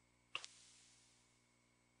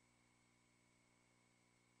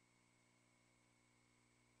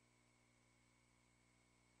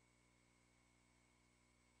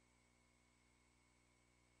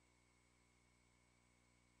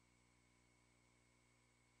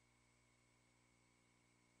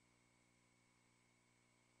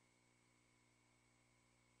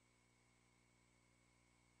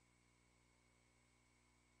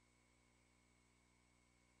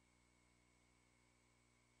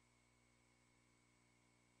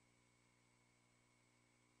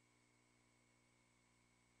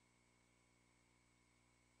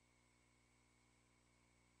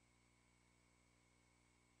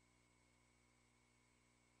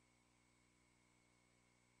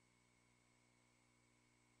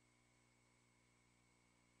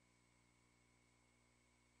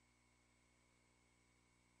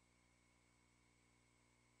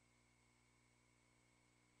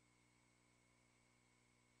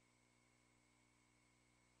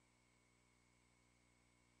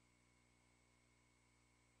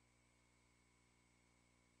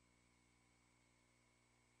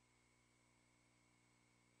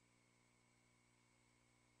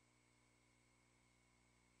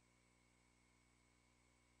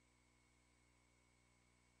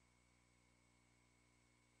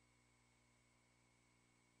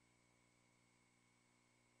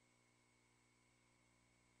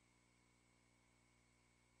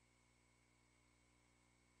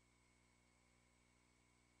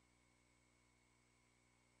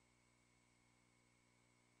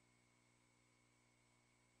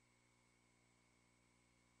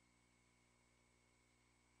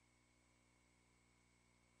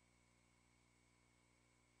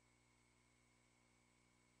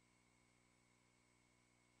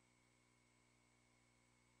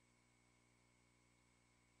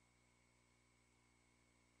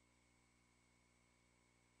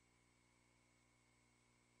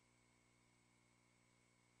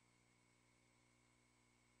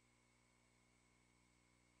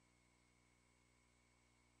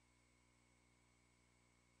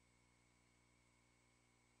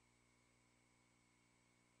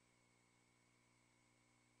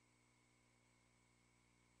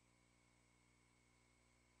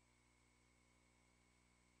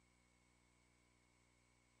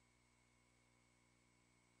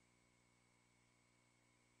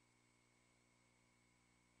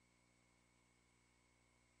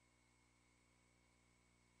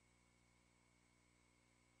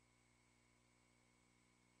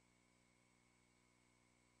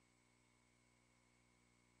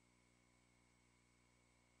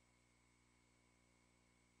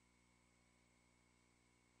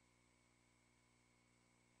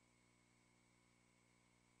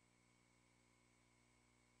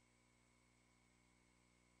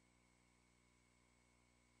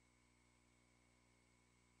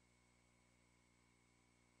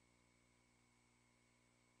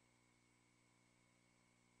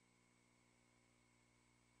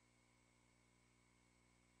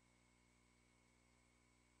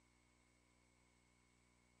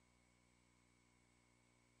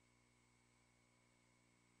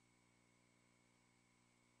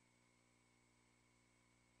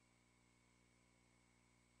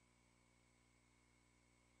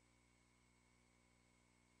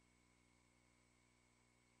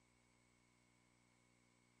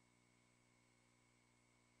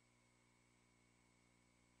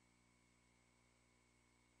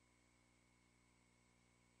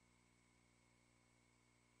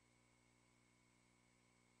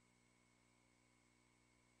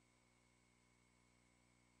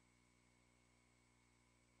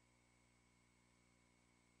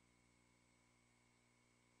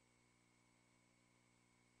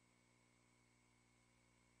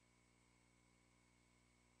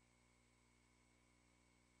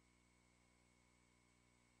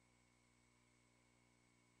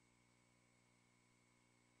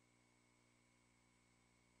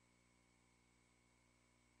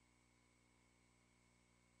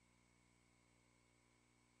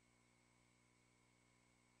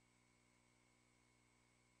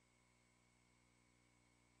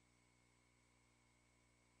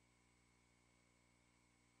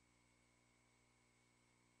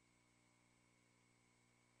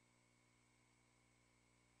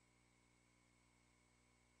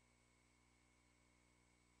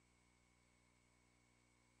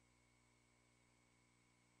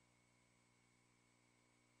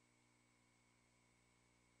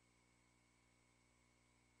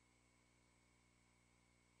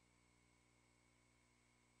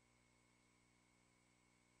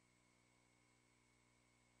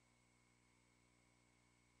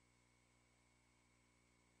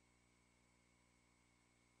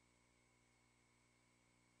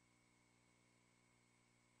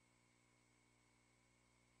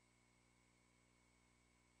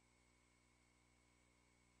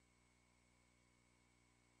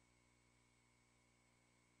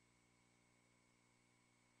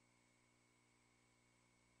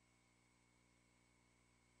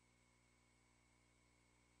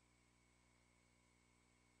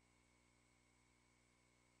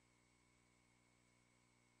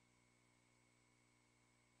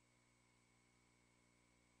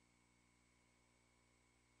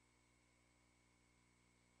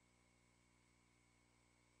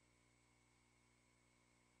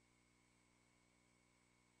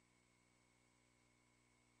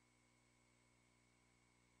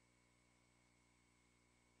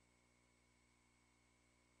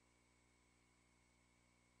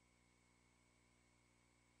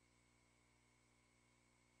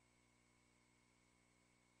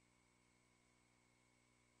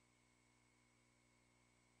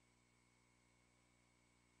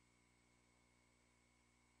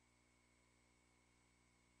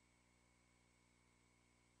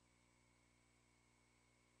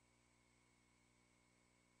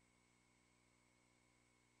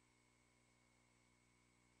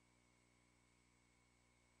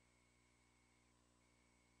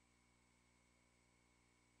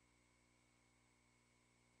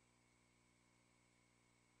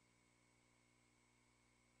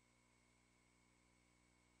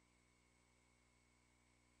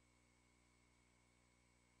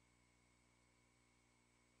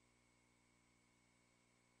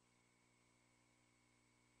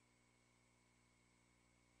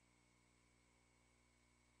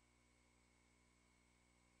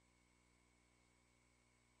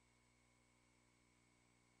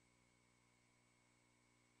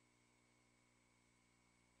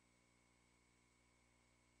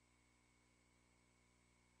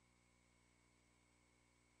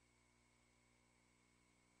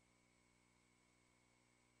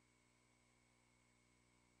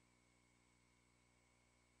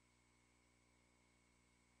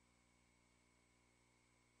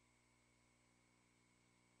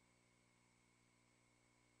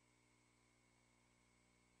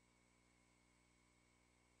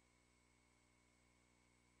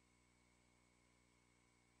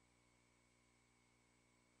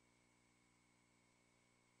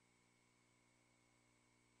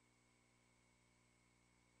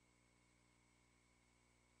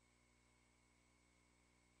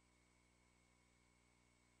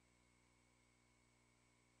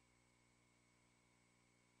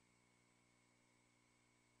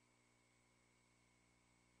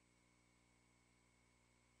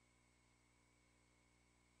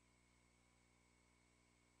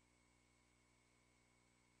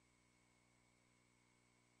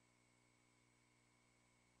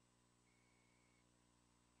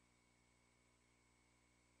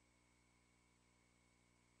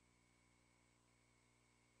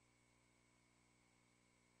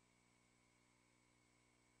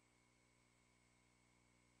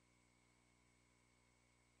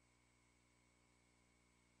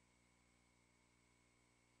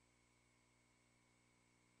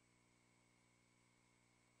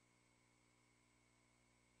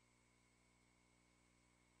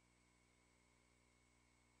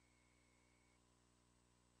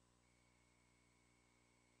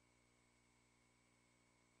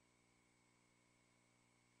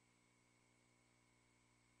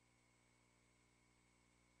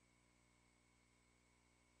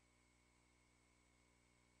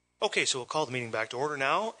 Okay, so we'll call the meeting back to order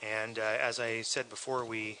now. And as I said before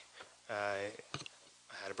we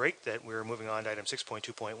had a break, that we're moving on to item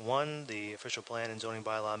 6.2.1, the official plan and zoning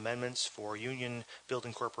bylaw amendments for Union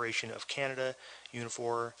Building Corporation of Canada,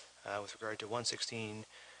 Unifor, with regard to 116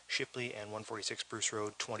 Shipley and 146 Bruce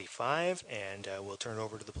Road 25. And we'll turn it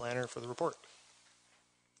over to the planner for the report.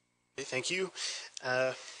 Okay, thank you.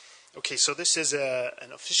 Okay, so this is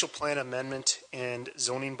an official plan amendment and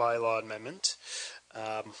zoning bylaw amendment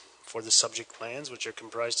for the subject plans, which are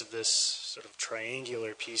comprised of this sort of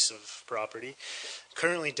triangular piece of property,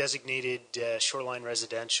 currently designated shoreline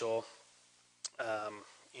residential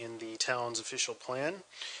in the town's official plan,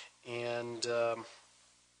 and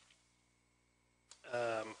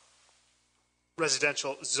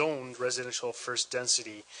zoned residential first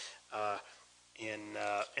density in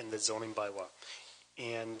the zoning bylaw.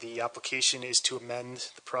 And the application is to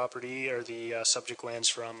amend the property or the subject lands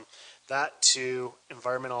from that to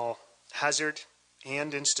environmental hazard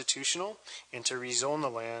and institutional, and to rezone the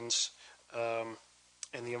lands.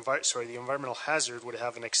 And the environmental hazard would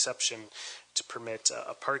have an exception to permit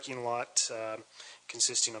a parking lot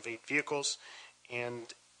consisting of 8 vehicles.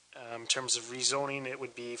 And in terms of rezoning, it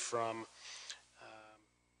would be from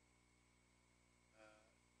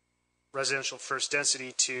residential first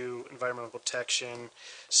density to environmental protection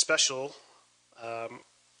special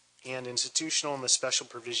and institutional, and the special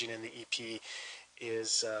provision in the EP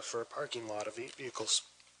is for a parking lot of 8 vehicles.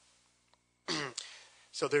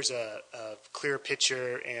 So there's a clear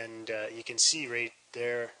picture, and you can see right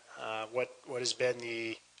there what has been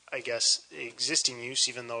the, I guess, existing use,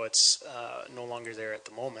 even though it's no longer there at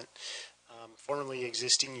the moment. Formerly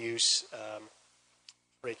existing use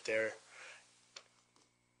right there.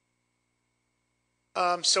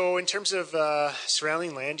 So in terms of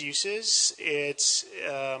surrounding land uses, it's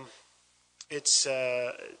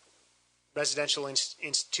residential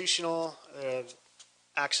institutional,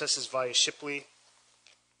 access is via Shipley.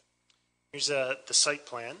 Here's the site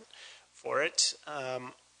plan for it.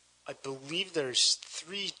 I believe there's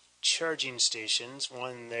 3 charging stations,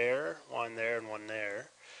 one there, and one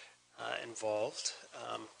there, involved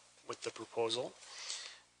with the proposal.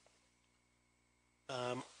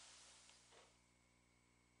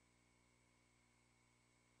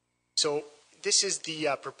 So this is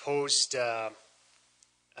the proposed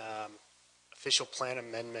official plan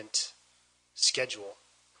amendment schedule.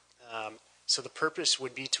 So the purpose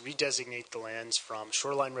would be to redesignate the lands from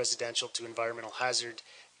shoreline residential to environmental hazard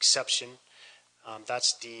exception.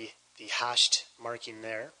 That's the hashed marking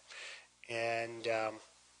there. And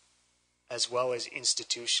as well as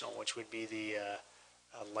institutional, which would be the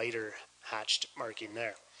lighter hatched marking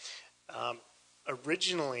there.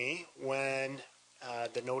 Originally, when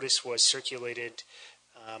the notice was circulated,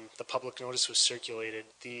 the public notice was circulated,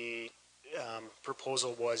 the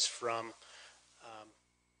proposal was from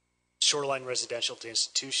shoreline residential to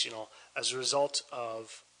institutional. As a result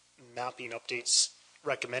of mapping updates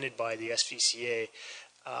recommended by the SVCA,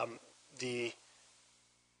 the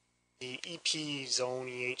EP zone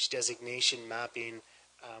EH designation mapping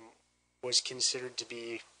was considered to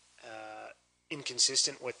be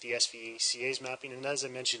inconsistent with the SVCA's mapping. And as I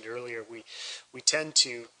mentioned earlier, we tend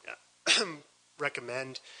to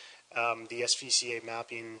recommend the SVCA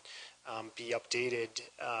mapping be updated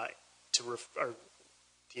or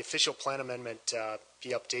the official plan amendment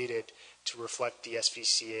be updated to reflect the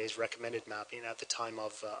SVCA's recommended mapping at the time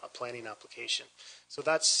of a planning application. So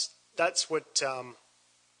that's what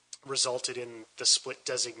resulted in the split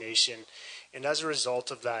designation. And as a result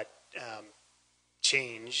of that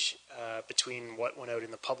change between what went out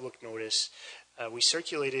in the public notice, we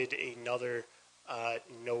circulated another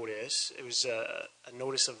notice. It was a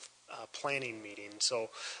notice of planning meeting.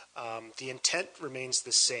 So the intent remains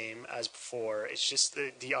the same as before. It's just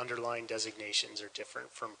the underlying designations are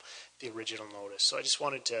different from the original notice. So I just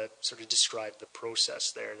wanted to sort of describe the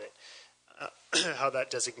process there, that how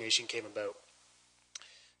that designation came about.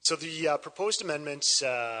 So the proposed amendments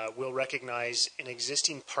will recognize an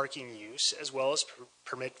existing parking use as well as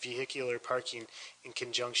permit vehicular parking in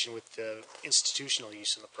conjunction with the institutional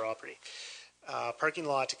use of the property. Parking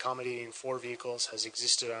lot accommodating 4 vehicles has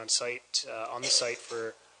existed on the site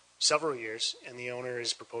for several years, and the owner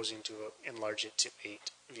is proposing to enlarge it to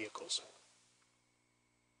 8 vehicles.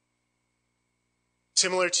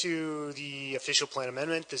 Similar to the official plan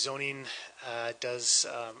amendment, the zoning does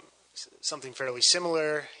something fairly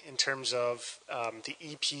similar in terms of the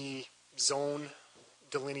EP zone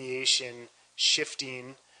delineation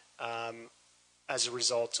shifting as a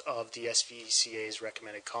result of the SVCA's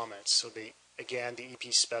recommended comments. So again, the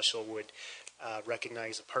EP special would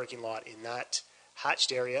recognize a parking lot in that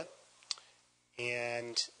hatched area,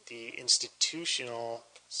 and the institutional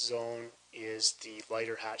zone is the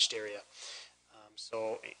lighter hatched area.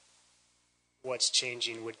 So what's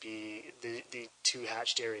changing would be the 2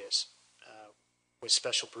 hatched areas with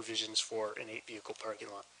special provisions for an 8-vehicle parking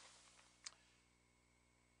lot.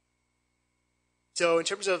 So in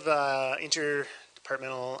terms of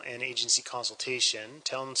interdepartmental and agency consultation,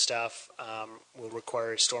 town staff will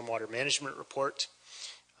require a stormwater management report,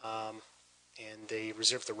 and they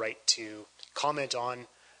reserve the right to comment on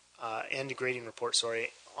and a grading report,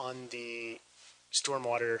 on the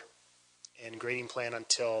stormwater and grading plan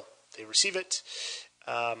until they receive it.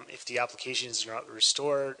 If the application is not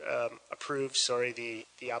approved,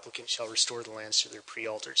 the applicant shall restore the lands to their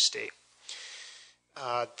pre-altered state.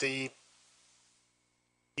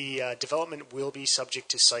 The development will be subject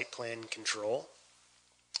to site plan control,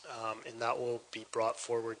 and that will be brought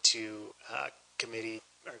forward to committee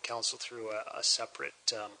or council through a separate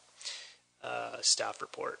staff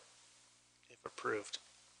report, if approved.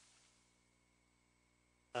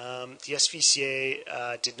 The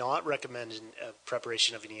SVCA did not recommend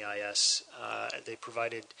preparation of an EIS. They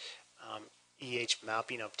provided EH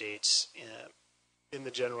mapping updates in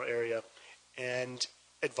the general area and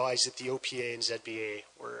advised that the OPA and ZBA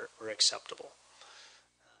were acceptable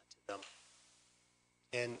to them.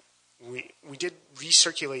 And we did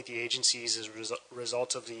recirculate the agencies as a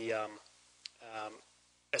result of the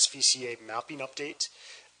SVCA mapping update.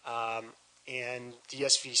 And the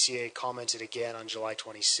SVCA commented again on July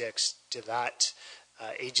 26th to that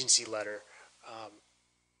agency letter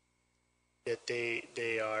that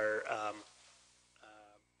they are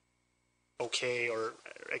okay or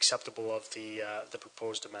acceptable of the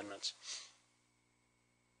proposed amendments.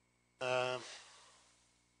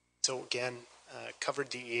 So again, covered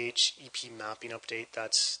the EP mapping update.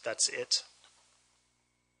 That's it.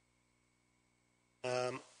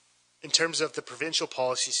 In terms of the provincial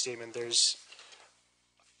policy statement, there's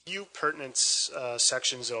a few pertinent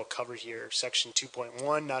sections that I'll cover here. Section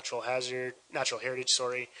 2.1, natural heritage,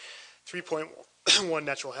 3.1,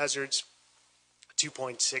 natural hazards,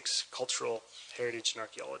 2.6, cultural heritage and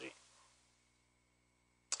archaeology.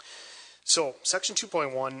 So, Section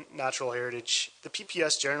 2.1, natural heritage. The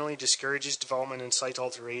PPS generally discourages development and site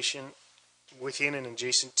alteration within and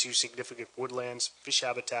adjacent to significant woodlands, fish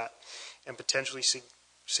habitat, and potentially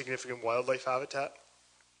significant wildlife habitat,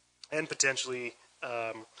 and potentially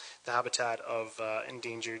the habitat of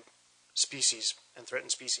endangered species and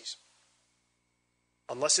threatened species.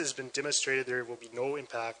 Unless it has been demonstrated there will be no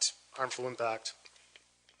harmful impact,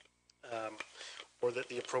 or that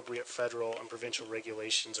the appropriate federal and provincial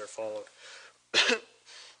regulations are followed.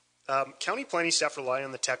 County planning staff rely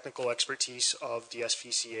on the technical expertise of the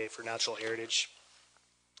SVCA for natural heritage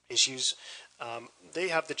issues. They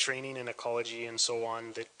have the training in ecology and so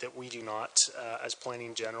on that we do not as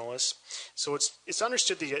planning generalists. So it's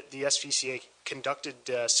understood that the SVCA conducted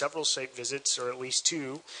several site visits, or at least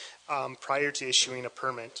 2, prior to issuing a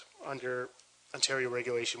permit under Ontario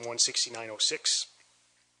Regulation 16906,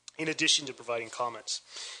 in addition to providing comments.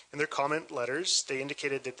 In their comment letters, they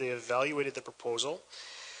indicated that they evaluated the proposal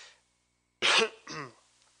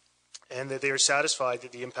and that they are satisfied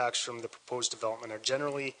that the impacts from the proposed development are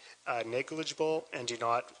generally negligible and do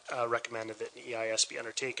not recommend that an EIS be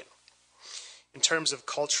undertaken. In terms of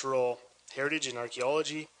cultural heritage and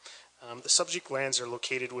archaeology, the subject lands are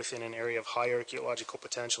located within an area of high archaeological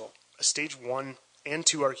potential. A stage 1 and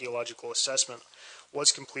 2 archaeological assessment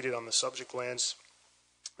was completed on the subject lands.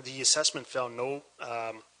 The assessment found no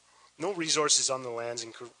resources on the lands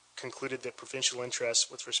and concluded that provincial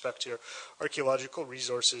interests with respect to archaeological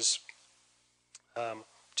resources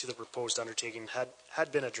to the proposed undertaking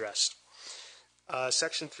had been addressed.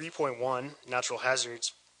 Section 3.1, natural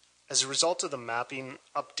hazards. As a result of the mapping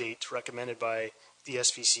update recommended by the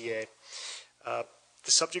SVCA,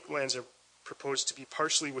 the subject lands are proposed to be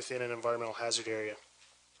partially within an environmental hazard area.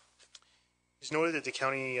 It's noted that the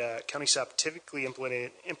county staff typically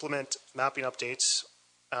implement mapping updates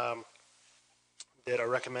that are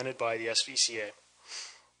recommended by the SVCA.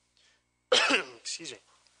 Excuse me.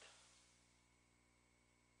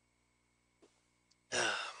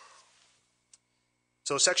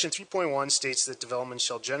 So Section 3.1 states that development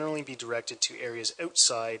shall generally be directed to areas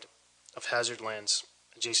outside of hazard lands,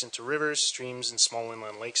 adjacent to rivers, streams, and small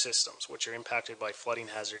inland lake systems, which are impacted by flooding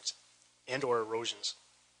hazards and or erosions.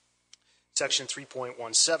 Section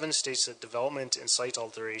 3.17 states that development and site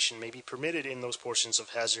alteration may be permitted in those portions of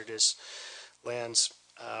hazardous lands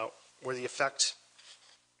where the effects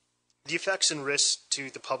and risks to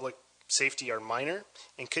the public safety are minor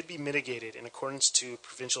and could be mitigated in accordance to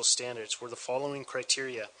provincial standards where the following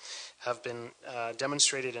criteria have been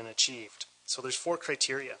demonstrated and achieved. So there's 4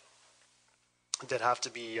 criteria that have to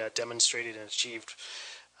be demonstrated and achieved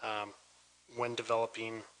when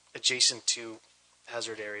developing adjacent to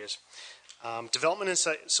hazard areas. Development and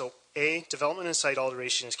site, so A, development and site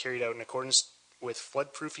alteration is carried out in accordance with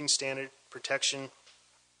floodproofing standard, protection,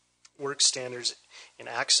 work standards, and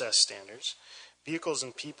access standards. Vehicles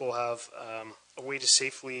and people have a way to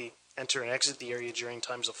safely enter and exit the area during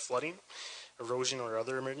times of flooding, erosion, or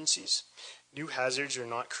other emergencies. New hazards are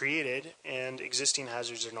not created, and existing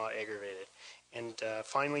hazards are not aggravated. And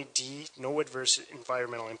finally, D, no adverse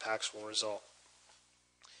environmental impacts will result.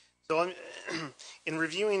 So in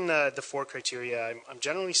reviewing the 4 criteria, I'm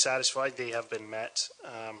generally satisfied they have been met.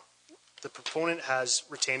 The proponent has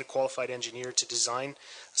retained a qualified engineer to design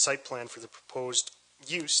a site plan for the proposed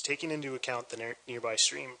use, taking into account the nearby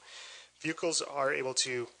stream. Vehicles are able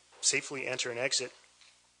to safely enter and exit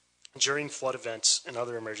during flood events and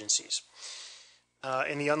other emergencies.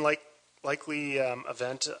 In the unlikely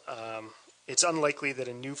event, it's unlikely that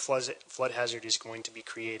a new flood hazard is going to be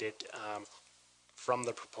created from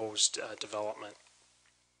the proposed development.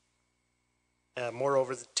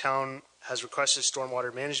 Moreover, the town has requested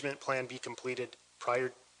stormwater management plan be completed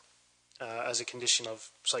prior as a condition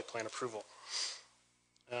of site plan approval.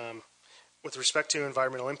 With respect to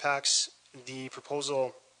environmental impacts, the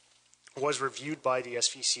proposal was reviewed by the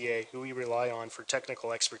SVCA, who we rely on for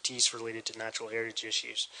technical expertise related to natural heritage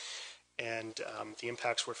issues, and the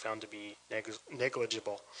impacts were found to be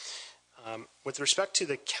negligible. With respect to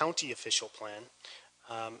the county official plan,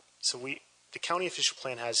 the county official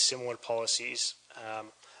plan has similar policies,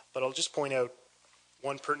 but I'll just point out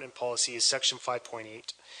one pertinent policy is Section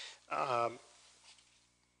 5.8,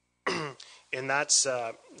 and that's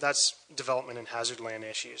development in hazard land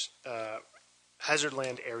issues, hazard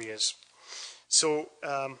land areas. So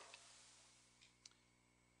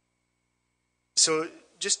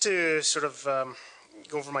just to sort of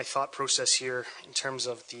go over my thought process here in terms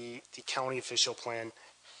of the county official plan,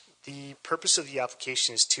 the purpose of the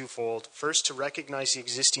application is twofold. First, to recognize the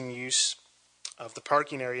existing use of the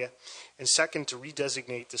parking area, and second, to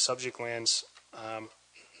redesignate the subject lands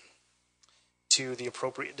to the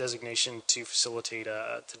appropriate designation to facilitate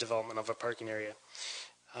the development of a parking area.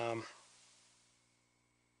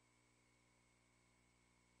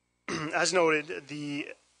 As noted, the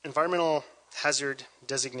environmental hazard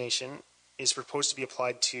designation is proposed to be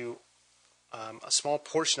applied to a small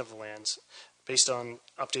portion of the lands based on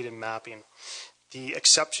updated mapping. The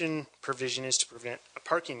exception provision is to prevent a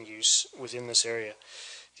parking use within this area.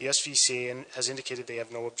 The SVCA has indicated they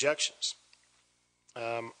have no objections.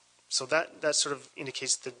 So that sort of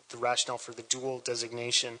indicates the rationale for the dual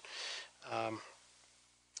designation.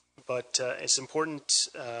 But it's important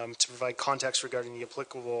to provide context regarding the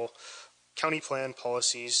applicable county plan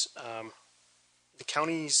policies. The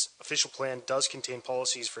county's official plan does contain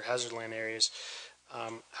policies for hazard land areas.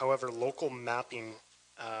 However, local mapping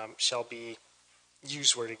shall be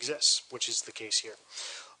used where it exists, which is the case here.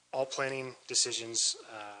 All planning decisions,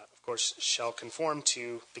 of course, shall conform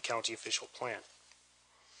to the county official plan.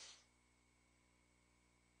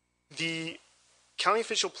 The county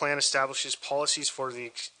official plan establishes policies for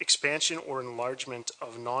the expansion or enlargement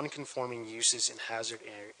of non-conforming uses in hazard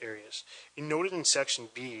areas. Noted in Section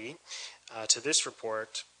B to this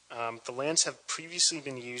report, the lands have previously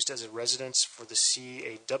been used as a residence for the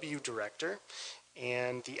CAW director,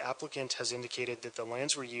 and the applicant has indicated that the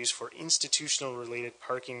lands were used for institutional related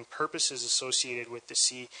parking purposes associated with the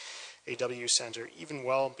CAW Center, even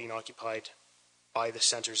while being occupied by the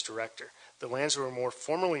center's director. The lands were more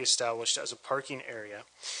formally established as a parking area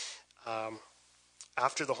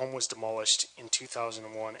after the home was demolished in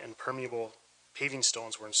 2001 and permeable paving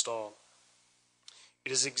stones were installed. It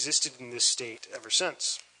has existed in this state ever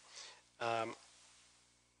since.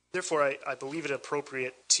 Therefore, I believe it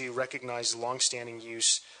appropriate to recognize the long-standing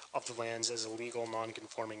use of the lands as a legal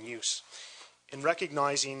non-conforming use. In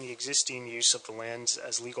recognizing the existing use of the lands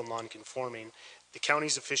as legal non-conforming, the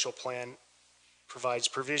county's official plan provides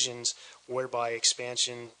provisions whereby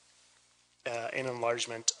expansion and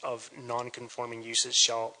enlargement of non-conforming uses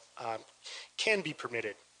can be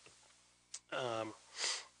permitted.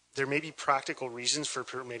 There may be practical reasons for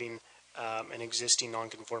permitting an existing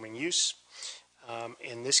non-conforming use.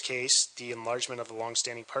 In this case, the enlargement of the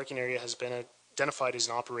long-standing parking area has been identified as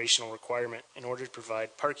an operational requirement in order to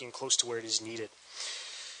provide parking close to where it is needed.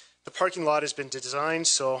 The parking lot has been designed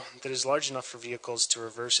so that it is large enough for vehicles to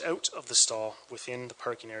reverse out of the stall within the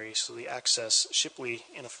parking area, so they access Shipley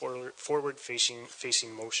in a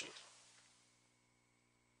forward-facing motion.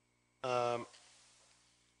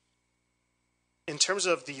 In terms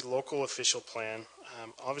of the local official plan,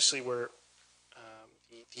 obviously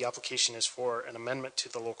the application is for an amendment to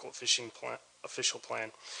the local official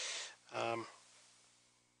plan.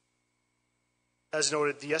 As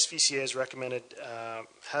noted, the SVCA has recommended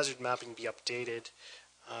hazard mapping be updated.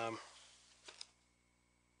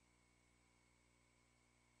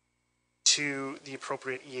 To the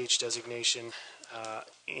appropriate EH designation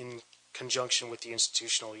in conjunction with the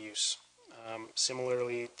institutional use.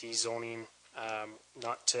 Similarly, the zoning,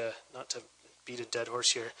 not to beat a dead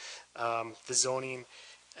horse here, the zoning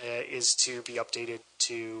is to be updated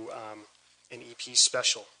to an EP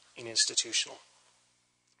special in institutional.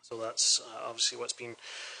 So that's obviously what's being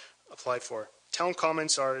applied for. Town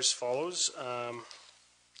comments are as follows. So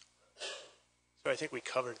I think we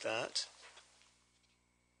covered that.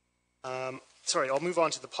 Sorry, I'll move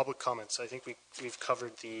on to the public comments. I think we've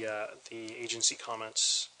covered the agency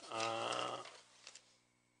comments.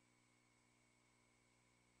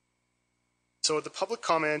 So the public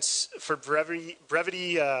comments, for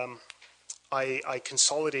brevity, I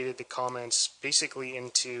consolidated the comments basically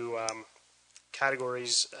into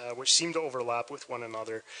categories which seem to overlap with one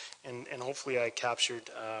another, and hopefully I captured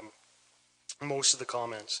most of the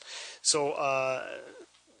comments. So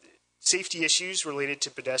safety issues related to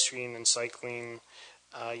pedestrian and cycling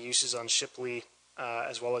uses on Shipley,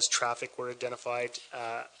 as well as traffic, were identified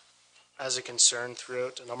as a concern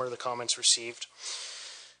throughout a number of the comments received.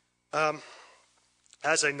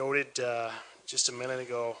 As I noted just a minute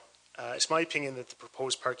ago, it's my opinion that the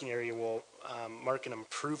proposed parking area will mark an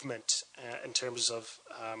improvement in terms of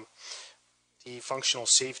the functional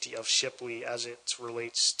safety of Shipley as it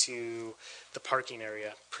relates to the parking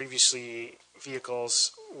area. Previously,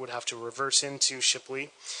 vehicles would have to reverse into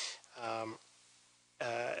Shipley.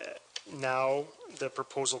 Now, the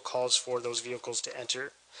proposal calls for those vehicles to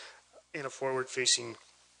enter in a forward-facing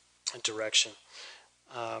direction.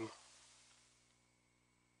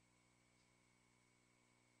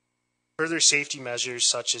 Further safety measures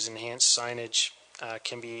such as enhanced signage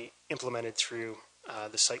can be implemented through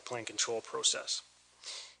the site plan control process.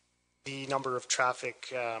 The number of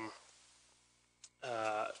traffic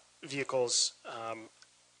vehicles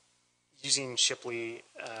using Shipley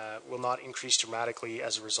will not increase dramatically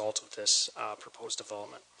as a result of this proposed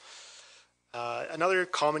development. Another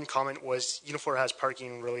common comment was Unifor has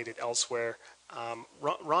parking related elsewhere.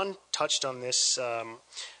 Ron touched on this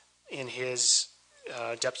in his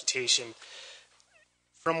deputation.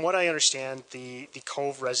 From what I understand, the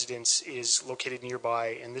Cove residence is located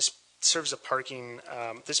nearby, and this serves a parking.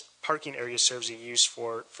 This parking area serves a use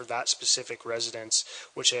for that specific residence,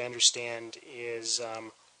 which I understand is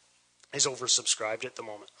oversubscribed at the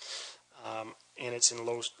moment, and it's in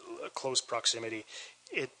close proximity.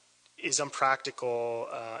 It is impractical,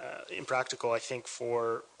 I think,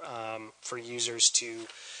 for users to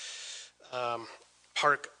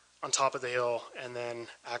park on top of the hill and then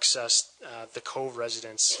access the Cove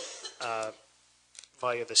residence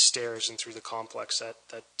via the stairs and through the complex.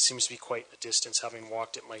 That seems to be quite a distance, having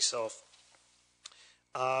walked it myself.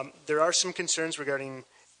 There are some concerns regarding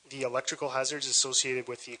the electrical hazards associated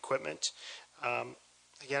with the equipment.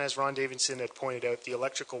 Again, as Ron Davidson had pointed out, the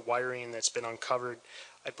electrical wiring that's been uncovered,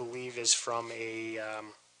 I believe, is from the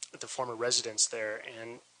former residence there.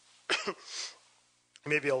 And I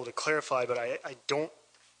may be able to clarify, but I don't.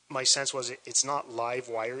 My sense was it's not live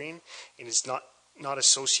wiring, and it's not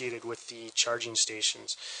associated with the charging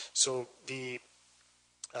stations. So the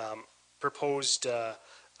proposed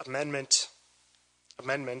amendments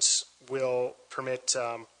will permit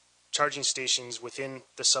charging stations within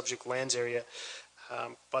the subject lands area,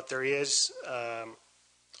 but there is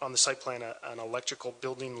on the site plan an electrical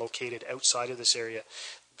building located outside of this area.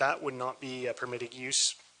 That would not be a permitted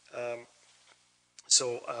use.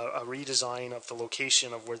 So a redesign of the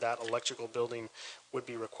location of where that electrical building would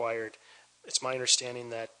be required. It's my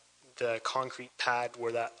understanding that the concrete pad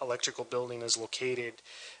where that electrical building is located,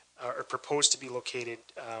 or proposed to be located,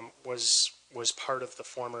 was part of the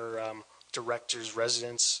former director's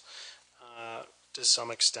residence to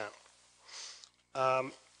some extent.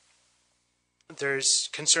 There's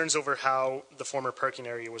concerns over how the former parking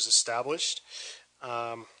area was established.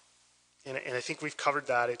 And I think we've covered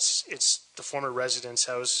that. It's the former residence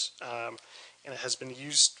house, and it has been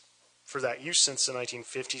used for that use since the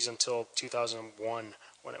 1950s until 2001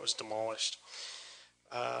 when it was demolished.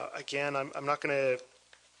 Again, I'm not going to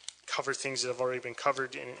cover things that have already been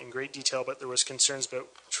covered in great detail, but there was concerns about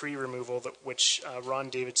tree removal, which Ron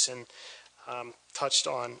Davidson touched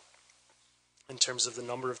on in terms of the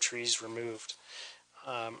number of trees removed.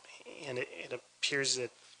 And it appears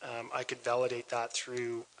that I could validate that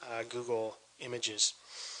through Google Images.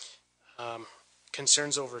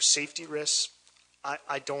 Concerns over safety risks.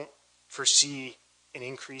 I don't foresee an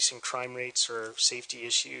increase in crime rates or safety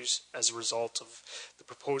issues as a result of the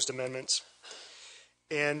proposed amendments,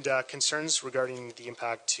 and concerns regarding the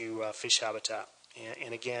impact to fish habitat.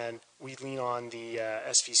 And again, we lean on the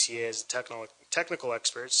SVCA as technical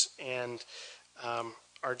experts, and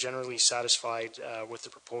are generally satisfied with the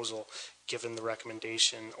proposal given the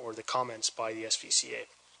recommendation or the comments by the SVCA.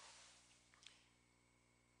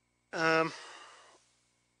 I'll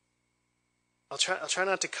try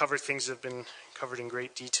not to cover things that have been covered in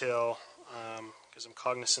great detail because I'm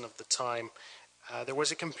cognizant of the time. There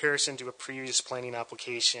was a comparison to a previous planning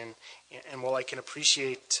application, and while I can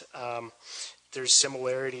appreciate there's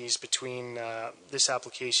similarities between this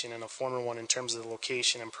application and a former one in terms of the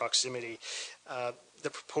location and proximity, the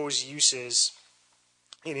proposed uses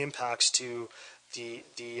and impacts to the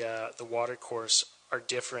water course are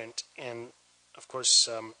different, and of course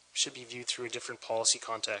should be viewed through a different policy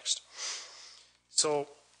context. So,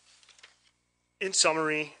 in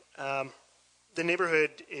summary, the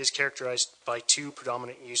neighborhood is characterized by two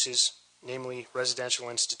predominant uses, namely residential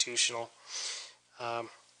and institutional.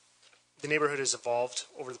 The neighborhood has evolved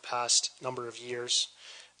over the past number of years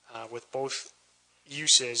with both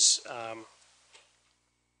uses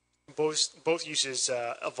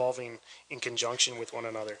evolving in conjunction with one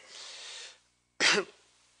another.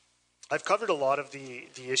 I've covered a lot of the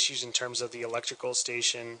issues in terms of the electrical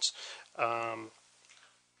stations,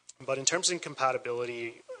 but in terms of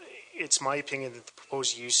compatibility, it's my opinion that the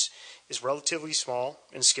proposed use is relatively small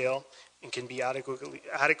in scale and can be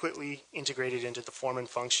adequately integrated into the form and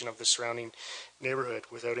function of the surrounding neighborhood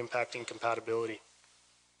without impacting compatibility.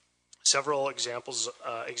 Several examples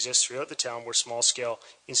exist throughout the town where small-scale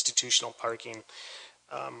institutional parking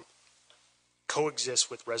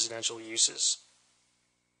coexists with residential uses.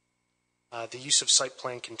 The use of site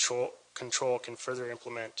plan control can further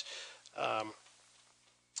implement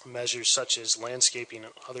measures such as landscaping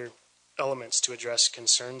and other elements to address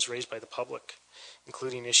concerns raised by the public,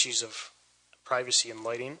 including issues of privacy and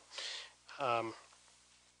lighting.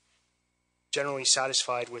 Generally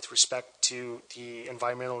satisfied with respect to the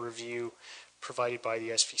environmental review provided by the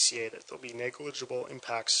SVCA that there'll be negligible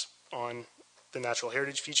impacts on the natural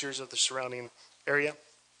heritage features of the surrounding area.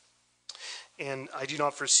 And I do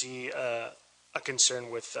not foresee a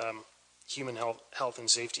concern with human health and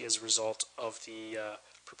safety as a result of the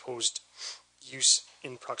proposed use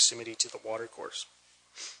in proximity to the water course.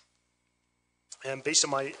 And based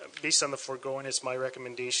on the foregoing, it's my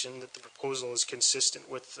recommendation that the proposal is consistent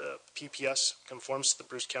with the PPS, conforms to the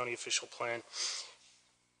Bruce County official plan,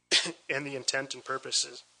 and the intent and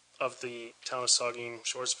purposes of the Town of Saugeen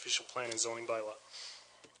Shores official plan and zoning bylaw.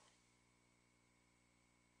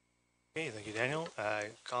 Okay, thank you, Daniel.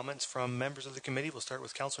 Comments from members of the committee. We'll start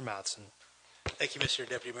with Councillor Matheson. Thank you, Mr.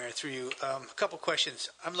 Deputy Mayor. Through you, a couple questions.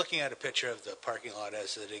 I'm looking at a picture of the parking lot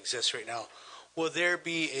as it exists right now. Will there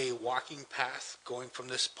be a walking path going from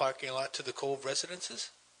this parking lot to the Cove residences?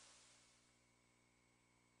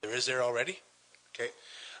 There is there already? Okay.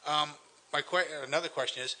 Another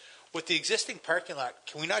question is, with the existing parking lot,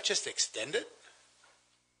 can we not just extend it?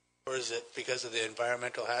 Or is it because of the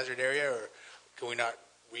environmental hazard area, or can we not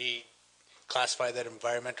reclassify that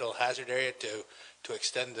environmental hazard area to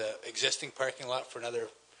extend the existing parking lot for another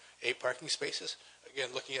 8 parking spaces?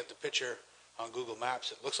 Again, looking at the picture on Google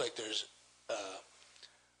Maps, it looks like there's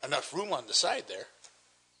enough room on the side there.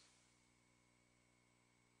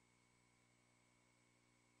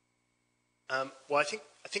 Well, I think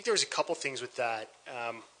there was a couple things with that.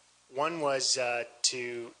 One was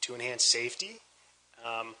to enhance safety.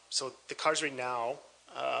 So the cars right now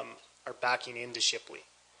are backing into Shipley.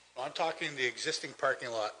 Well, I'm talking the existing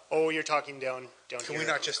parking lot. Oh, you're talking down here. Can we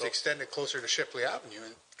not just extend it closer to Shipley Avenue?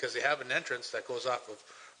 Because they have an entrance that goes off of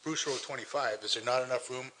Bruce Road 25. Is there not enough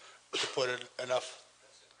room to put in enough?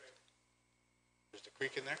 There's the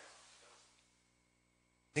creek in there?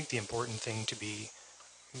 I think the important thing to be,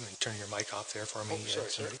 I'm going to turn your mic off there for me. Oh,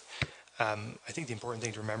 sorry. I think the important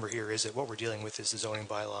thing to remember here is that what we're dealing with is the zoning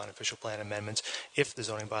bylaw and official plan amendments. If the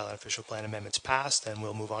zoning bylaw and official plan amendments pass, then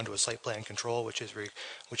we'll move on to a site plan control, which is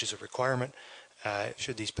a requirement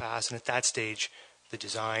should these pass. And at that stage, the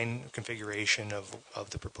design configuration of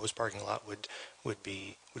the proposed parking lot would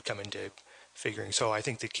come into figuring. So I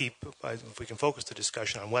think if we can focus the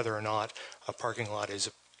discussion on whether or not a parking lot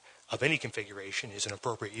is of any configuration is an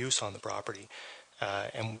appropriate use on the property,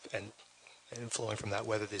 and flowing from that,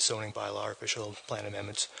 whether the zoning bylaw or official plan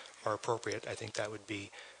amendments are appropriate, I think that would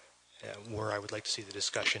be where I would like to see the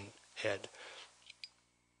discussion head.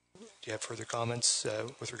 Do you have further comments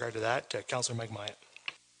with regard to that? Councillor Mike Myatt.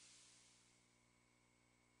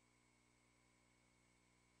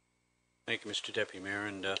 Thank you, Mr. Deputy Mayor.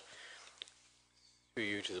 And Through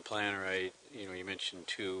you to the planner, you mentioned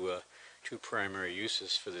two primary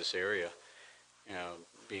uses for this area.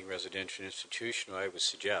 Being residential and institutional, I would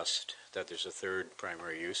suggest that there's a third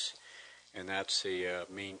primary use, and that's the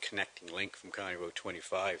main connecting link from County Road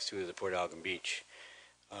 25 through the Port Algon Beach.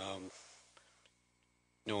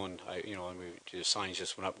 The signs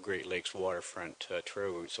just went up Great Lakes Waterfront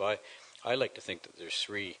Trail Route, so I like to think that there's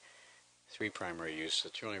three primary uses.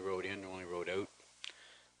 It's the only road in, the only road out.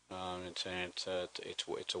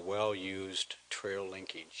 It's a well-used trail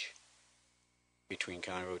linkage between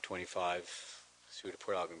County Road 25 through to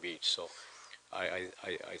Port Algon Beach. So I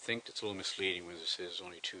think it's a little misleading when it says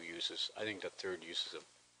only two uses. I think that third use is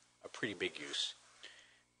a pretty big use.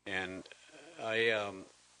 And I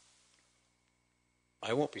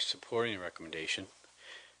won't be supporting the recommendation.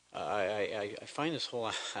 I find this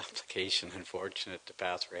whole application unfortunate, the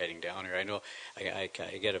path we're heading down here. I know I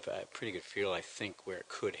get a pretty good feel, I think, where it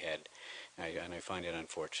could head, and I find it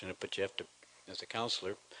unfortunate, but you have to, as a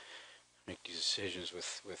councillor, make these decisions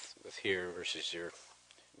with here versus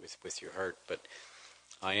with your heart. But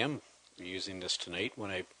I am using this tonight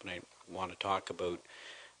when I want to talk about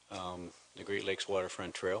the Great Lakes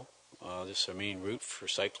Waterfront Trail. This is our main route for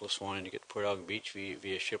cyclists wanting to get to Port Algon Beach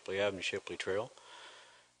via Shipley Avenue, Shipley Trail.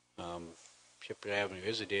 Shipley Avenue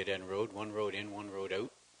is a dead-end road, one road in, one road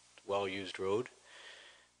out, well-used road.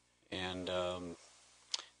 And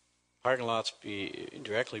parking lots be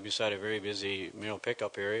directly beside a very busy mail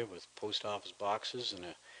pickup area with post office boxes and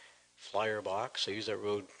a flyer box. I use that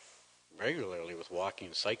road regularly with walking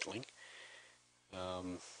and cycling,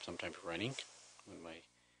 sometimes running when my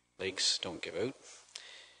legs don't give out.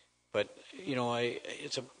 But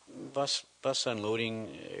it's a bus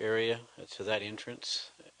unloading area to that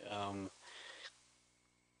entrance.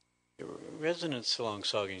 Residents along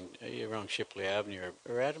around Shipley Avenue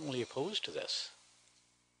are adamantly opposed to this.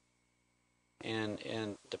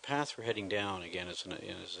 And the path we're heading down again is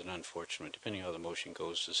an unfortunate, depending on how the motion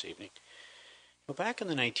goes this evening. Back in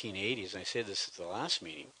the 1980s, and I said this at the last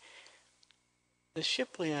meeting, the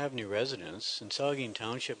Shipley Avenue residents in Saugeen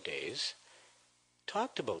Township days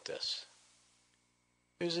talked about this.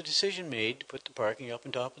 There was a decision made to put the parking up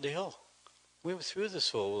on top of the hill. We were through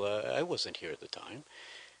this whole, I wasn't here at the time,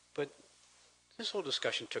 but this whole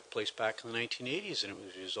discussion took place back in the 1980s, and it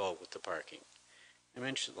was resolved with the parking. I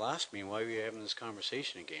mentioned at the last meeting why we were having this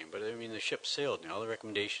conversation again, but I mean, the ship sailed now. The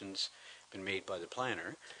recommendations have been made by the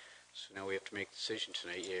planner, so now we have to make a decision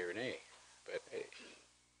tonight, yea or nay. But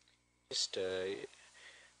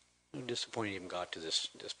I'm disappointed it even got to this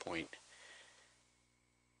point.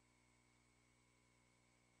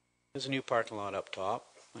 There's a new parking lot up top.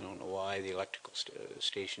 I don't know why the electrical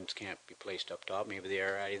stations can't be placed up top. Maybe they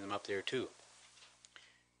are adding them up there too.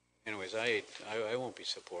 Anyways, I won't be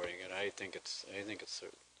supporting it. I think it's an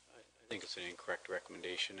incorrect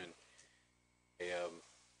recommendation, and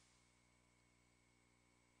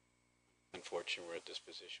unfortunately we're at this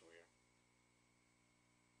position we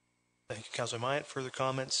are. Thank you, Councillor Myatt. Further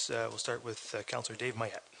comments? We'll start with Councillor Dave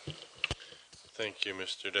Myatt. Thank you,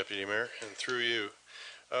 Mr. Deputy Mayor, and through you.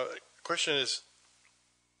 Question is,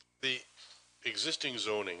 the existing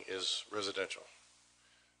zoning is residential.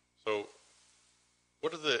 So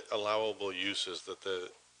what are the allowable uses that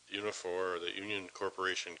the Unifor or the Union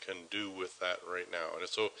Corporation can do with that right now? And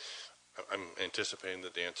so I'm anticipating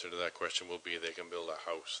that the answer to that question will be they can build a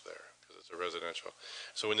house there because it's a residential.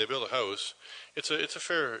 So when they build a house, it's a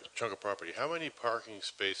fair chunk of property. How many parking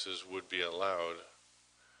spaces would be allowed?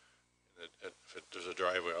 If there's a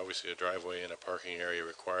driveway, obviously a driveway and a parking area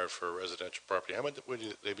required for a residential property, how much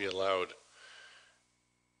would they be allowed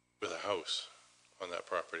with a house on that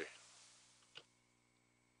property?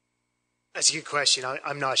 That's a good question.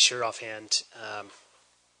 I'm not sure offhand.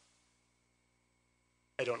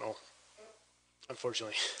 I don't know,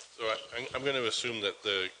 unfortunately. So I'm going to assume that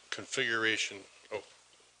the configuration.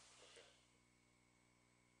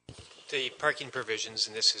 The parking provisions,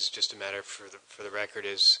 and this is just a matter for the record,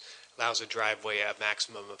 allows a driveway a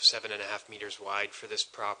maximum of 7.5 meters wide for this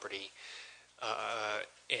property. And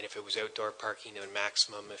if it was outdoor parking, a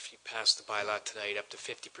maximum, if you pass the bylaw tonight, up to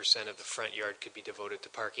 50% of the front yard could be devoted to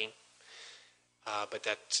parking. But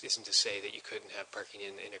that isn't to say that you couldn't have parking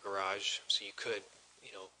in a garage. So you could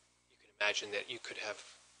imagine that you could have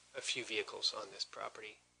a few vehicles on this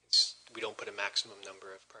property. We don't put a maximum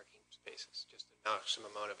number of parking spaces, just a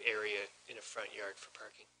maximum amount of area in a front yard for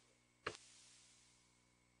parking.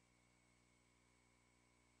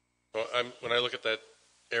 Well, when I look at that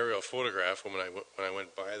aerial photograph, when I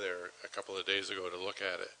went by there a couple of days ago to look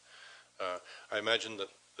at it, I imagine that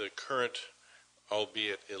the current,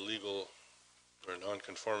 albeit illegal, or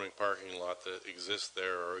non-conforming parking lot that exists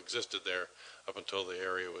there or existed there up until the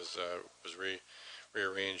area was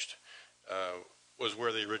rearranged, was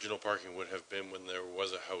where the original parking would have been when there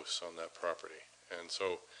was a house on that property. And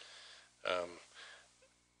so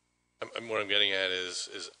what I'm getting at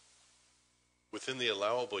is within the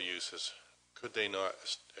allowable uses, could they not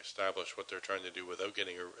establish what they're trying to do without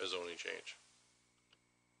getting a zoning change?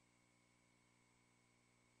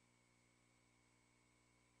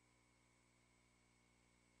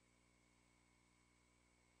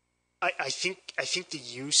 I think the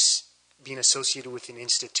use being associated with an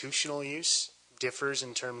institutional use differs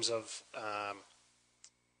in terms of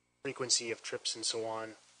frequency of trips and so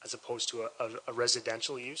on, as opposed to a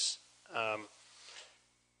residential use.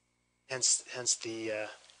 Hence the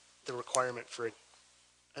requirement for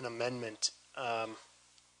an amendment. I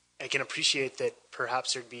can appreciate that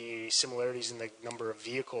perhaps there'd be similarities in the number of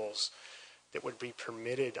vehicles that would be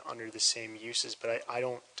permitted under the same uses, but I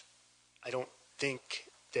don't think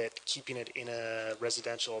that keeping it in a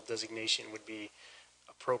residential designation would be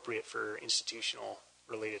appropriate for institutional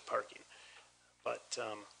related parking. But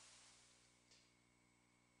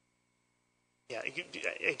yeah,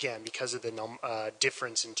 again, because of the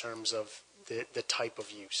difference in terms of the type of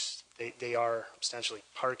use, they are substantially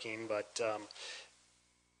parking, but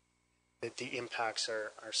the impacts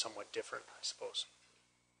are somewhat different, I suppose.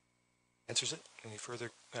 Answers it. Any further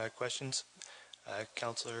questions?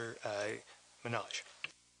 Councillor Minaj.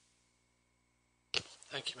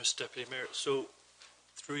 Thank you, Mr. Deputy Mayor. So,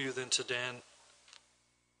 through you then to Dan.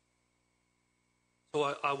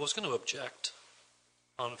 So I was going to object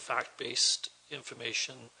on fact-based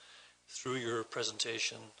information through your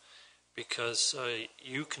presentation because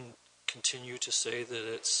you can continue to say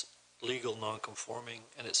that it's legal non-conforming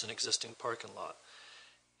and it's an existing parking lot.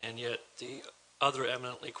 And yet the other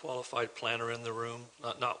eminently qualified planner in the room,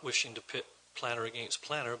 not wishing to pit planner against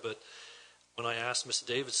planner, but when I asked Mr.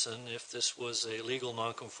 Davidson if this was a legal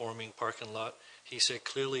non-conforming parking lot, he said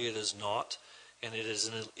clearly it is not, and it is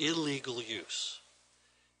an illegal use.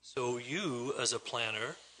 So you, as a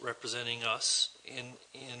planner representing us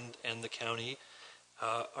and the county,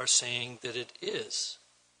 are saying that it is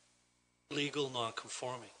legal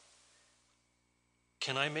non-conforming.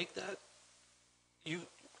 Can I make that?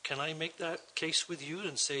 Can I make that case with you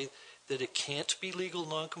and say that it can't be legal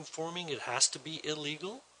non-conforming? It has to be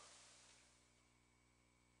illegal.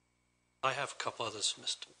 I have a couple others,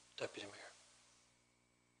 Mr. Deputy Mayor.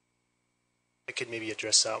 I could maybe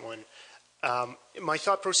address that one. My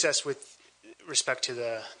thought process with respect to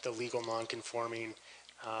the legal non-conforming,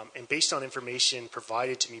 and based on information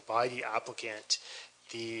provided to me by the applicant,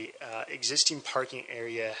 the existing parking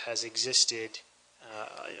area has existed.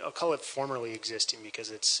 I'll call it formerly existing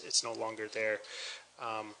because it's no longer there.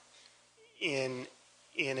 In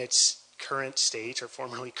its current state or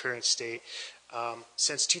formerly current state,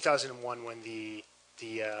 since 2001, when the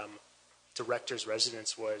director's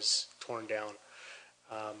residence was torn down.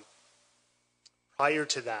 Prior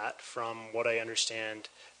to that, from what I understand,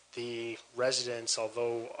 the residence,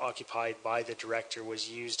 although occupied by the director, was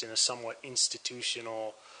used in a somewhat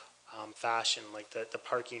institutional fashion. Like the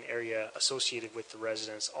parking area associated with the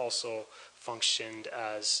residence also functioned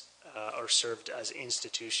as or served as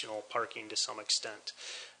institutional parking to some extent.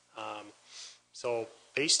 So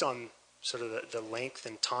based on sort of the length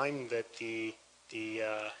and time that the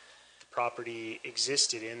property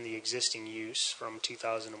existed in the existing use from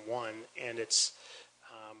 2001 and its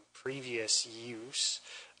previous use,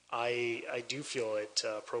 I do feel it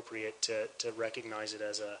appropriate to recognize it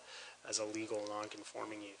as a legal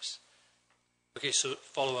non-conforming use. Okay, so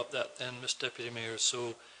follow up that then, Mr. Deputy Mayor.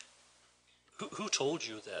 So, who told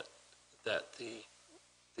you that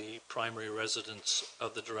the primary residence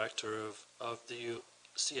of the director of the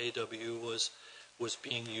CAW was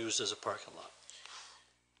being used as a parking lot?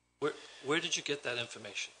 Where did you get that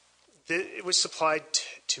information? It was supplied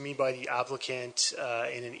to me by the applicant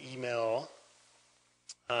in an email,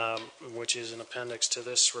 which is an appendix to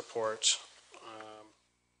this report.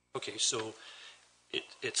 Okay, so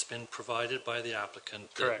it's been provided by the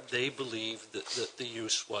applicant that Correct. They believe that the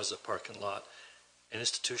use was a parking lot, an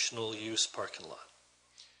institutional use parking lot.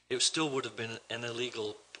 It still would have been an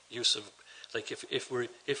illegal use of, like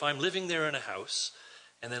if I'm living there in a house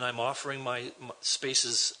and then I'm offering my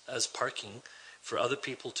spaces as parking for other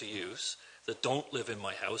people to use that don't live in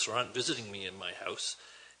my house or aren't visiting me in my house,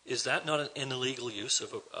 is that not an illegal use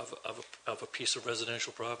of a piece of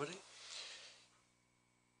residential property?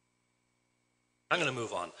 I'm going to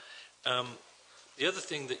move on. The other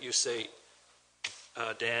thing that you say,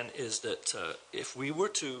 Dan, is that if we were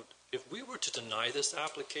to deny this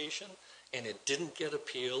application and it didn't get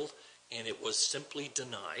appealed, and it was simply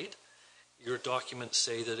denied, your documents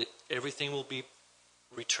say that everything will be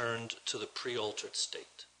returned to the pre-altered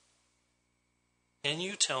state. Can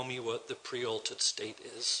you tell me what the pre-altered state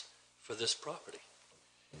is for this property?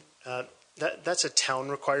 That's a town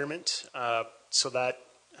requirement, so that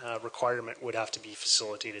requirement would have to be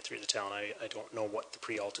facilitated through the town. I don't know what the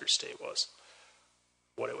pre-altered state was,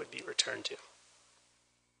 what it would be returned to.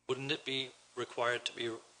 Wouldn't it be required to be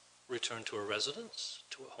returned to a residence,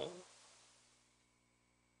 to a home?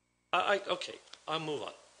 Okay, I'll move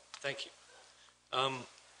on. Thank you.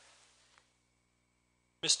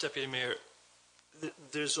 Mr. Deputy Mayor,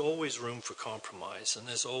 there's always room for compromise, and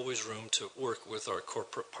there's always room to work with our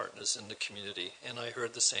corporate partners in the community, and I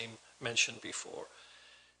heard the same mentioned before.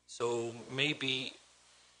 So maybe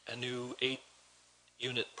a new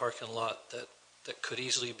 8-unit parking lot that could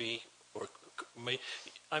easily be, or may,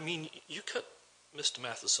 I mean, you cut Mr.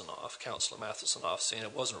 Matheson off, Councillor Matheson off, saying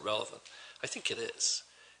it wasn't relevant. I think it is.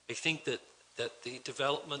 I think that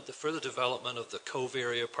the further development of the Cove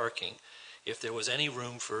area parking, if there was any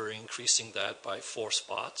room for increasing that by 4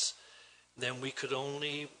 spots, then we could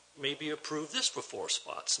only maybe approve this for 4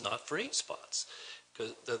 spots, not for 8 spots,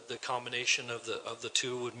 because the combination of the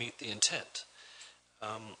two would meet the intent.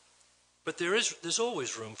 But there's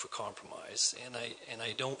always room for compromise, and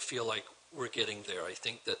I don't feel like we're getting there. I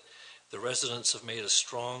think that the residents have made a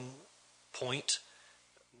strong point,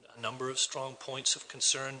 a number of strong points of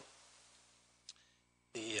concern.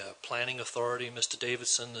 The planning authority, Mr.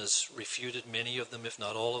 Davidson, has refuted many of them, if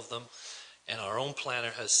not all of them. And our own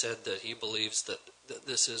planner has said that he believes that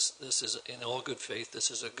this is in all good faith,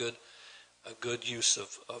 this is a good use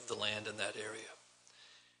of the land in that area.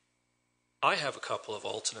 I have a couple of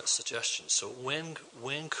alternate suggestions. So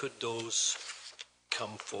when could those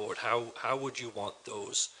come forward? How would you want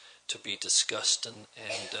those to be discussed and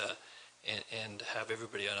have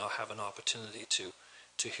everybody have an opportunity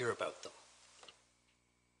to hear about them?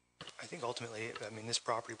 I think ultimately, I mean, this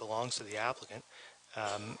property belongs to the applicant.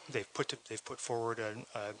 They've put forward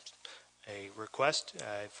a request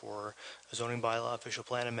for a zoning bylaw official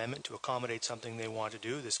plan amendment to accommodate something they want to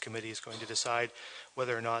do. This committee is going to decide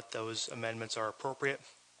whether or not those amendments are appropriate.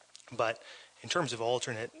 But in terms of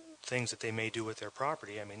alternate things that they may do with their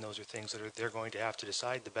property, I mean, those are things that they're going to have to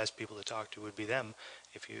decide. The best people to talk to would be them.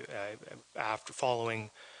 If you, after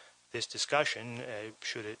following this discussion,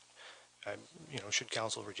 should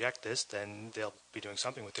council reject this, then they'll be doing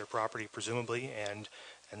something with their property, presumably, and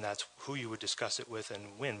that's who you would discuss it with and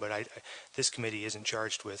when. But this committee isn't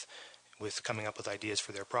charged with coming up with ideas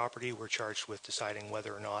for their property. We're charged with deciding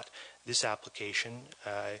whether or not this application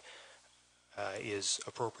is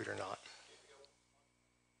appropriate or not.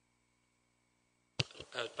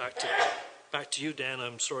 Back to you, Dan.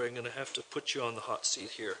 I'm sorry, I'm going to have to put you on the hot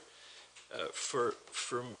seat here. For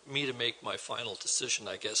me to make my final decision,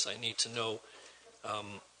 I guess I need to know,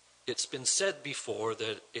 it's been said before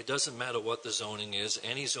that it doesn't matter what the zoning is,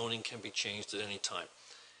 any zoning can be changed at any time.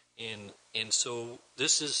 And so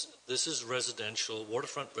this is residential,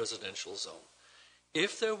 waterfront residential zone.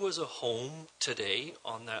 If there was a home today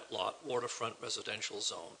on that lot, waterfront residential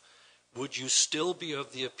zone, would you still be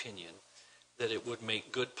of the opinion that it would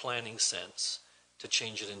make good planning sense to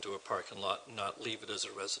change it into a parking lot and not leave it as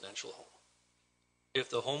a residential home? If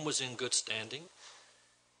the home was in good standing,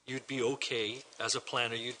 you'd be okay, as a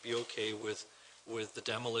planner, you'd be okay with the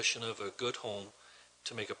demolition of a good home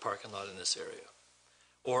to make a parking lot in this area?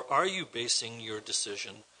 Or are you basing your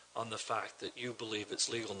decision on the fact that you believe it's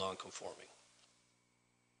legal non-conforming?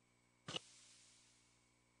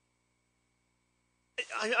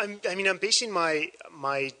 I'm basing my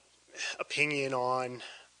opinion on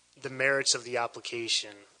the merits of the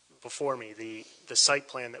application before me, the site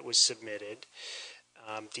plan that was submitted,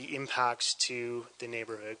 the impacts to the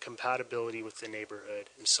neighborhood, compatibility with the neighborhood,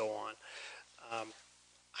 and so on.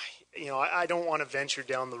 I don't want to venture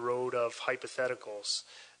down the road of hypotheticals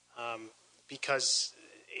because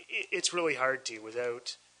it's really hard to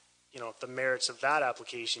without, the merits of that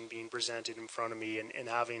application being presented in front of me and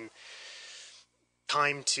having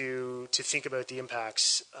time to think about the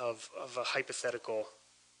impacts of a hypothetical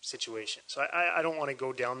situation. So I don't want to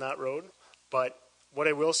go down that road, but what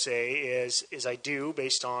I will say is I do,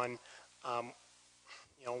 based on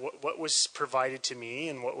what was provided to me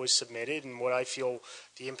and what was submitted and what I feel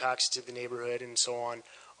the impacts to the neighborhood and so on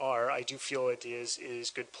are, I do feel it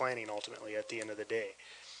is good planning ultimately at the end of the day.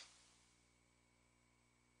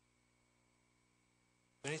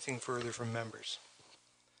 Anything further from members?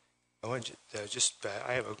 I want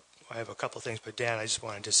I have a couple of things, but Dan, I just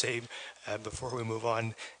wanted to say before we move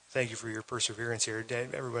on, thank you for your perseverance here. Dan,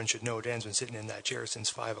 everyone should know Dan's been sitting in that chair since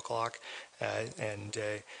 5 o'clock, and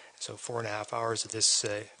so 4.5 hours of this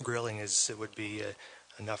grilling would be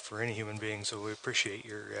enough for any human being. So we appreciate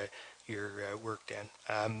your work, Dan.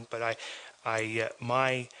 But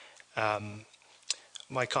my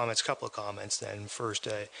comments, couple of comments. Then first,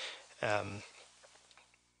 I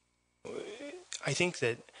think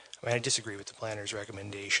that I disagree with the planner's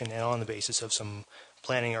recommendation, and on the basis of some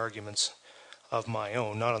planning arguments of my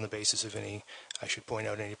own, not on the basis of any, I should point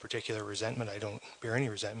out, any particular resentment. I don't bear any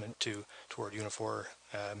resentment toward Unifor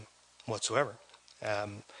whatsoever.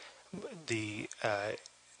 The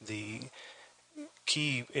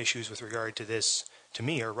key issues with regard to this, to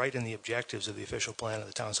me, are right in the objectives of the official plan of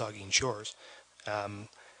the town of Saugeen Shores.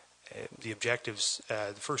 The objectives,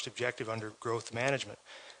 the first objective under growth management,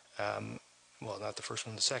 well, not the first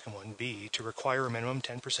one, the second one, B, to require a minimum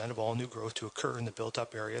 10% of all new growth to occur in the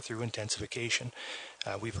built-up area through intensification.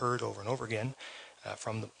 We've heard over and over again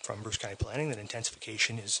from Bruce County Planning that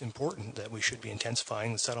intensification is important, that we should be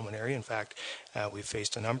intensifying the settlement area. In fact, we've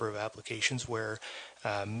faced a number of applications where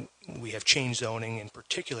we have changed zoning in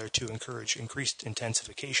particular to encourage increased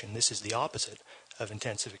intensification. This is the opposite of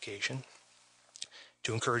intensification,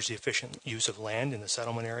 to encourage the efficient use of land in the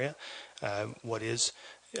settlement area. What is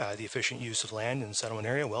the efficient use of land in the settlement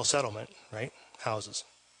area? Well, settlement, right? Houses.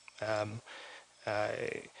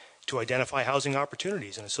 To identify housing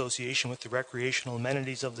opportunities in association with the recreational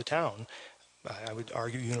amenities of the town. I would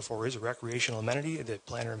argue Unifor is a recreational amenity. The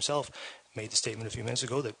planner himself made the statement a few minutes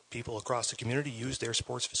ago that people across the community use their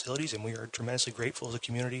sports facilities, and we are tremendously grateful as a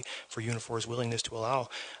community for Unifor's willingness to allow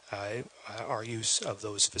our use of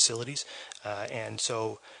those facilities. And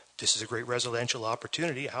so this is a great residential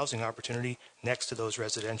opportunity, a housing opportunity next to those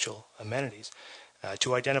residential amenities.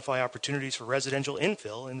 To identify opportunities for residential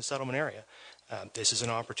infill in the settlement area. This is an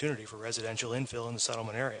opportunity for residential infill in the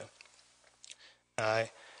settlement area.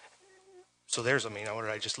 So there's, what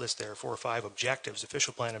did I just list there? 4 or 5 objectives,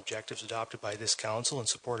 official plan objectives adopted by this council and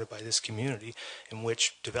supported by this community, in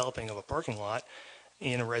which developing of a parking lot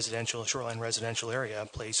in a residential, shoreline residential area, a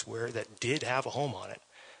place where that did have a home on it.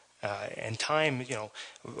 And time,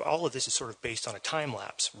 all of this is sort of based on a time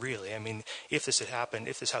lapse, really. I mean, if this had happened,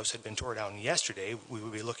 if this house had been torn down yesterday, we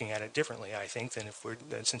would be looking at it differently, I think, than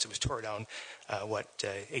since it was torn down,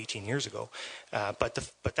 18 years ago.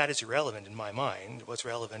 But that is irrelevant in my mind. What's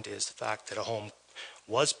relevant is the fact that a home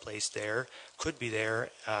was placed there, could be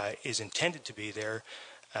there, is intended to be there,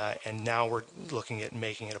 and now we're looking at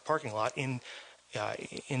making it a parking lot in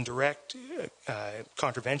direct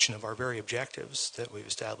contravention of our very objectives that we've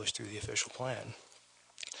established through the official plan.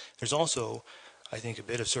 There's also, I think, a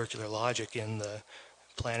bit of circular logic in the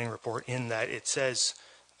planning report, in that it says,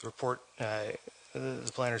 the report,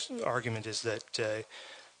 the planner's argument is that,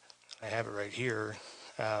 I have it right here,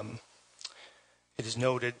 it is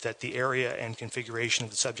noted that the area and configuration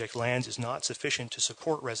of the subject lands is not sufficient to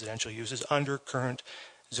support residential uses under current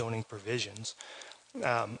zoning provisions.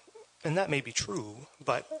 And that may be true,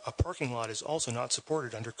 but a parking lot is also not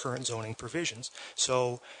supported under current zoning provisions.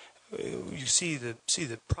 So you see the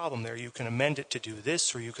problem there. You can amend it to do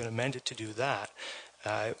this, or you can amend it to do that.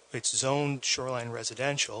 It's zoned shoreline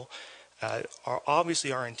residential.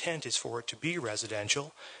 Obviously, our intent is for it to be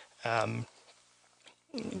residential.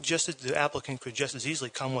 Just as the applicant could just as easily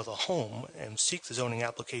come with a home and seek the zoning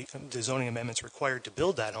amendments required to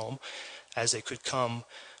build that home, as they could come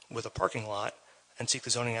with a parking lot and seek the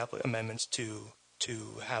zoning amendments to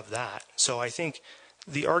have that. So I think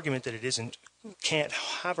the argument that it can't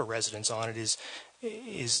have a residence on it is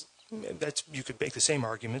that's, you could make the same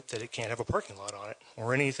argument that it can't have a parking lot on it,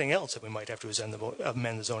 or anything else that we might have to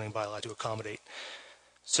amend the zoning bylaw to accommodate.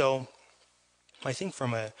 So I think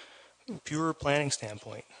from a pure planning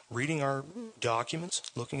standpoint, reading our documents,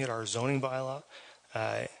 looking at our zoning bylaw,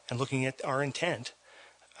 and looking at our intent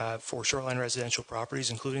for shoreline residential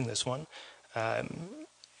properties, including this one,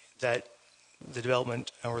 that the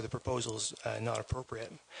development or the proposal is not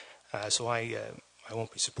appropriate. So I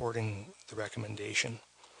won't be supporting the recommendation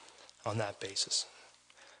on that basis.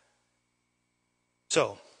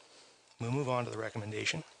 So we'll move on to the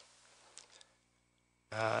recommendation.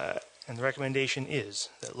 And the recommendation is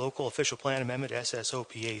that local official plan amendment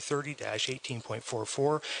SSOPA 30-18.44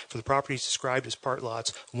 for the properties described as part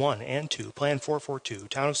lots 1 and 2, Plan 442,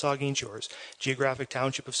 Town of Saugeen Shores, Geographic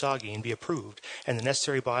Township of Saugeen, be approved, and the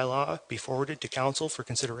necessary bylaw be forwarded to Council for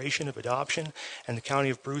consideration of adoption and the County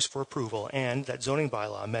of Bruce for approval, and that zoning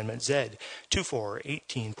bylaw amendment Z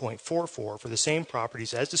 2418.44 for the same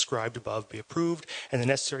properties as described above be approved, and the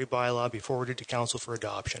necessary bylaw be forwarded to Council for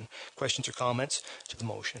adoption. Questions or comments to the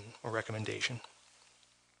motion or recommendation?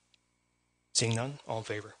 Seeing none, all in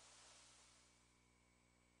favor?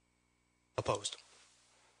 Opposed?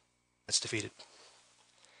 That's defeated.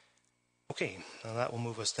 Okay, now that will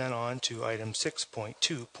move us then on to item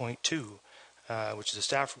 6.2.2, which is a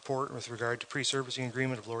staff report with regard to pre-servicing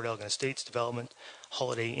agreement of Lord Elgin Estates Development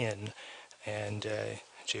Holiday Inn. And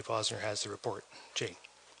Jay Posner has the report. Jay.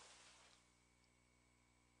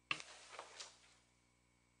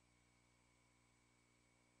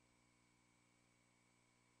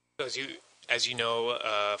 As you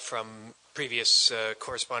know from previous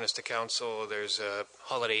correspondence to council, there's a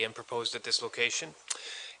Holiday Inn proposed at this location.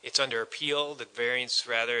 It's under appeal. The variance,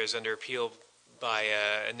 rather, is under appeal by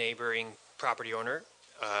a neighboring property owner.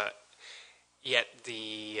 Yet,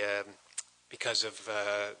 because of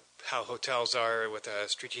how hotels are with a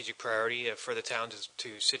strategic priority for the town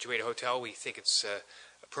to situate a hotel, we think it's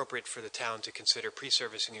appropriate for the town to consider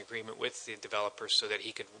pre-servicing agreement with the developer so that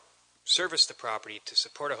he could service the property to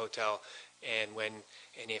support a hotel, and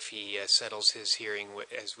if he settles his hearing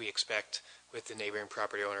as we expect with the neighboring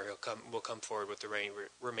property owner, we'll come forward with the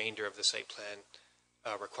remainder of the site plan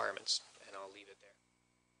requirements, and I'll leave it there.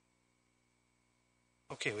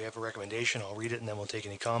 Okay, we have a recommendation. I'll read it and then we'll take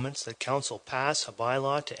any comments. That council pass a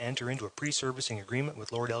bylaw to enter into a pre-servicing agreement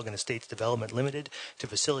with Lord Elgin Estates Development Limited to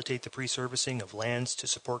facilitate the pre-servicing of lands to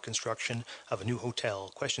support construction of a new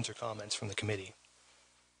hotel. Questions or comments from the committee?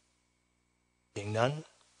 Being none,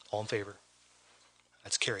 all in favor?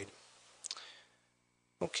 That's carried.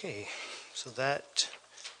 Okay, so that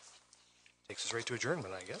takes us right to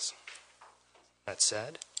adjournment, I guess. That's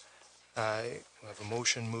sad. I have a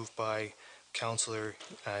motion moved by Councillor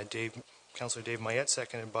Dave Mayette,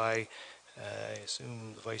 seconded by, I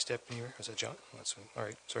assume, the Vice Deputy Mayor. Was that John? All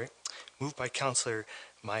right, sorry. Moved by Councillor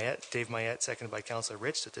Dave Mayette, seconded by Councillor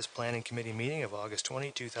Ritz, that this Planning Committee meeting of August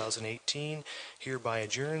 20, 2018 hereby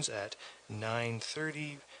adjourns at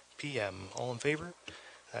 9:30 p.m. All in favor?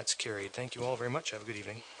 That's carried. Thank you all very much. Have a good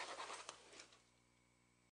evening.